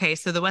 Okay,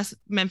 so the West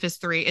Memphis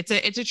 3, it's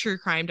a true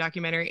crime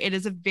documentary. It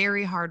is a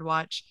very hard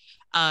watch.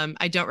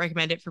 I don't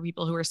recommend it for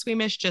people who are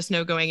squeamish. Just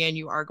know going in,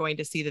 you are going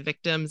to see the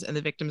victims, and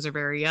the victims are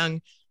very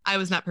young. I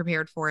was not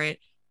prepared for it.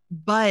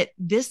 But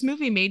this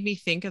movie made me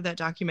think of that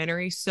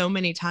documentary so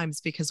many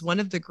times, because one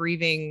of the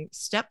grieving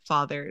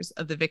stepfathers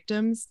of the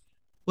victims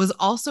was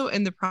also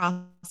in the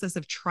process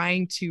of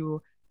trying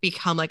to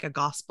become like a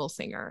gospel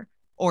singer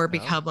or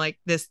become like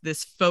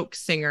this folk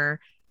singer.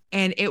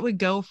 And it would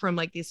go from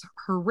like these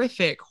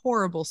horrific,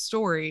 horrible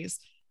stories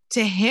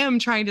to him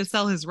trying to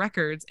sell his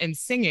records and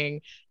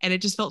singing. And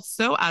it just felt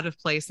so out of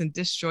place and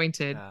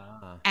disjointed.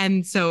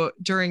 And so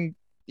during,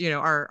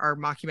 our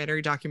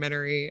mockumentary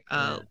documentary,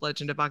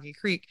 Legend of Boggy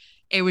Creek,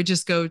 it would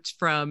just go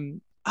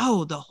from,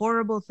 the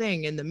horrible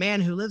thing and the man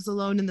who lives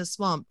alone in the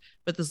swamp,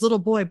 but this little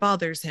boy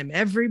bothers him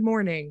every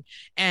morning.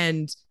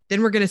 And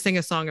then we're going to sing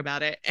a song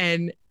about it.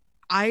 And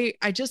I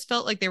just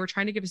felt like they were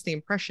trying to give us the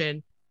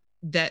impression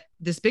that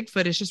this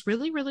Bigfoot is just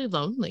really, really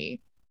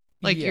lonely.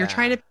 Like you're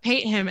trying to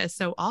paint him as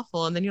so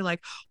awful. And then you're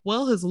like,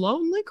 well, his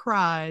lonely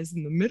cries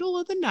in the middle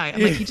of the night.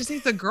 I'm like, he just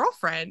needs a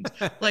girlfriend.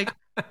 Like,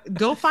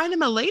 go find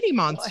him a lady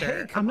monster.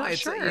 Well, hey, I'm not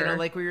sure.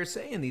 Like we were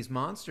saying, these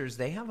monsters,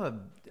 they have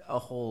a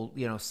whole,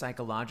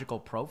 psychological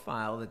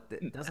profile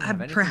that doesn't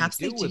have anything Perhaps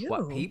to do they with do.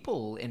 what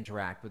people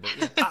interact with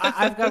it.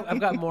 I've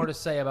got more to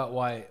say about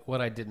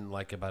what I didn't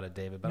like about it,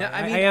 David. But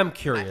I am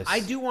curious. I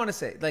do want to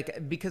say,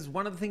 because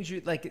one of the things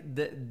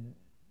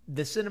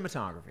the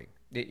cinematography,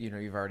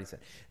 you've already said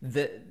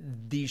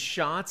the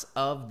shots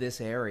of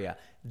this area.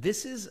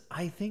 This is,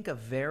 I think,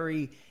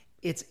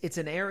 it's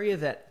an area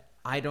that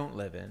I don't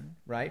live in,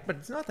 right? But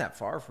it's not that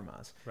far from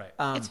us. Right.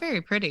 It's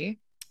very pretty.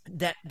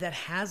 That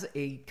has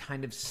a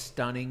kind of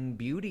stunning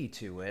beauty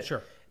to it.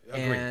 Sure.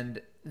 Agreed.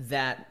 And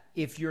that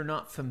if you're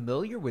not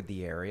familiar with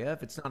the area,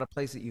 if it's not a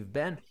place that you've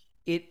been,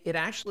 it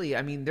actually,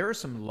 I mean, there are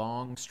some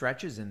long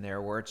stretches in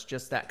there where it's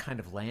just that kind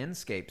of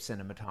landscape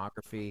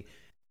cinematography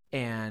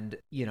and,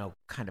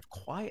 kind of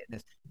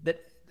quietness that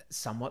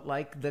somewhat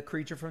like the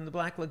Creature from the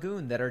Black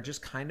Lagoon, that are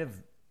just kind of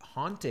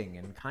haunting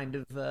and kind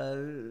of,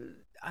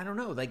 I don't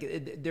know,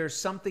 like there's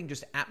something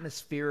just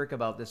atmospheric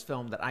about this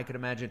film that I could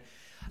imagine.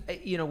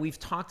 We've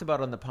talked about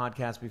on the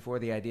podcast before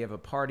the idea of a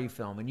party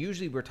film, and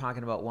usually we're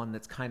talking about one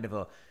that's kind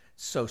of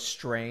so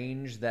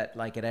strange that,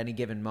 like, at any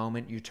given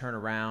moment you turn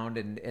around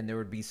and there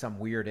would be some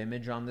weird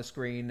image on the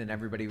screen and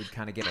everybody would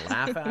kind of get a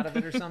laugh out of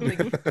it or something.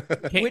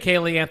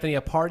 Kaylee Anthony,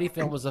 a party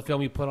film was a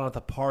film you put on at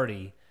the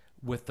party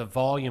with the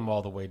volume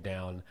all the way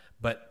down,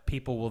 but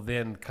people will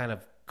then kind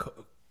of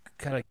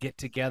get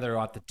together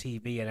on the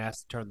TV and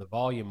ask to turn the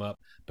volume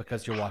up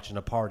because you're watching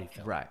a party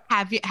film. Right.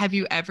 Have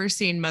you ever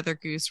seen Mother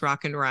Goose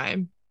Rock and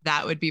Rhyme?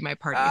 That would be my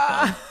party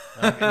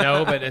film.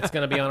 No, but it's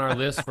going to be on our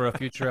list for a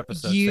future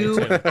episode.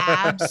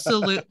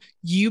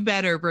 You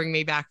better bring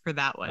me back for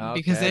that one,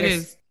 because it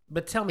is.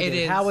 But tell me,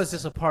 Dave, how is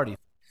this a party?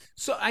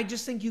 So I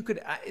just think you could,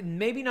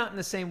 maybe not in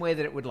the same way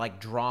that it would like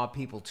draw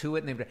people to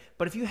it,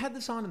 but if you had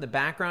this on in the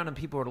background and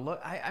people were to look,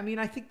 I mean,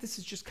 I think this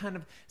is just kind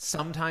of,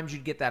 sometimes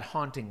you'd get that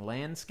haunting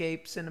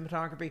landscape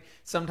cinematography.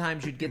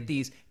 Sometimes you'd get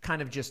these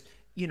kind of just,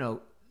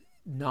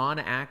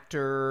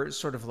 non-actor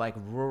sort of like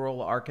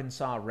rural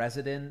Arkansas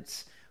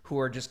residents who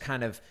are just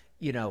kind of,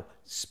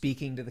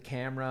 speaking to the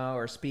camera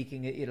or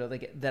speaking,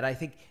 like that. I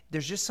think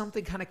there's just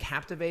something kind of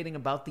captivating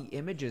about the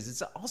images.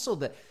 It's also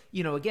the,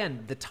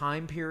 again, the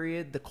time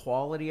period, the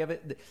quality of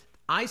it.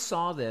 I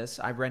saw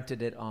this, I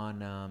rented it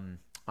on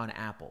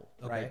Apple,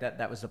 right?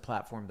 That was the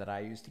platform that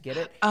I used to get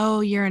it. Oh,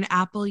 you're an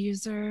Apple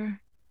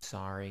user?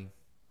 Sorry.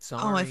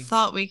 Oh, I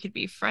thought we could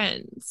be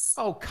friends.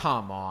 Oh,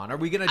 come on. Are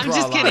we going to draw I'm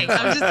just kidding.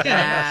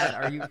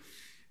 Are you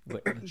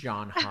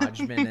John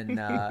Hodgman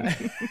and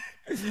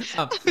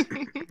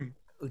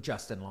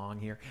Justin Long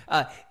here?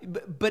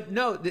 But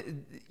no,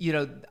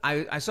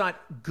 I saw it,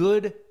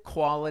 good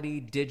quality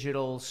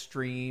digital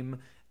stream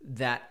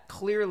that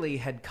clearly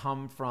had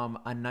come from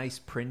a nice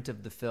print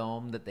of the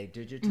film that they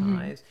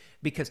digitized,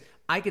 because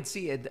I could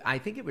see it. I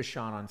think it was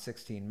shot on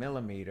 16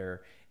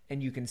 millimeter.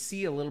 And you can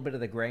see a little bit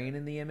of the grain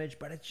in the image,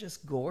 but it's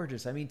just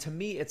gorgeous. I mean, to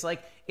me, it's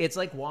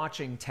like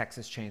watching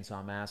Texas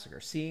Chainsaw Massacre,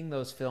 seeing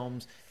those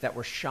films that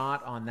were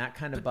shot on that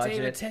kind of budget.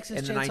 David, Texas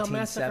in the Chainsaw 1970s.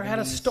 Massacre had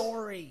a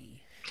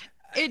story.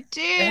 It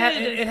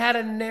did. It had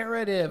a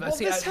narrative. Well,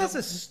 this has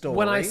a story.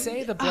 When I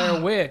say the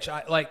Blair Witch,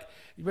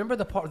 remember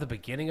the part of the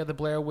beginning of the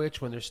Blair Witch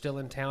when they're still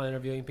in town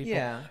interviewing people?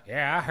 Yeah.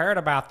 Yeah, I heard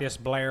about this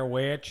Blair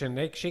Witch,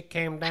 and she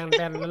came down.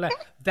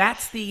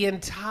 That's the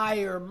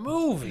entire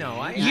movie.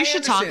 No, you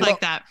should talk like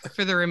that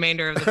for the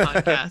remainder of the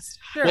podcast.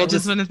 Sure. I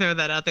just want to throw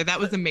that out there.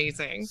 That was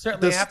amazing.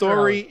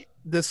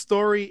 The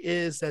story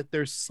is that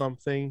there's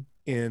something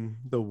in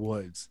the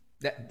woods.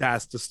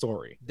 That's the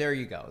story. There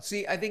you go.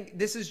 See, I think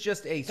this is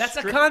just a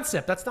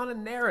concept. That's not a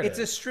narrative. It's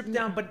a stripped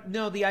down, but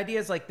no, the idea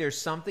is like there's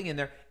something in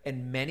there,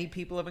 and many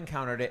people have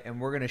encountered it,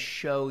 and we're going to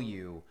show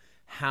you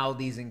how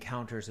these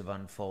encounters have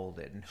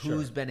unfolded and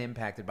who's been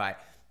impacted by it.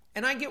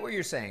 And I get what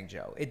you're saying,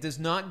 Joe. It does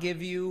not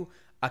give you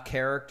a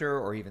character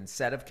or even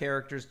set of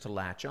characters to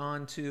latch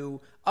on to,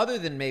 other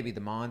than maybe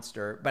the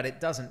monster, but it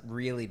doesn't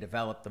really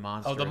develop the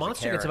monster. Oh, the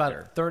monster gets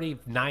about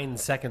 39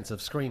 seconds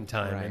of screen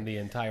time in the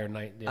entire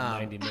 90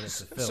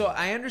 minutes of film. So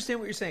I understand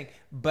what you're saying,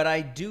 but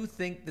I do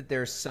think that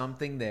there's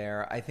something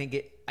there.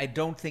 I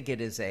don't think it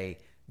is a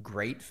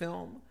great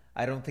film.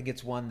 I don't think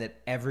it's one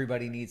that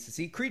everybody needs to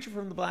see. Creature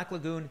from the Black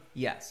Lagoon,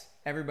 yes.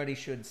 Everybody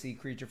should see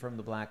Creature from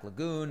the Black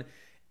Lagoon.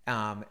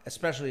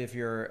 Especially if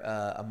you're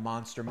a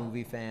monster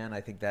movie fan.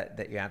 I think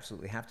that you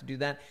absolutely have to do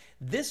that.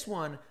 This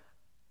one,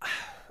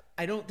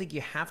 I don't think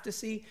you have to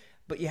see,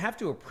 but you have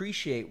to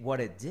appreciate what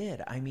it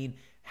did. I mean,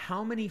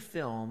 how many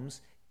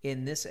films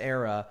in this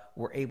era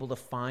were able to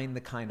find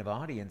the kind of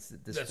audience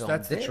that this film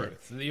that's did? The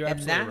truth. You're and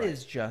absolutely that right.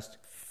 is just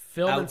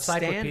film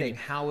outstanding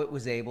how it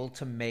was able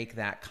to make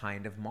that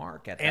kind of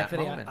mark at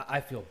Anthony, that moment. I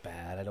feel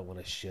bad. I don't want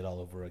to shit all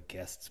over a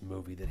guest's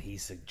movie that he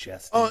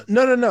suggested. Oh,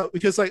 no.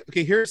 Because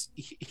here's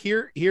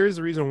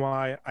the reason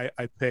why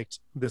I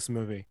picked this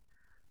movie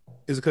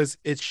is because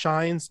it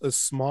shines a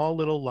small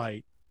little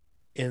light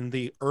in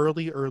the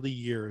early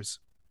years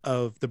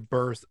of the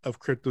birth of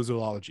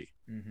cryptozoology.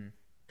 Mm-hmm.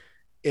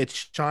 It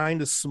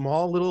shined a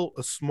small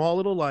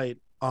little light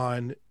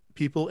on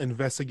people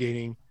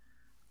investigating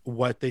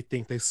what they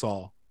think they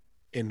saw.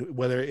 And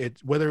whether it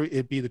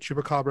be the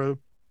chupacabra,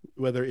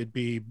 whether it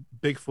be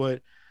Bigfoot,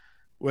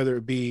 whether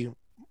it be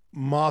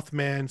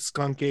Mothman,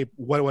 skunk ape,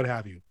 what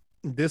have you.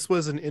 This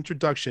was an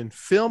introduction,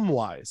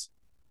 film-wise,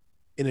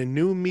 in a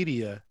new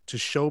media to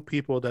show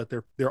people that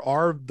there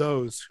are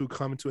those who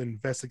come to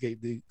investigate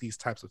these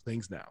types of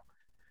things now,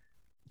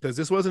 because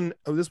this wasn't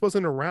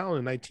around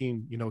in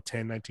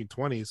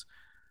 1920s.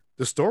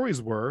 The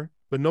stories were,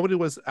 but nobody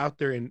was out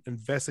there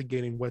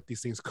investigating what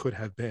these things could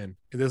have been.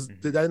 And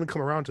that didn't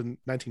come around to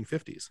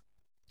 1950s.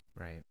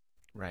 Right.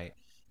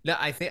 No,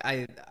 I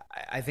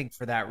think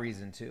for that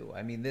reason too.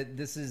 I mean,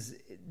 this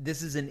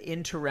is an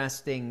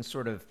interesting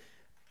sort of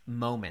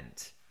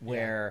moment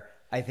where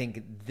I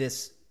think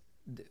this,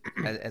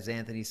 as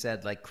Anthony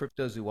said, like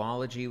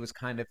cryptozoology was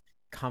kind of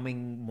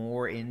coming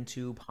more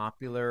into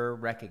popular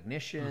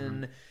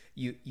recognition.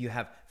 You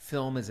have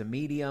film as a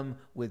medium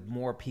with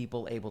more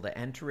people able to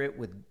enter it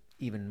with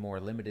even more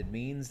limited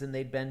means than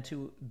they'd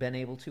been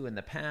able to in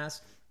the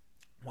past.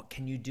 What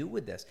can you do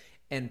with this?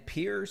 And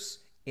Pierce,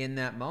 in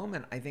that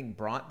moment, I think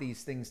brought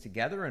these things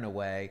together in a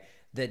way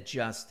that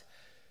just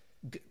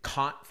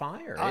caught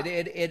fire.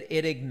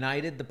 It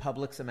ignited the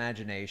public's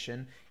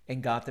imagination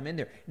and got them in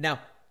there. Now,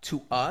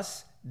 to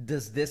us,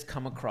 does this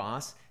come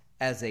across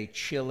as a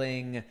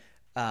chilling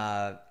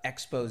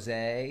expose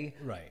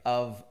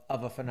of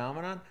a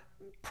phenomenon?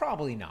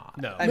 Probably not.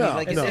 No. I mean,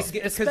 like, no.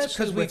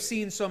 because we've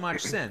seen so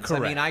much since.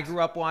 Correct. I mean, I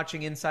grew up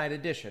watching Inside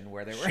Edition,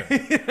 where they were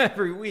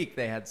every week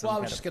they had some. Well,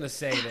 I was just going to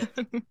say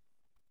that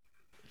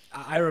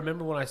I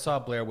remember when I saw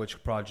Blair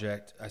Witch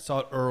Project, I saw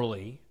it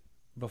early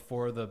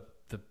before the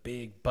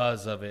big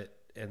buzz of it,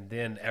 and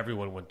then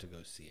everyone went to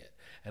go see it.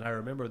 And I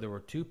remember there were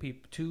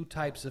two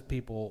types of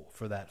people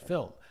for that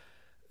film.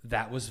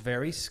 That was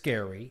very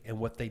scary, and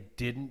what they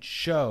didn't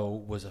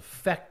show was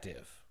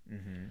effective.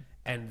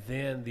 And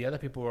then the other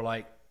people were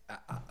like,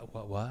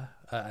 what?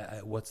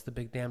 What's the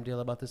big damn deal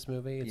about this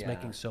movie? It's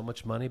making so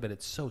much money, but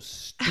it's so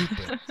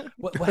stupid.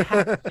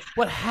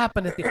 What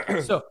happened at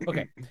the... So,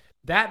 okay.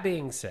 That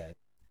being said,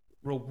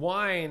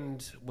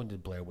 rewind. When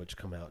did Blair Witch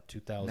come out?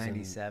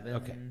 2097.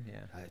 Okay.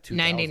 Yeah.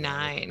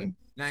 99.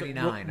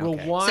 99. So,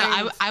 okay. rewind.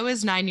 So I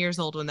was 9 years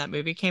old when that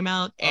movie came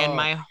out, and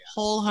my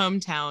whole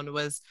hometown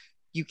was,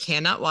 you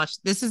cannot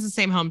watch. This is the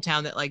same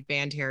hometown that like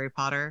banned Harry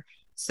Potter.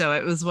 So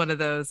it was one of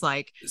those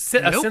like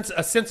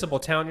a sensible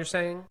town, you're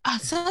saying? A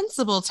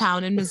sensible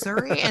town in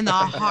Missouri, in the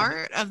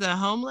heart of the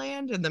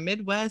homeland in the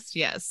Midwest.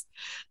 Yes.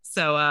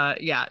 So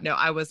no,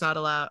 I was not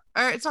allowed,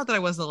 or it's not that I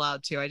wasn't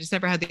allowed to. I just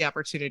never had the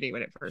opportunity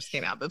when it first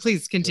came out. But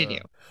please continue.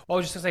 Well, I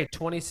was just gonna say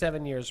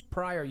 27 years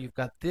prior, you've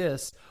got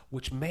this,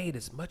 which made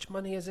as much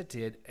money as it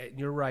did. And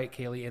you're right,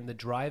 Kaylee, in the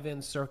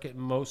drive-in circuit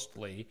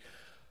mostly.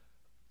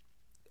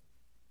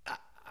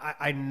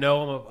 I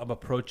know I'm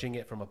approaching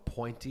it from a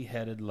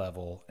pointy-headed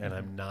level, and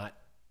I'm not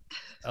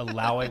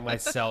allowing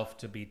myself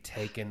to be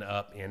taken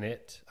up in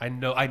it. I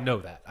know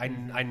that.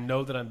 I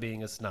know that I'm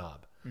being a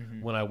snob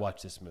when I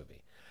watch this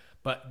movie,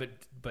 but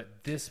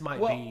this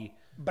might be.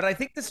 But I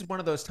think this is one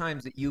of those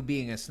times that you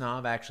being a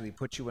snob actually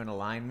puts you in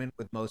alignment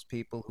with most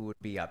people who would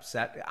be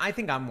upset. I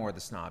think I'm more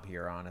the snob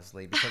here,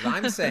 honestly, because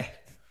I'm saying.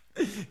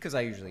 Because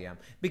I usually am.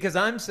 Because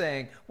I'm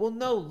saying, well,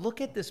 no,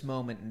 look at this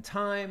moment in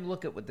time.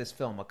 Look at what this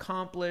film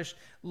accomplished.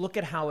 Look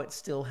at how it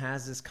still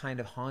has this kind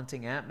of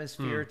haunting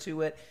atmosphere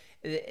to it.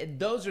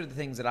 Those are the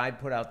things that I'd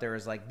put out there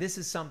as like, this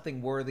is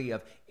something worthy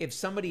of, if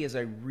somebody is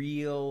a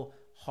real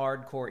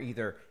hardcore,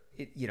 either,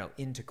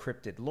 into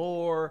cryptid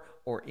lore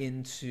or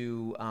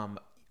into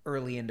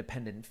early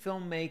independent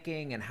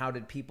filmmaking, and how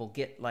did people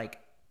get like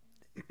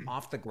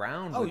off the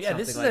ground. Oh yeah,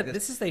 this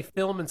is a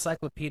film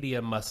encyclopedia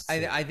must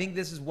see. I think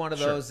this is one of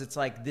those. It's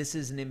like, this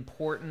is an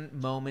important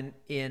moment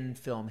in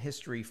film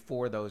history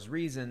for those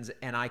reasons,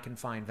 and I can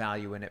find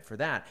value in it for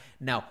that.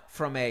 Now,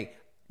 from a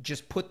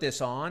just put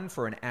this on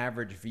for an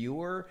average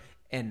viewer,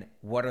 and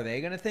what are they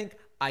going to think?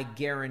 I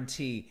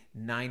guarantee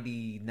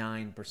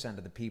 99%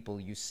 of the people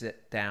you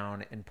sit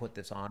down and put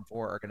this on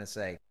for are going to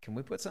say, can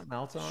we put something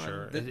else on?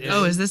 Sure.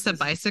 Is this a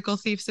bicycle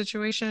thief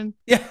situation?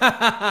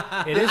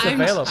 Yeah. It is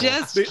available. I'm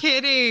just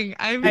kidding.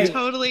 I'm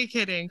totally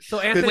kidding.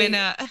 So Anthony, when,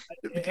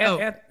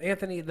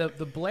 Anthony,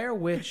 the Blair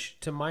Witch,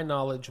 to my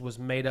knowledge, was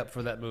made up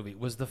for that movie.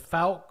 Was the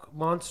Falk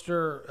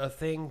monster a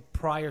thing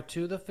prior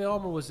to the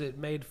film, or was it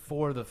made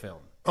for the film?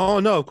 Oh,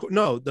 no.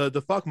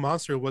 The Falk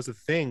monster was a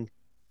thing.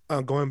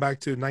 Going back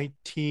to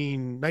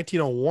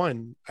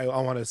 1901, I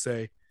want to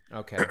say,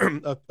 okay,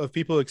 of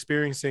people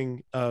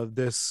experiencing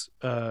this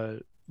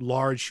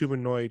large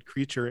humanoid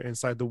creature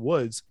inside the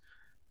woods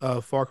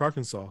of Falk,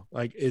 Arkansas.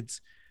 Like it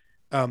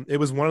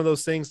was one of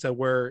those things that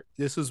where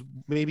this was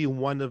maybe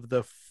one of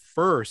the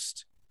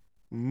first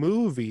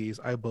movies,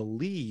 I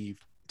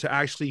believe, to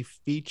actually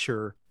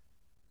feature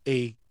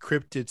a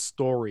cryptid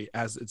story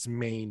as its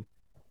main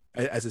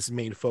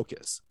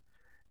focus.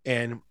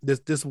 And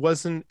this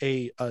wasn't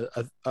a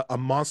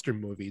monster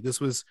movie. This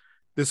was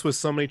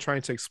somebody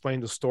trying to explain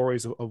the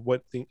stories of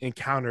what the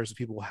encounters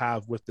people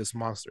have with this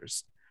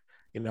monsters,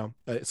 So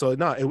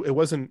no, it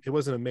wasn't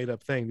a made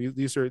up thing.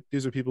 These are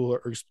people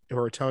who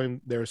are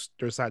telling their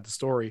side of the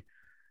story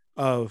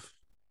of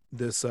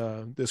this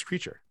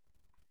creature.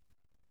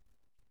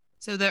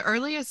 So the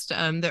earliest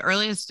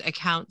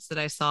accounts that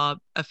I saw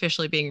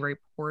officially being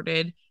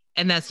reported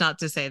And that's not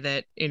to say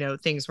that,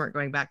 things weren't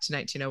going back to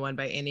 1901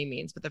 by any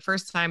means, but the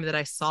first time that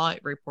I saw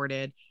it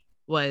reported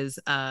was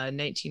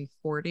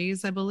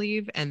 1940s, I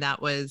believe, and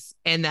that was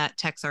in that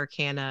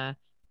Texarkana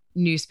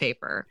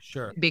newspaper.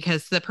 Sure.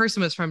 Because the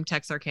person was from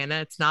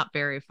Texarkana. It's not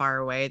very far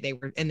away. They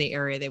were in the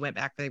area. They went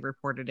back, they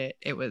reported it.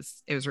 It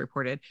was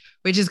reported,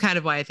 which is kind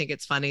of why I think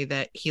it's funny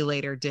that he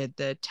later did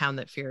The Town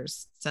That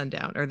Fears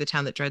Sundown, or The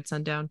Town That Dreads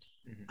Sundown.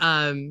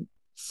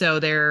 So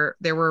there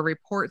were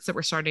reports that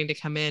were starting to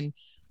come in,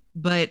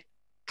 but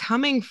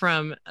coming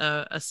from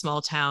a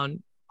small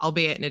town,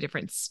 albeit in a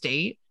different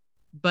state,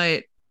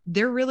 but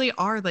there really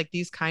are like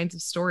these kinds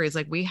of stories.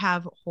 Like we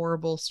have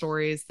horrible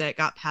stories that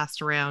got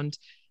passed around.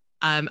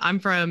 I'm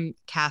from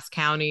Cass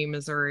County,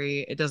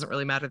 Missouri. It doesn't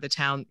really matter the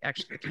town.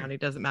 Actually, the county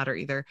doesn't matter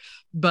either.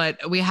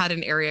 But we had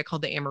an area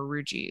called the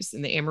Amarugis,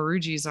 and the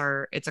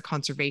Amarugis it's a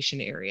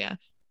conservation area.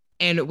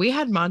 And we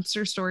had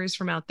monster stories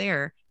from out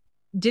there.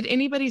 Did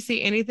anybody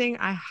see anything?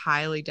 I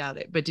highly doubt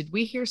it. But did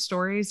we hear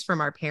stories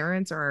from our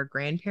parents or our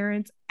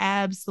grandparents?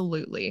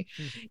 Absolutely.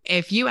 Mm-hmm.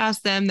 If you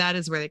ask them, that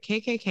is where the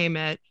KKK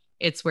met.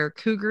 It's where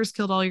cougars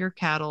killed all your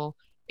cattle.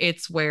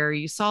 It's where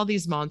you saw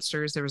these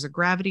monsters. There was a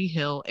Gravity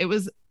Hill. It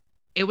was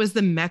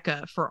the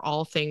mecca for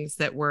all things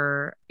that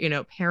were,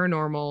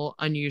 paranormal,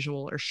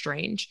 unusual, or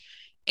strange.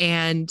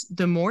 And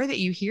the more that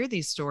you hear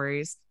these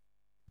stories,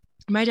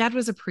 my dad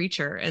was a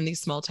preacher in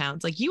these small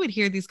towns. Like you would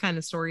hear these kind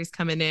of stories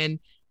coming in.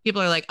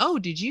 People are like, oh,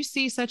 did you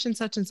see such and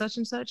such and such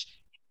and such?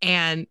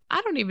 And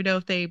I don't even know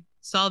if they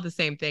saw the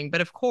same thing. But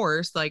of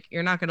course, like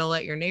you're not going to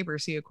let your neighbor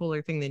see a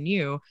cooler thing than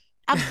you.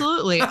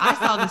 Absolutely. I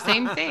saw the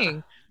same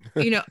thing.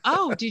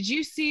 Oh, did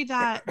you see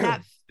that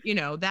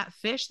that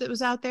fish that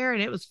was out there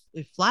and it was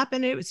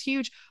flapping, it was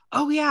huge.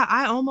 Oh yeah,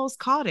 I almost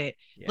caught it.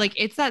 Yeah. Like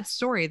it's that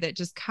story that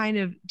just kind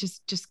of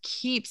just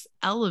keeps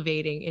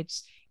elevating.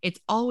 It's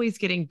always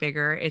getting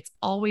bigger. It's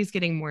always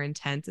getting more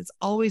intense. It's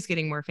always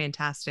getting more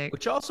fantastic.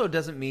 Which also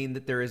doesn't mean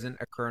that there isn't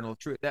a kernel of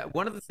truth. That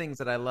one of the things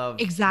that I love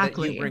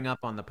exactly that you bring up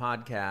on the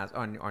podcast,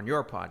 on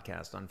your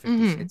podcast on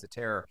 50 Shades of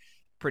Terror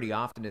pretty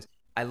often is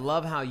I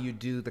love how you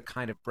do the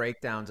kind of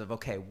breakdowns of,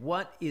 okay,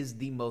 what is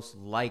the most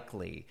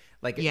likely?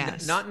 Like,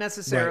 yes. Not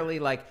necessarily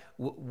like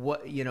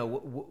what,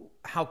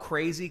 how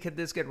crazy could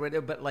this get rid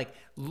of, but like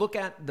look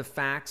at the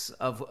facts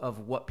of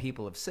what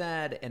people have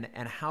said and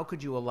how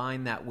could you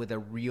align that with a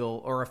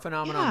real or a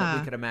phenomenon that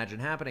we could imagine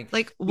happening?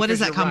 Like, what is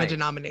that common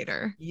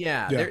denominator?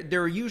 Yeah.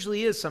 There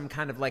usually is some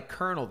kind of like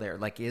kernel there.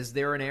 Like, is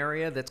there an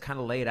area that's kind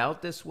of laid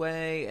out this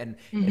way and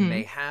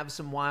may have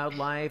some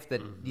wildlife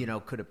that,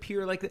 could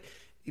appear like that?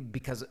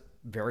 Because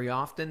very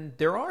often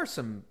there are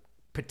some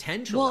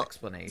potential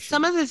explanations.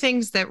 Some of the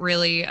things that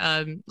really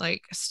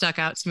like stuck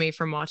out to me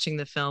from watching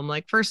the film,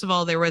 like first of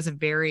all, there was a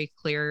very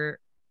clear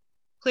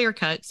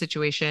cut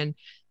situation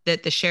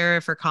that the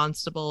sheriff or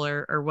constable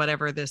or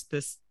whatever this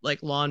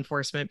like law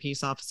enforcement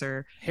peace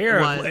officer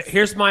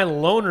here's my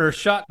loaner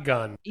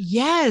shotgun.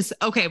 Yes.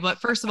 Okay. But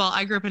first of all,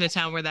 I grew up in a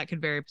town where that could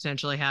very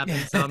potentially happen.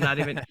 So I'm not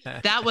even,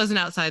 that wasn't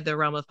outside the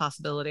realm of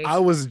possibility. I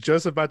was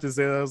just about to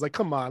say that. I was like,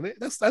 come on,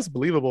 that's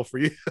believable for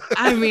you.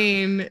 I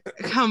mean,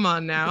 come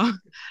on now.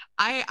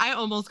 I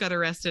almost got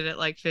arrested at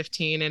like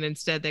 15 and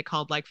instead they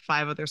called like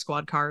 5 other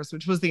squad cars,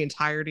 which was the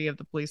entirety of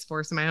the police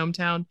force in my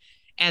hometown.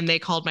 And they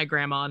called my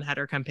grandma and had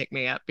her come pick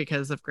me up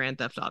because of Grand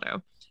Theft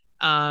Auto.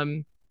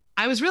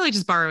 I was really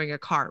just borrowing a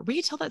car. We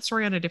could tell that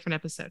story on a different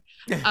episode.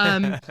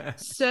 I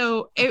just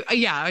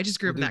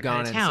grew up in that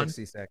kind of town.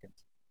 60 seconds.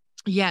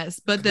 Yes,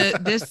 but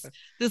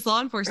this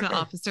law enforcement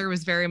officer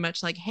was very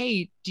much like,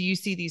 hey, do you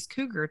see these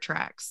cougar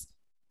tracks?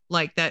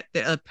 Like that,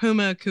 a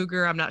puma,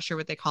 cougar, I'm not sure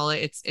what they call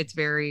it. It's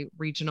very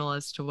regional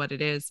as to what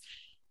it is.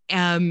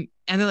 And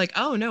they're like,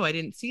 oh no, I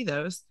didn't see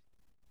those.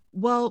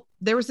 Well,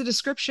 there was a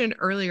description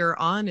earlier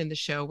on in the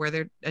show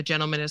where a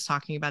gentleman is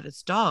talking about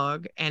his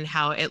dog and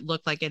how it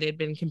looked like it had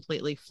been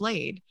completely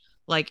flayed,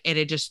 like it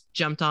had just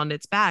jumped on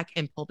its back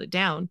and pulled it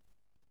down.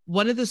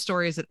 One of the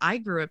stories that I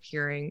grew up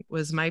hearing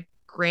was my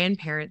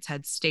grandparents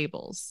had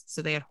stables.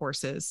 So they had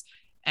horses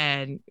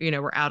and,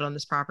 we're out on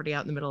this property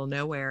out in the middle of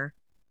nowhere.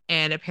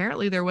 And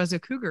apparently there was a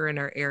cougar in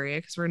our area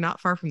because we're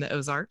not far from the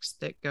Ozarks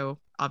that go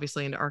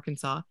obviously into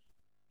Arkansas.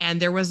 And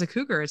there was a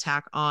cougar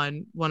attack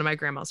on one of my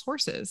grandma's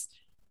horses.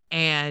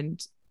 And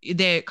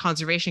the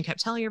conservation kept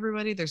telling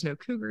everybody there's no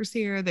cougars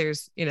here.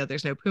 There's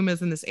no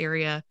pumas in this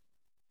area.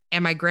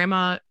 And my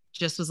grandma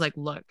just was like,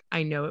 look,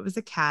 I know it was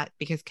a cat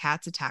because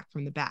cats attack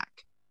from the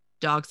back.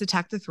 Dogs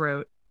attack the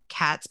throat.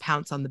 Cats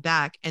pounce on the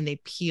back and they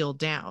peel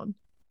down.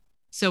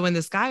 So when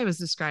this guy was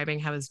describing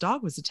how his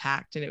dog was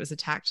attacked and it was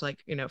attacked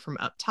like, from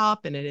up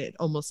top and it had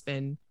almost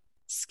been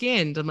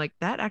skinned, I'm like,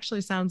 that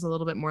actually sounds a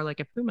little bit more like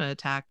a puma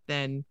attack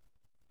than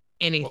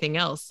anything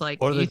else. Like,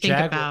 or you think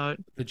about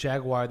the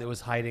jaguar that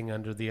was hiding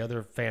under the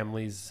other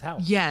family's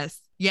house.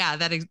 Yes. Yeah.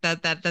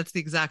 That's the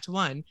exact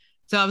one.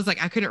 So I was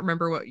like, I couldn't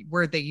remember what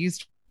word they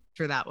used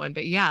for that one,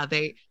 but yeah,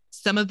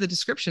 some of the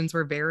descriptions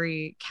were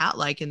very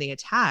cat-like in the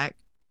attack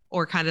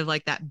or kind of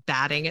like that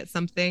batting at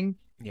something.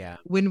 Yeah.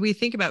 When we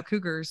think about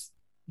cougars,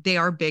 they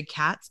are big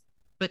cats,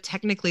 but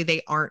technically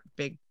they aren't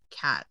big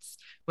cats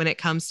when it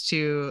comes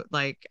to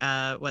like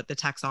what the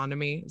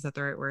taxonomy, is that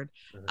the right word?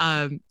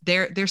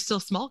 They're still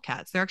small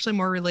cats. They're actually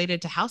more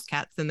related to house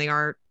cats than they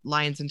are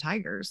lions and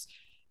tigers.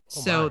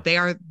 So they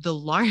are the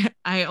large.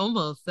 I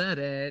almost said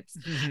it.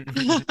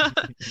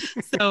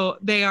 So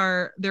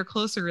they're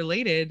closer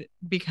related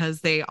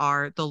because they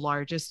are the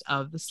largest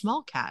of the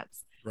small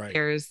cats. Right.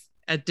 There's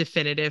a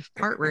definitive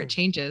part where it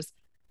changes.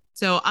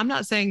 So I'm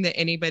not saying that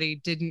anybody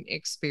didn't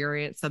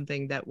experience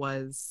something that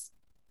was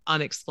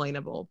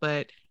unexplainable,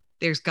 but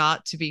there's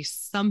got to be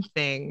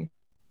something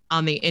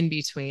on the in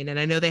between. And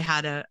I know they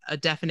had a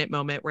definite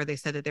moment where they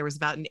said that there was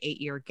about an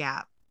 8-year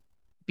gap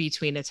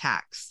between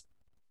attacks.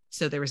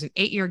 So there was an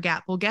 8-year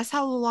gap. Well, guess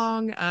how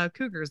long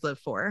cougars live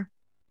for?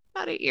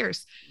 About 8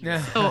 years.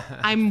 So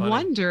I'm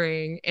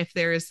wondering if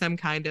there is some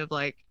kind of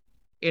like,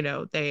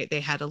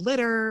 they had a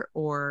litter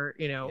or,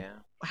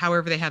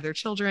 however they have their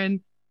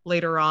children.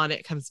 Later on,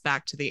 it comes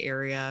back to the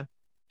area.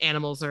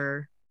 Animals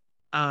are,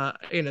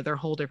 they're a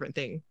whole different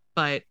thing.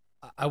 But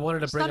I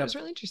wanted to bring up. It was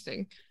really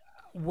interesting.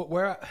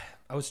 Where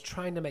I was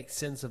trying to make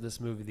sense of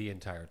this movie the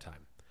entire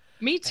time.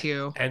 Me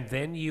too. And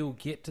then you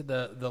get to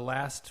the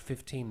last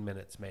 15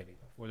 minutes, maybe,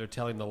 where they're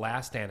telling the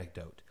last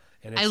anecdote.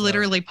 And I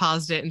literally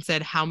paused it and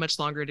said, how much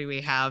longer do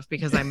we have?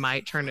 Because I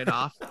might turn it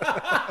off.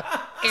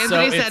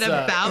 Anthony said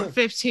about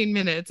 15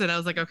 minutes. And I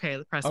was like,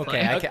 okay, press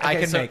play. I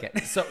can make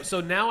it.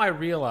 So now I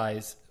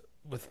realize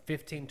with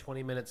 15,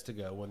 20 minutes to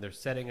go, when they're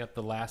setting up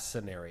the last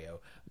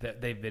scenario,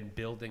 that they've been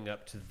building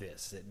up to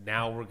this. That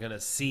now we're going to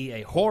see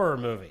a horror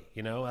movie.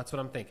 That's what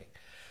I'm thinking.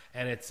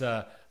 And it's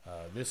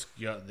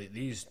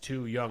these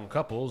two young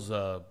couples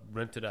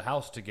rented a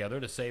house together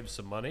to save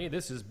some money.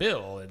 This is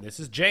Bill, and this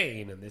is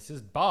Jane, and this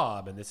is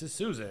Bob, and this is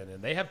Susan,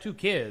 and they have 2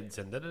 kids,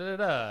 and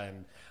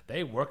and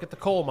they work at the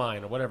coal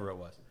mine or whatever it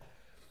was.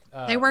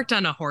 They worked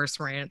on a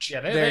horse ranch. Yeah,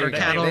 they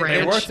cattle ranch.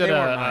 They worked at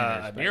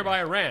a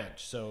nearby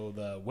ranch, so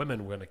the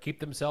women were going to keep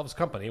themselves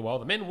company while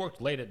the men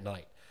worked late at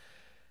night.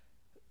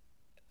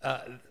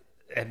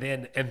 And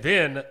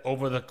then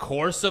over the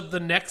course of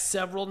the next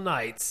several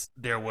nights,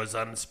 there was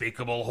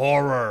unspeakable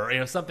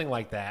horror, something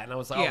like that. And I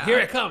was like, oh, here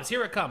it comes.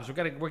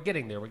 We're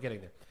getting there.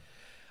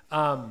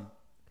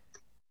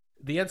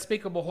 The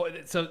unspeakable horror.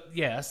 So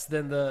yes,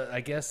 then I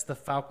guess the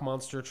Falk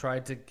monster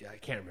tried to, I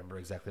can't remember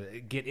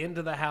exactly, get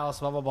into the house,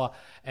 blah, blah, blah.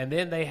 And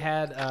then they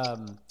had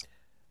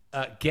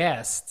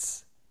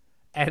guests.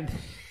 And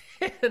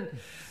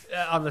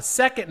on the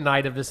second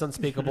night of this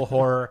unspeakable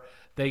horror,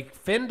 they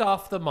fend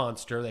off the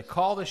monster. They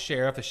call the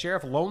sheriff. The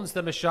sheriff loans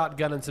them a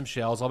shotgun and some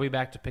shells. I'll be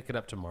back to pick it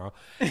up tomorrow.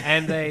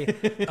 And they,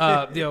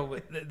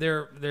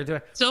 they're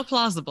doing still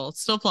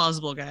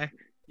plausible, guy.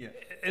 Yeah.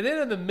 And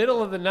then in the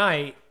middle of the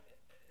night,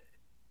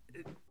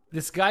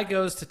 this guy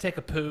goes to take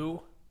a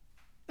poo,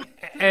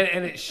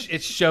 and it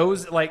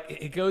shows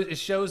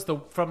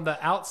from the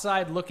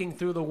outside looking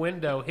through the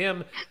window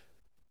him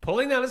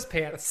pulling down his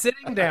pants,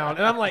 sitting down,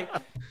 and I'm like,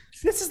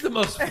 this is the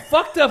most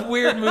fucked up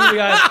weird movie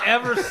I've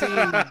ever seen.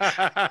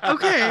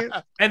 Okay.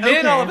 And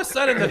then all of a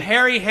sudden, the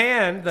hairy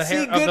hand, of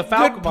the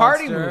Falcon good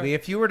party monster, movie.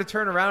 If you were to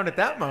turn around at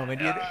that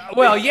moment,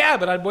 well, yeah,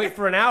 but I'd wait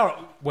for an hour.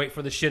 Wait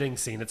for the shitting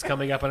scene. It's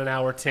coming up in an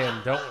hour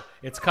 10.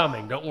 It's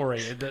coming. Don't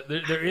worry.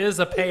 There is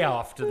a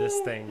payoff to this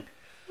thing.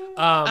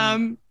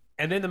 And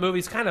then the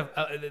movie's kind of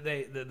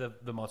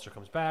the monster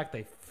comes back.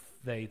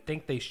 They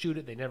think they shoot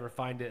it. They never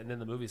find it, and then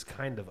the movie's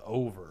kind of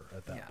over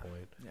at that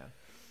point.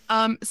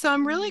 Yeah. So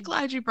I'm really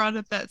glad you brought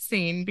up that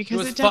scene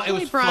because it fun.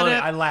 definitely It was brought funny.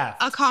 up I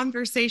laughed. a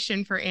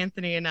conversation for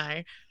Anthony and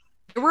I.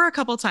 There were a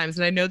couple times,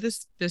 and I know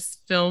this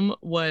film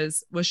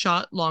was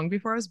shot long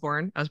before I was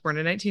born. I was born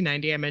in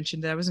 1990. I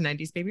mentioned that I was a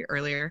 90s baby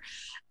earlier.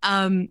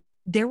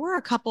 There were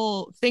a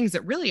couple things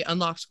that really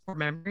unlocked core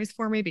memories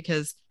for me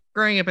because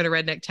growing up in a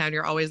redneck town,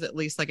 you're always at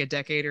least like a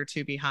decade or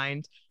two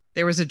behind.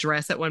 There was a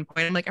dress at one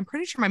point. I'm like, I'm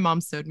pretty sure my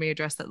mom sewed me a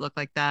dress that looked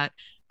like that.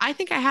 I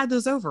think I had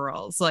those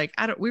overalls. Like,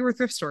 we were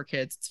thrift store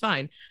kids. It's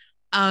fine.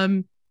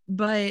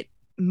 But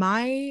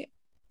the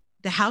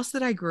house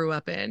that I grew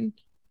up in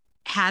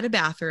had a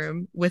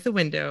bathroom with a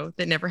window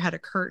that never had a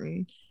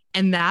curtain.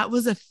 And that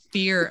was a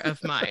fear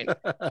of mine.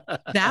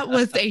 That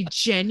was a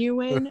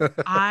genuine,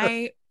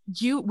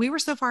 we were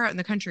so far out in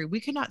the country, we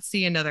could not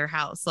see another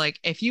house. Like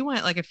if you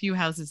went like a few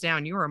houses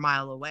down, you were a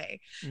mile away.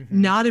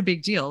 Mm-hmm. Not a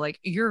big deal. Like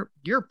you're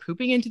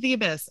pooping into the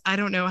abyss. I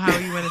don't know how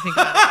you want to think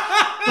about it.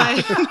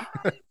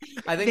 But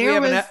I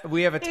think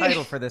we have a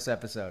title for this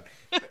episode.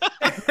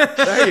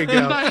 There you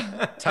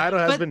go. Title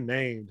has been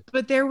named.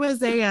 But there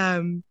was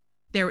a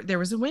there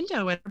was a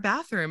window in our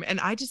bathroom, and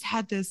I just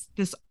had this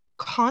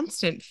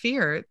constant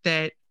fear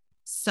that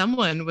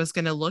someone was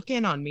going to look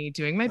in on me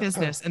doing my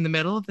business in the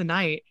middle of the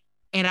night.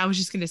 And I was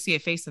just going to see a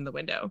face in the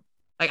window.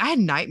 Like I had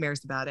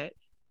nightmares about it.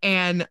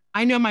 And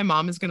I know my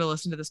mom is going to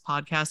listen to this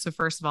podcast. So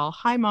first of all,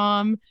 hi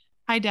mom.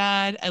 Hi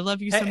dad. I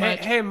love you so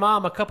much. Hey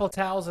mom, a couple of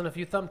towels and a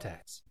few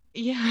thumbtacks.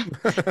 Yeah.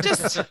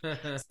 Just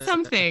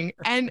something.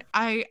 And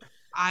I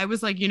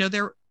was like,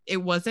 it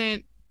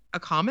wasn't a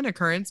common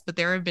occurrence, but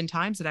there have been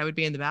times that I would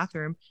be in the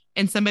bathroom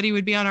and somebody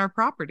would be on our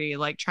property,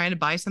 like trying to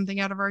buy something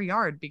out of our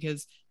yard,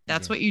 because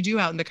that's what you do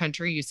out in the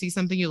country. You see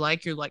something you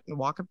like, you're like,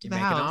 walk up to the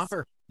make house. an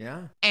offer.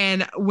 Yeah.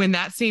 And when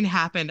that scene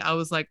happened, I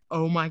was like,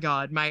 oh my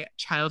God, my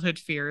childhood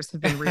fears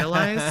have been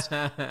realized.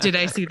 Did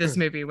I see this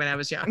movie when I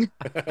was young?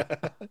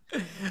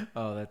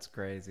 Oh, that's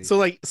crazy.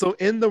 So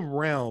in the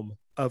realm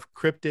of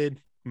cryptid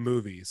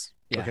movies,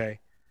 Yeah. okay,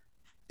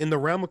 in the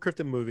realm of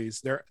cryptid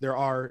movies, there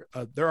are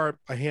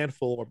a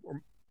handful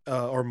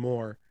or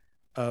more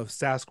of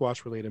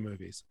Sasquatch related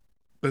movies,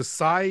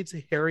 besides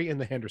Harry and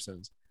the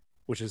Hendersons,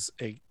 which is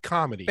a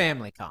comedy,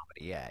 family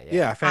comedy. Yeah.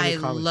 yeah, family I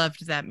comedy.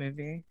 loved that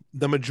movie.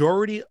 The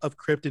majority of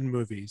cryptid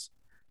movies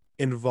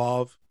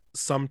involve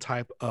some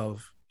type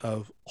of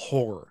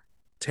horror,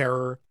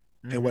 terror,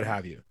 and what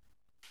have you.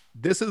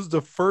 This is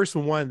the first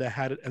one that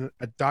had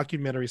a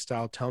documentary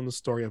style telling the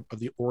story of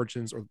the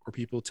origins or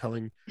people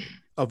telling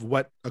of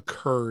what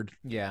occurred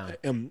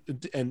in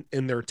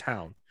their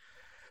town.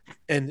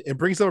 And it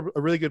brings up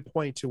a really good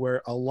point to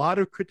where a lot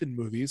of cryptid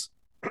movies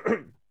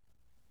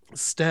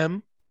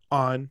stem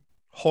on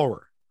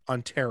horror,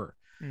 on terror.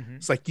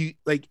 It's like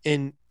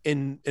in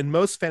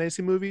most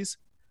fantasy movies,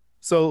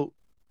 so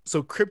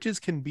cryptids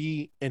can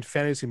be in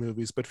fantasy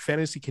movies, but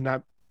fantasy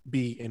cannot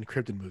be in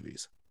cryptid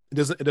movies. It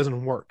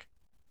doesn't work.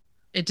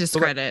 It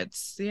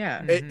discredits.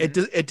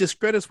 It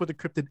discredits what the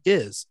cryptid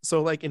is.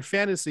 So like in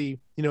fantasy,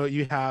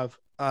 you have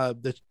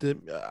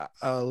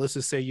let's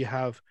just say you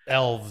have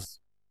elves,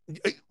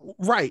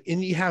 right,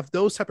 and you have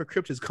those type of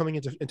cryptids coming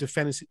into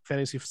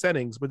fantasy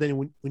settings, but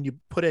then when you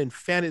put in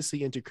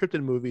fantasy into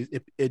cryptid movies,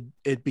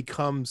 it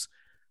becomes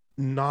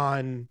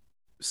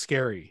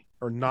non-scary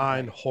or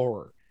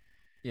non-horror.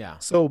 Yeah.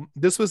 So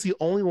this was the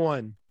only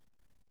one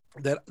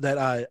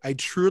that I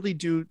truly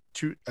do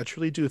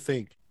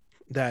think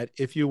that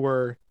if you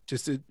were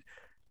just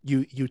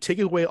you take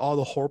away all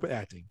the horrible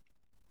acting,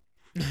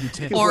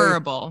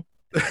 horrible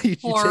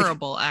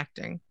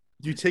acting.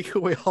 You take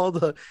away all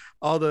the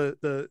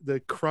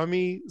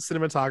crummy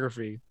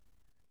cinematography.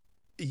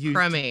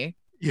 Crummy.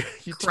 You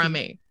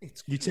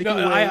take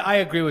away. I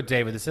agree with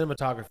David. The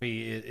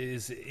cinematography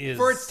is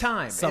for its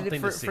time,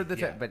 something to see. For the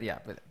yeah.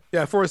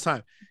 But for its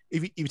time.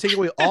 If you take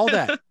away all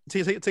that,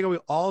 take away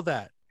all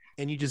that,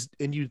 and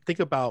you think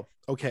about,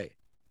 okay,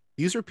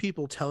 these are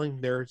people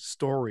telling their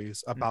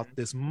stories about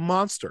this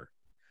monster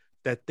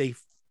that they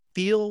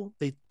feel,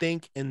 they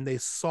think, and they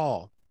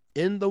saw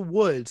in the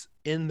woods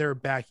in their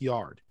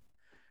backyard.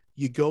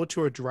 You go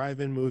to a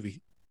drive-in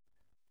movie,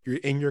 you're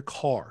in your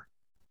car,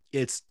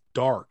 it's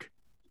dark,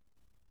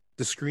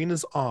 the screen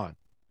is on,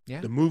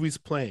 the movie's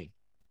playing,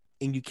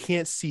 and you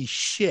can't see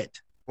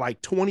shit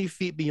like 20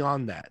 feet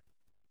beyond that.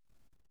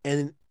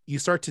 And you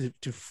start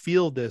to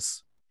feel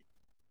this.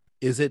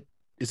 Is it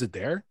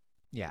there?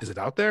 Yeah. Is it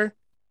out there?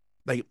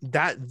 Like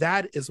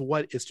that is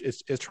what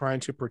it's trying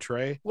to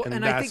portray. Well,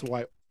 and that's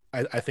why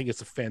I think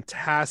it's a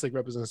fantastic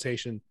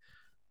representation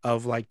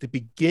of like the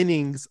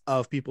beginnings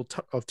of people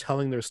of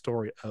telling their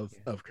story of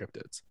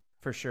cryptids.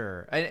 For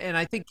sure. And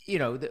I think,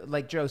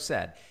 like Joe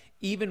said,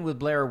 even with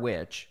Blair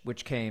Witch,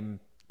 which came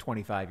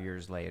 27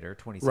 years later,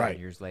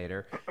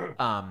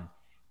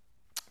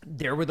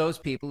 there were those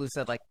people who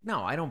said like,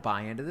 no, I don't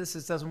buy into this.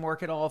 This doesn't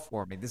work at all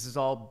for me. This is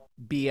all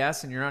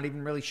BS, and you're not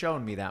even really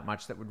showing me that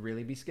much that would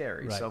really be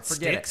scary. Right. So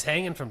forget Sticks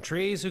hanging from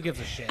trees. Who gives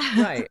a shit?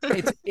 Right.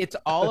 It's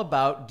all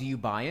about, do you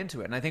buy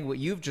into it? And I think what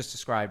you've just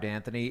described,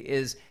 Anthony,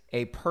 is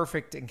a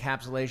perfect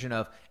encapsulation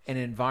of an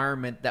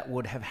environment that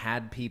would have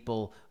had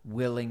people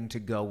willing to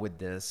go with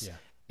this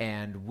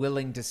and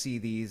willing to see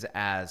these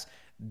as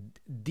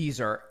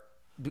these are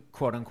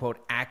quote unquote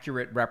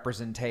accurate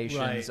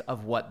representations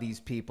of what these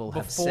people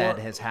have said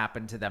has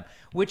happened to them,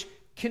 which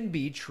can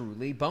be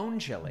truly bone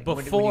chilling.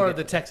 Before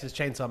the Texas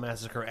Chainsaw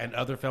Massacre and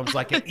other films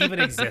like it even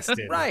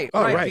existed. Right.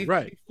 Before,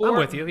 I'm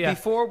with you. Yeah.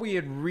 Before we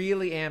had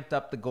really amped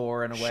up the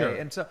gore in a way. Sure.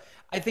 And so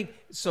I think,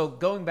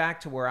 going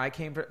back to where I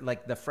came from,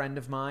 like the friend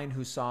of mine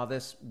who saw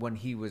this when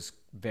he was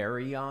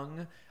very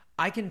young,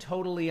 I can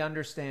totally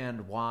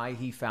understand why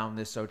he found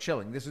this so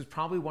chilling. This was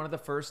probably one of the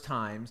first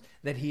times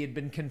that he had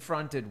been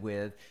confronted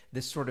with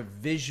this sort of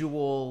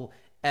visual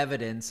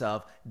evidence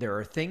of there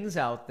are things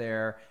out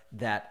there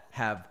that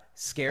have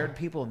scared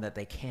people and that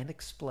they can't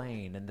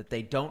explain and that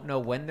they don't know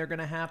when they're going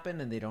to happen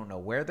and they don't know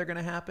where they're going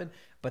to happen,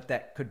 but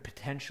that could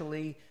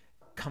potentially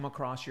come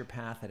across your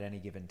path at any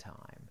given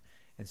time.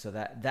 And so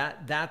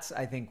that's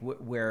I think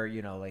where,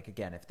 like,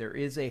 again, if there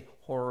is a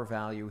horror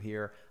value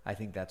here, I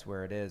think that's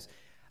where it is.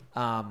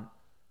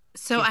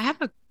 So I have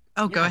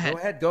go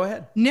ahead. Go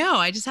ahead. No,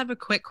 I just have a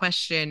quick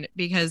question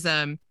because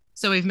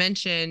so we've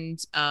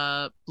mentioned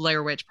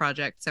Blair Witch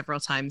Project several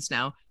times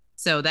now.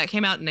 So that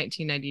came out in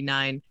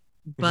 1999,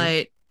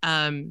 but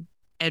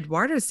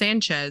Eduardo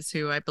Sanchez,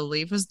 who I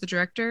believe was the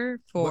director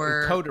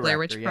for Blair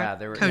Witch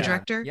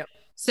co-director. Yep.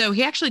 So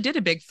he actually did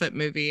a Bigfoot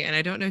movie, and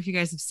I don't know if you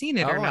guys have seen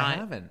it or not. I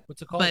haven't.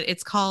 What's it called? But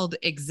it's called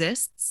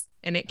Exists,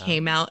 and it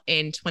came out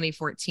in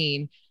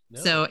 2014.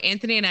 No. So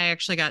Anthony and I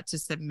actually got to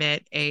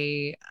submit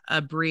a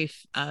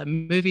brief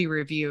movie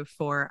review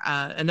for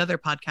another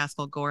podcast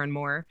called Gore and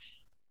More,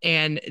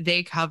 and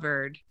they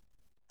covered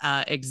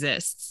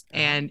Exists,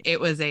 and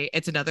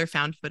it's another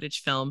found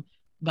footage film,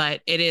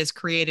 but it is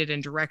created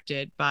and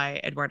directed by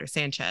Eduardo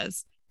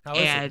Sanchez. How is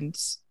it? And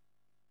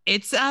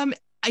it's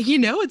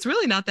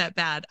really not that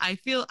bad. I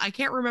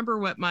can't remember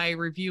what my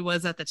review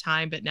was at the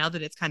time, but now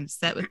that it's kind of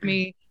set with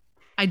me,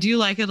 I do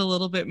like it a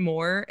little bit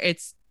more.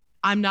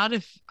 I'm not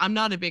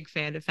a big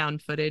fan of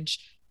found footage.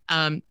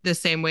 The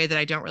same way that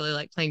I don't really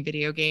like playing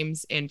video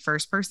games in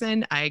first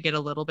person. I get a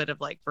little bit of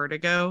like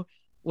vertigo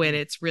when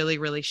it's really,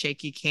 really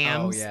shaky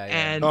cams. Yeah.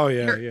 And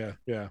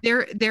yeah.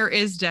 there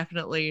is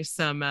definitely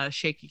some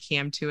shaky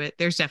cam to it.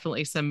 There's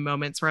definitely some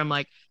moments where I'm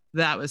like,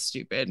 that was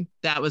stupid.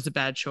 That was a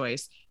bad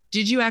choice.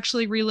 Did you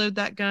actually reload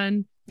that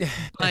gun?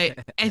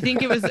 But I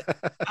think it was.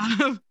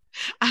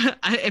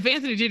 If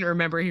Anthony didn't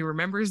remember, he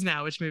remembers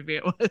now which movie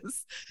it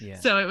was. Yeah.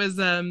 So it was.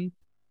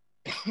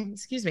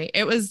 Excuse me.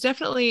 It was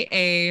definitely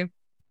it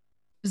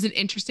was an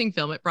interesting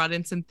film. It brought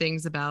in some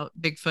things about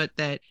Bigfoot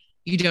that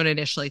you don't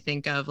initially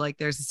think of. Like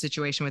there's a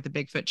situation with a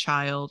Bigfoot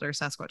child or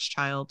Sasquatch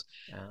child,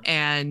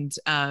 and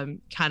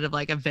kind of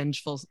like a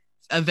vengeful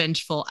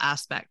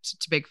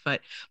aspect to Bigfoot.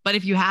 But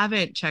if you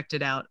haven't checked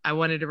it out, I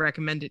wanted to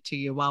recommend it to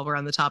you while we're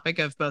on the topic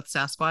of both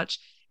Sasquatch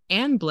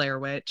and Blair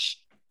Witch.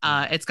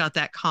 It's got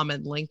that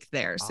common link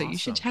there, so you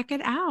should check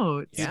it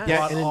out. Yeah, Yeah,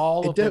 brought and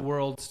all of the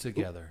worlds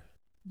together.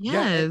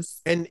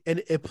 Yes. Yeah, and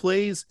it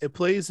plays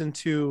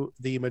into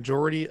the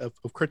majority of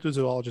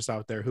cryptozoologists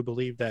out there who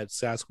believe that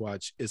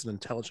Sasquatch is an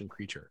intelligent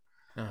creature.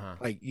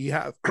 Like you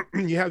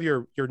have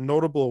your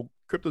notable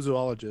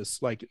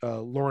cryptozoologists like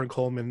Lauren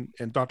Coleman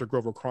and Dr.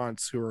 Grover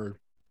Krantz, who are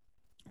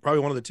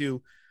probably one of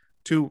the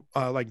two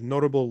like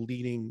notable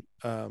leading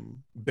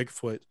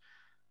Bigfoot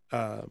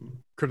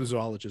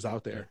cryptozoologists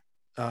out there.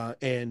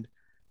 And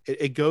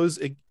it goes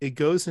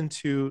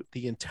into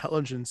the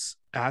intelligence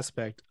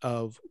aspect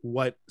of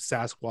what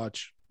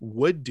Sasquatch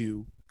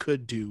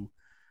could do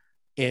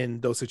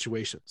in those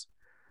situations.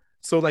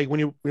 So like when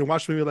you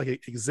watch a movie like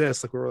It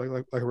Exists, like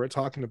we're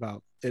talking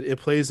about, it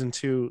plays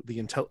into the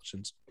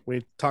intelligence. When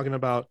you're talking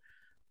about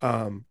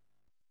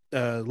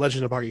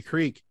Legend of Boggy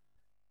Creek,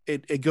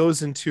 it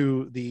goes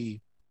into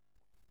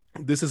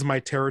this is my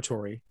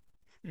territory,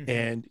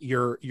 and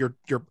you're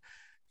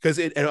because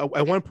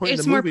at one point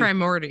it's in the movie, more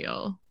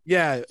primordial.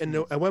 Yeah, and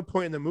at one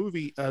point in the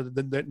movie,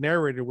 the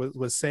narrator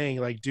was saying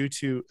like due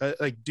to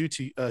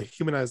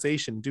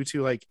humanization, due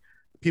to like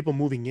people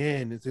moving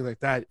in and things like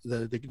that,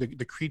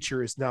 the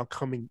creature is now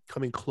coming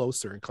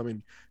closer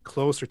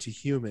to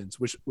humans,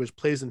 which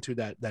plays into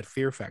that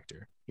fear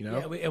factor, you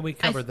know. Yeah, we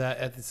covered that.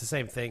 It's the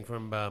same thing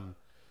from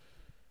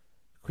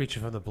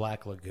Creature from the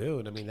Black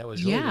Lagoon. I mean, that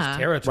was really his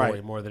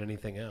territory more than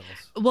anything else.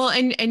 Well,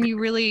 and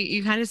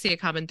you kind of see a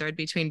common thread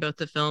between both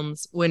the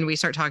films when we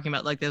start talking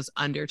about like those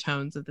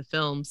undertones of the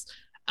films.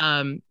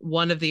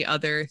 One of the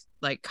other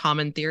like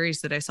common theories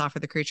that I saw for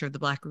the Creature of the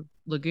Black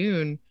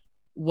Lagoon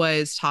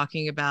was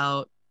talking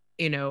about,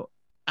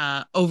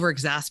 over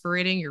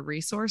exasperating your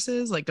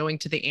resources, like going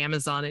to the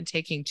Amazon and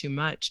taking too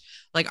much.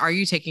 Like, are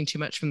you taking too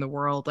much from the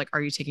world? Like,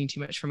 are you taking too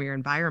much from your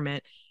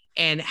environment?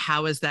 And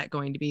how is that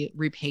going to be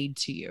repaid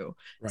to you?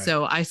 Right.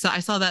 So I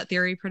saw that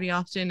theory pretty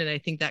often, and I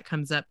think that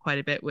comes up quite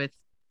a bit with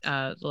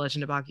the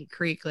Legend of Boggy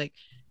Creek, like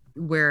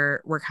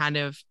where we're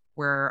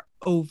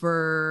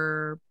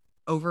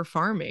over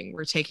farming,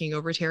 we're taking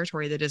over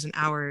territory that isn't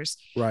ours,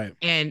 right?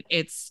 And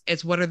it's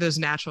what are those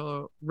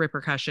natural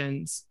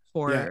repercussions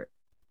for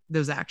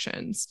those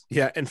actions?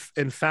 Yeah,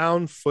 and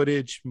found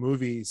footage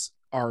movies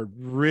are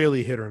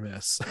really hit or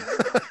miss.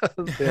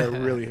 They're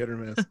really hit or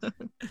miss.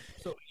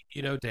 So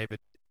David.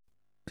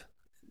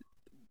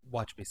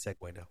 Watch me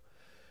segue now.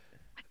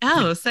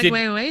 Oh,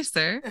 segue away,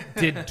 sir.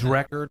 Did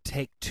Drecker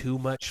take too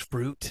much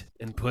fruit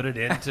and put it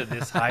into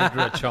this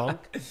Hydra chunk?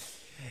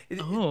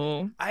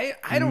 Oh, I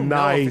don't know.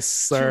 Nice,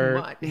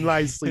 sir.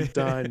 Nicely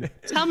done.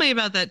 Tell me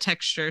about that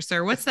texture,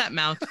 sir. What's that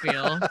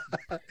mouthfeel?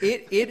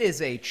 It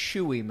is a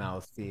chewy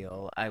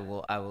mouthfeel. I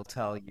will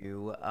tell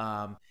you.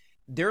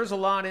 There's a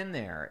lot in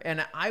there,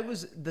 and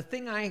the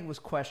thing I was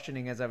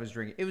questioning as I was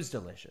drinking. It was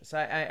delicious.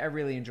 I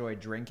really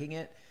enjoyed drinking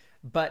it,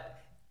 but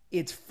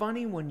it's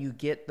funny when you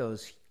get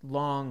those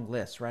long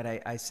lists,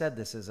 right? I said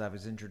this as I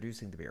was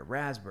introducing the beer: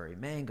 raspberry,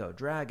 mango,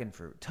 dragon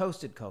fruit,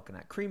 toasted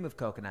coconut, cream of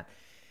coconut.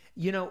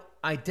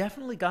 I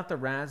definitely got the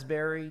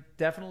raspberry,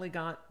 definitely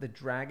got the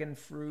dragon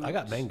fruit. I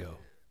got mango.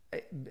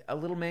 A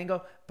little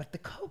mango, but the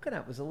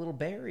coconut was a little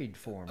buried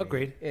for me.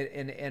 Agreed.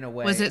 In a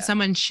way. Was it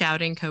someone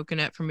shouting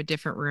coconut from a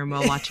different room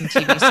while watching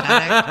TV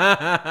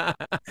static?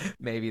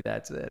 Maybe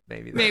that's it.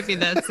 Maybe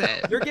that's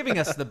it. You're giving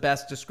us the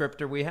best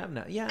descriptor we have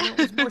now. Yeah, it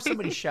was more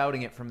somebody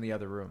shouting it from the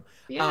other room.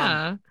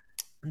 Yeah.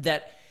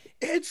 That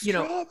it's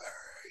strawberry.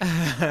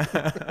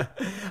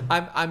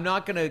 I'm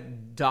not going to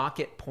dock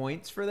it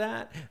points for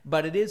that,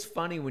 but it is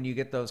funny when you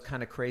get those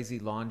kind of crazy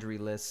laundry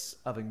lists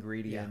of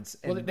ingredients.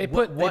 Yeah. And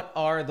well, what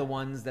are the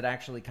ones that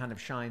actually kind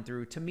of shine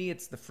through? To me,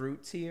 it's the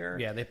fruits here.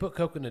 Yeah, they put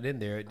coconut in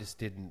there. It just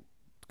didn't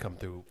come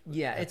through.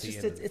 Yeah, at it's the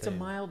just end of the it's a thing.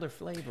 milder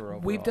flavor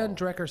overall. We've done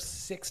Drecker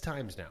 6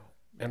 times now.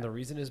 And the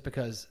reason is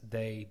because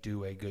they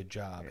do a good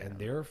job.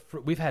 And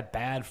we've had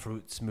bad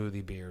fruit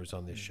smoothie beers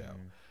on this show.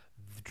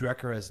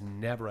 Drecker has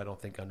never, I don't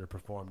think,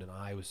 underperformed. And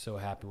I was so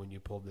happy when you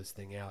pulled this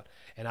thing out.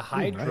 And a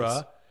Hydra,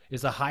 nice.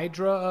 is a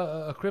Hydra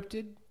a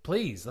cryptid?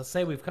 Please, let's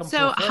say we've come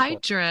So full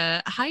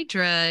circle.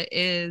 Hydra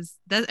is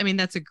that. I mean,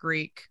 that's a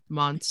Greek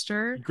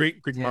monster.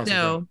 Greek monster.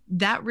 So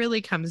that really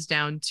comes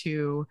down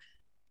to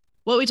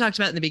what we talked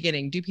about in the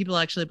beginning. Do people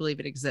actually believe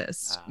it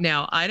exists?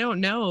 Now, I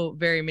don't know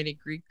very many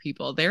Greek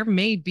people. There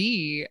may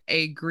be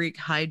a Greek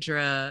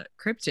Hydra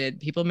cryptid.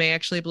 People may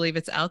actually believe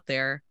it's out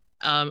there.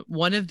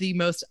 One of the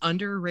most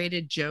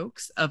underrated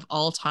jokes of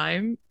all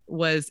time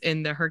was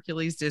in the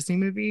Hercules Disney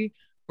movie,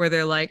 where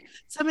they're like,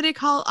 somebody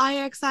call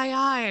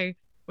IXII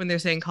when they're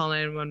saying call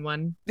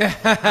 911.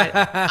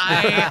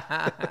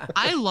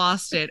 I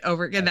lost it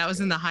over again. That was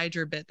in the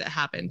Hydra bit that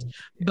happened.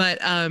 But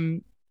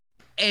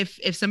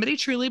if somebody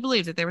truly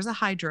believed that there was a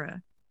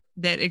Hydra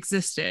that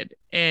existed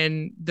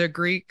in the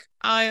Greek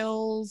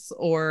Isles,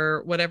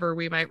 or whatever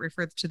we might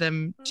refer to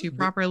them to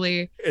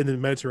properly, In the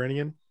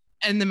Mediterranean.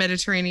 and the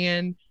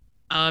Mediterranean,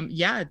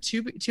 yeah,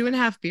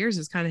 2.5 beers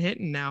is kind of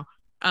hitting now.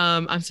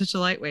 I'm such a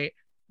lightweight.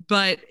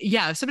 But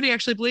yeah, if somebody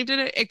actually believed in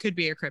it, it could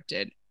be a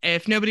cryptid.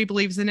 If nobody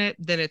believes in it,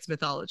 then it's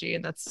mythology.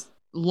 And that's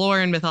lore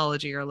and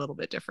mythology are a little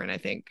bit different, I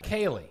think.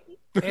 Kaylee.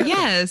 Anthony,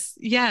 Yes.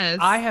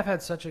 I have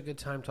had such a good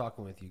time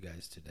talking with you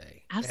guys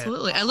today.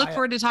 Absolutely. And I look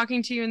forward to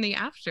talking to you in the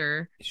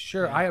after.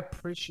 Sure. I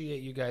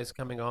appreciate you guys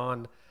coming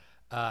on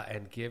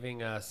and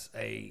giving us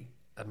a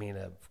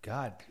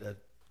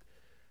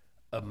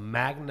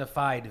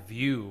magnified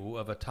view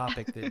of a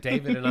topic that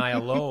David and I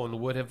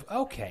alone would have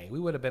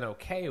been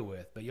okay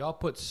with. But y'all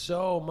put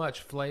so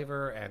much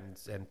flavor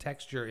and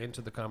texture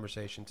into the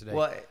conversation today.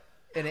 Well,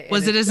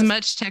 Was it as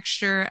much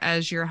texture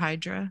as your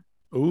Hydra?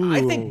 Ooh.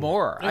 I think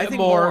more. A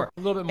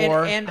little bit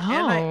more.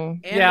 I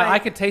I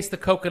could taste the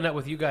coconut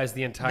with you guys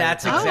the entire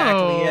That's time.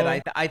 exactly Oh.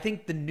 it. I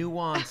think the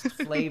nuanced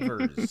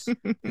flavors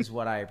is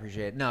what I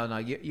appreciate. No,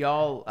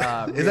 y'all.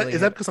 Is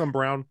that because I'm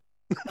brown?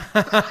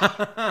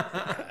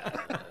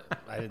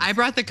 I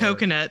brought the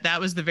coconut. That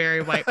was the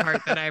very white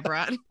part that I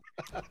brought.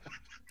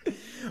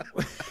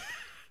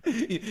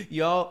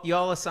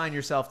 y'all assign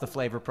yourself the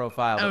flavor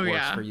profile that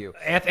works for you.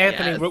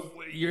 Anthony, Yes.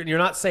 you're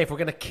not safe. We're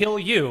going to kill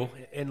you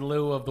in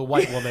lieu of the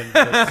white woman.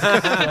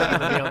 That's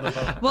gonna be on the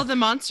boat. Well, the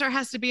monster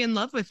has to be in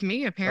love with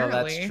me, Oh,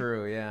 apparently. that's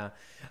true. Yeah.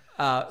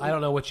 I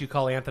don't know what you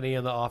call Anthony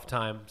in the off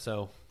time,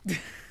 so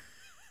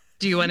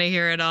Do you want to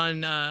hear it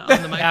on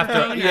the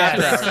microphone? yes,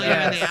 I'll tell you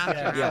in the yes,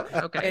 after.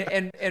 Yeah.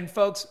 Okay. And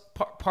folks,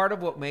 part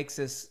of what makes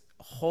this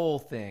whole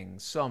thing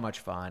so much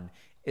fun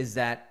is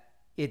that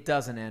it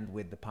doesn't end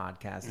with the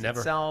podcast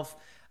itself.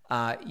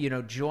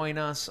 Join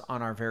us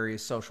on our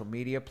various social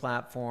media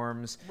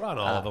platforms. we're on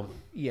all of them.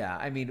 Yeah,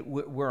 I mean,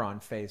 we're on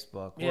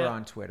Facebook, Yeah. we're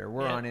on Twitter,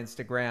 we're on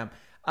Instagram.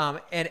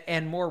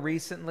 And more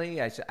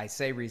recently, I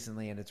say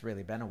recently, and it's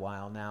really been a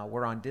while now,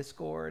 we're on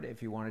Discord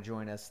if you want to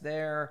join us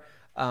there.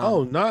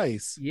 Oh,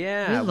 nice.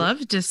 Yeah. We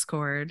love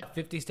Discord.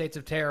 50 States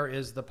of Terror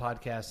is the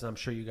podcast, and I'm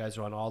sure you guys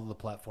are on all of the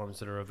platforms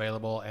that are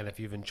available. And if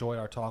you've enjoyed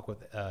our talk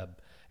with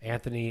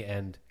Anthony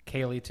and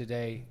Kaylee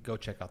today, go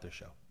check out their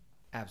show.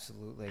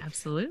 Absolutely.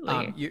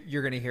 Absolutely.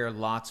 You're going to hear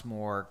lots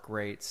more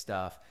great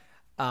stuff.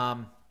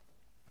 And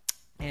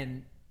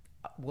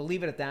we'll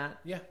leave it at that.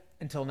 Yeah.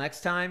 Until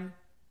next time,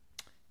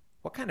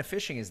 what kind of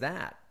fishing is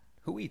that?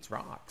 Who eats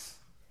rocks?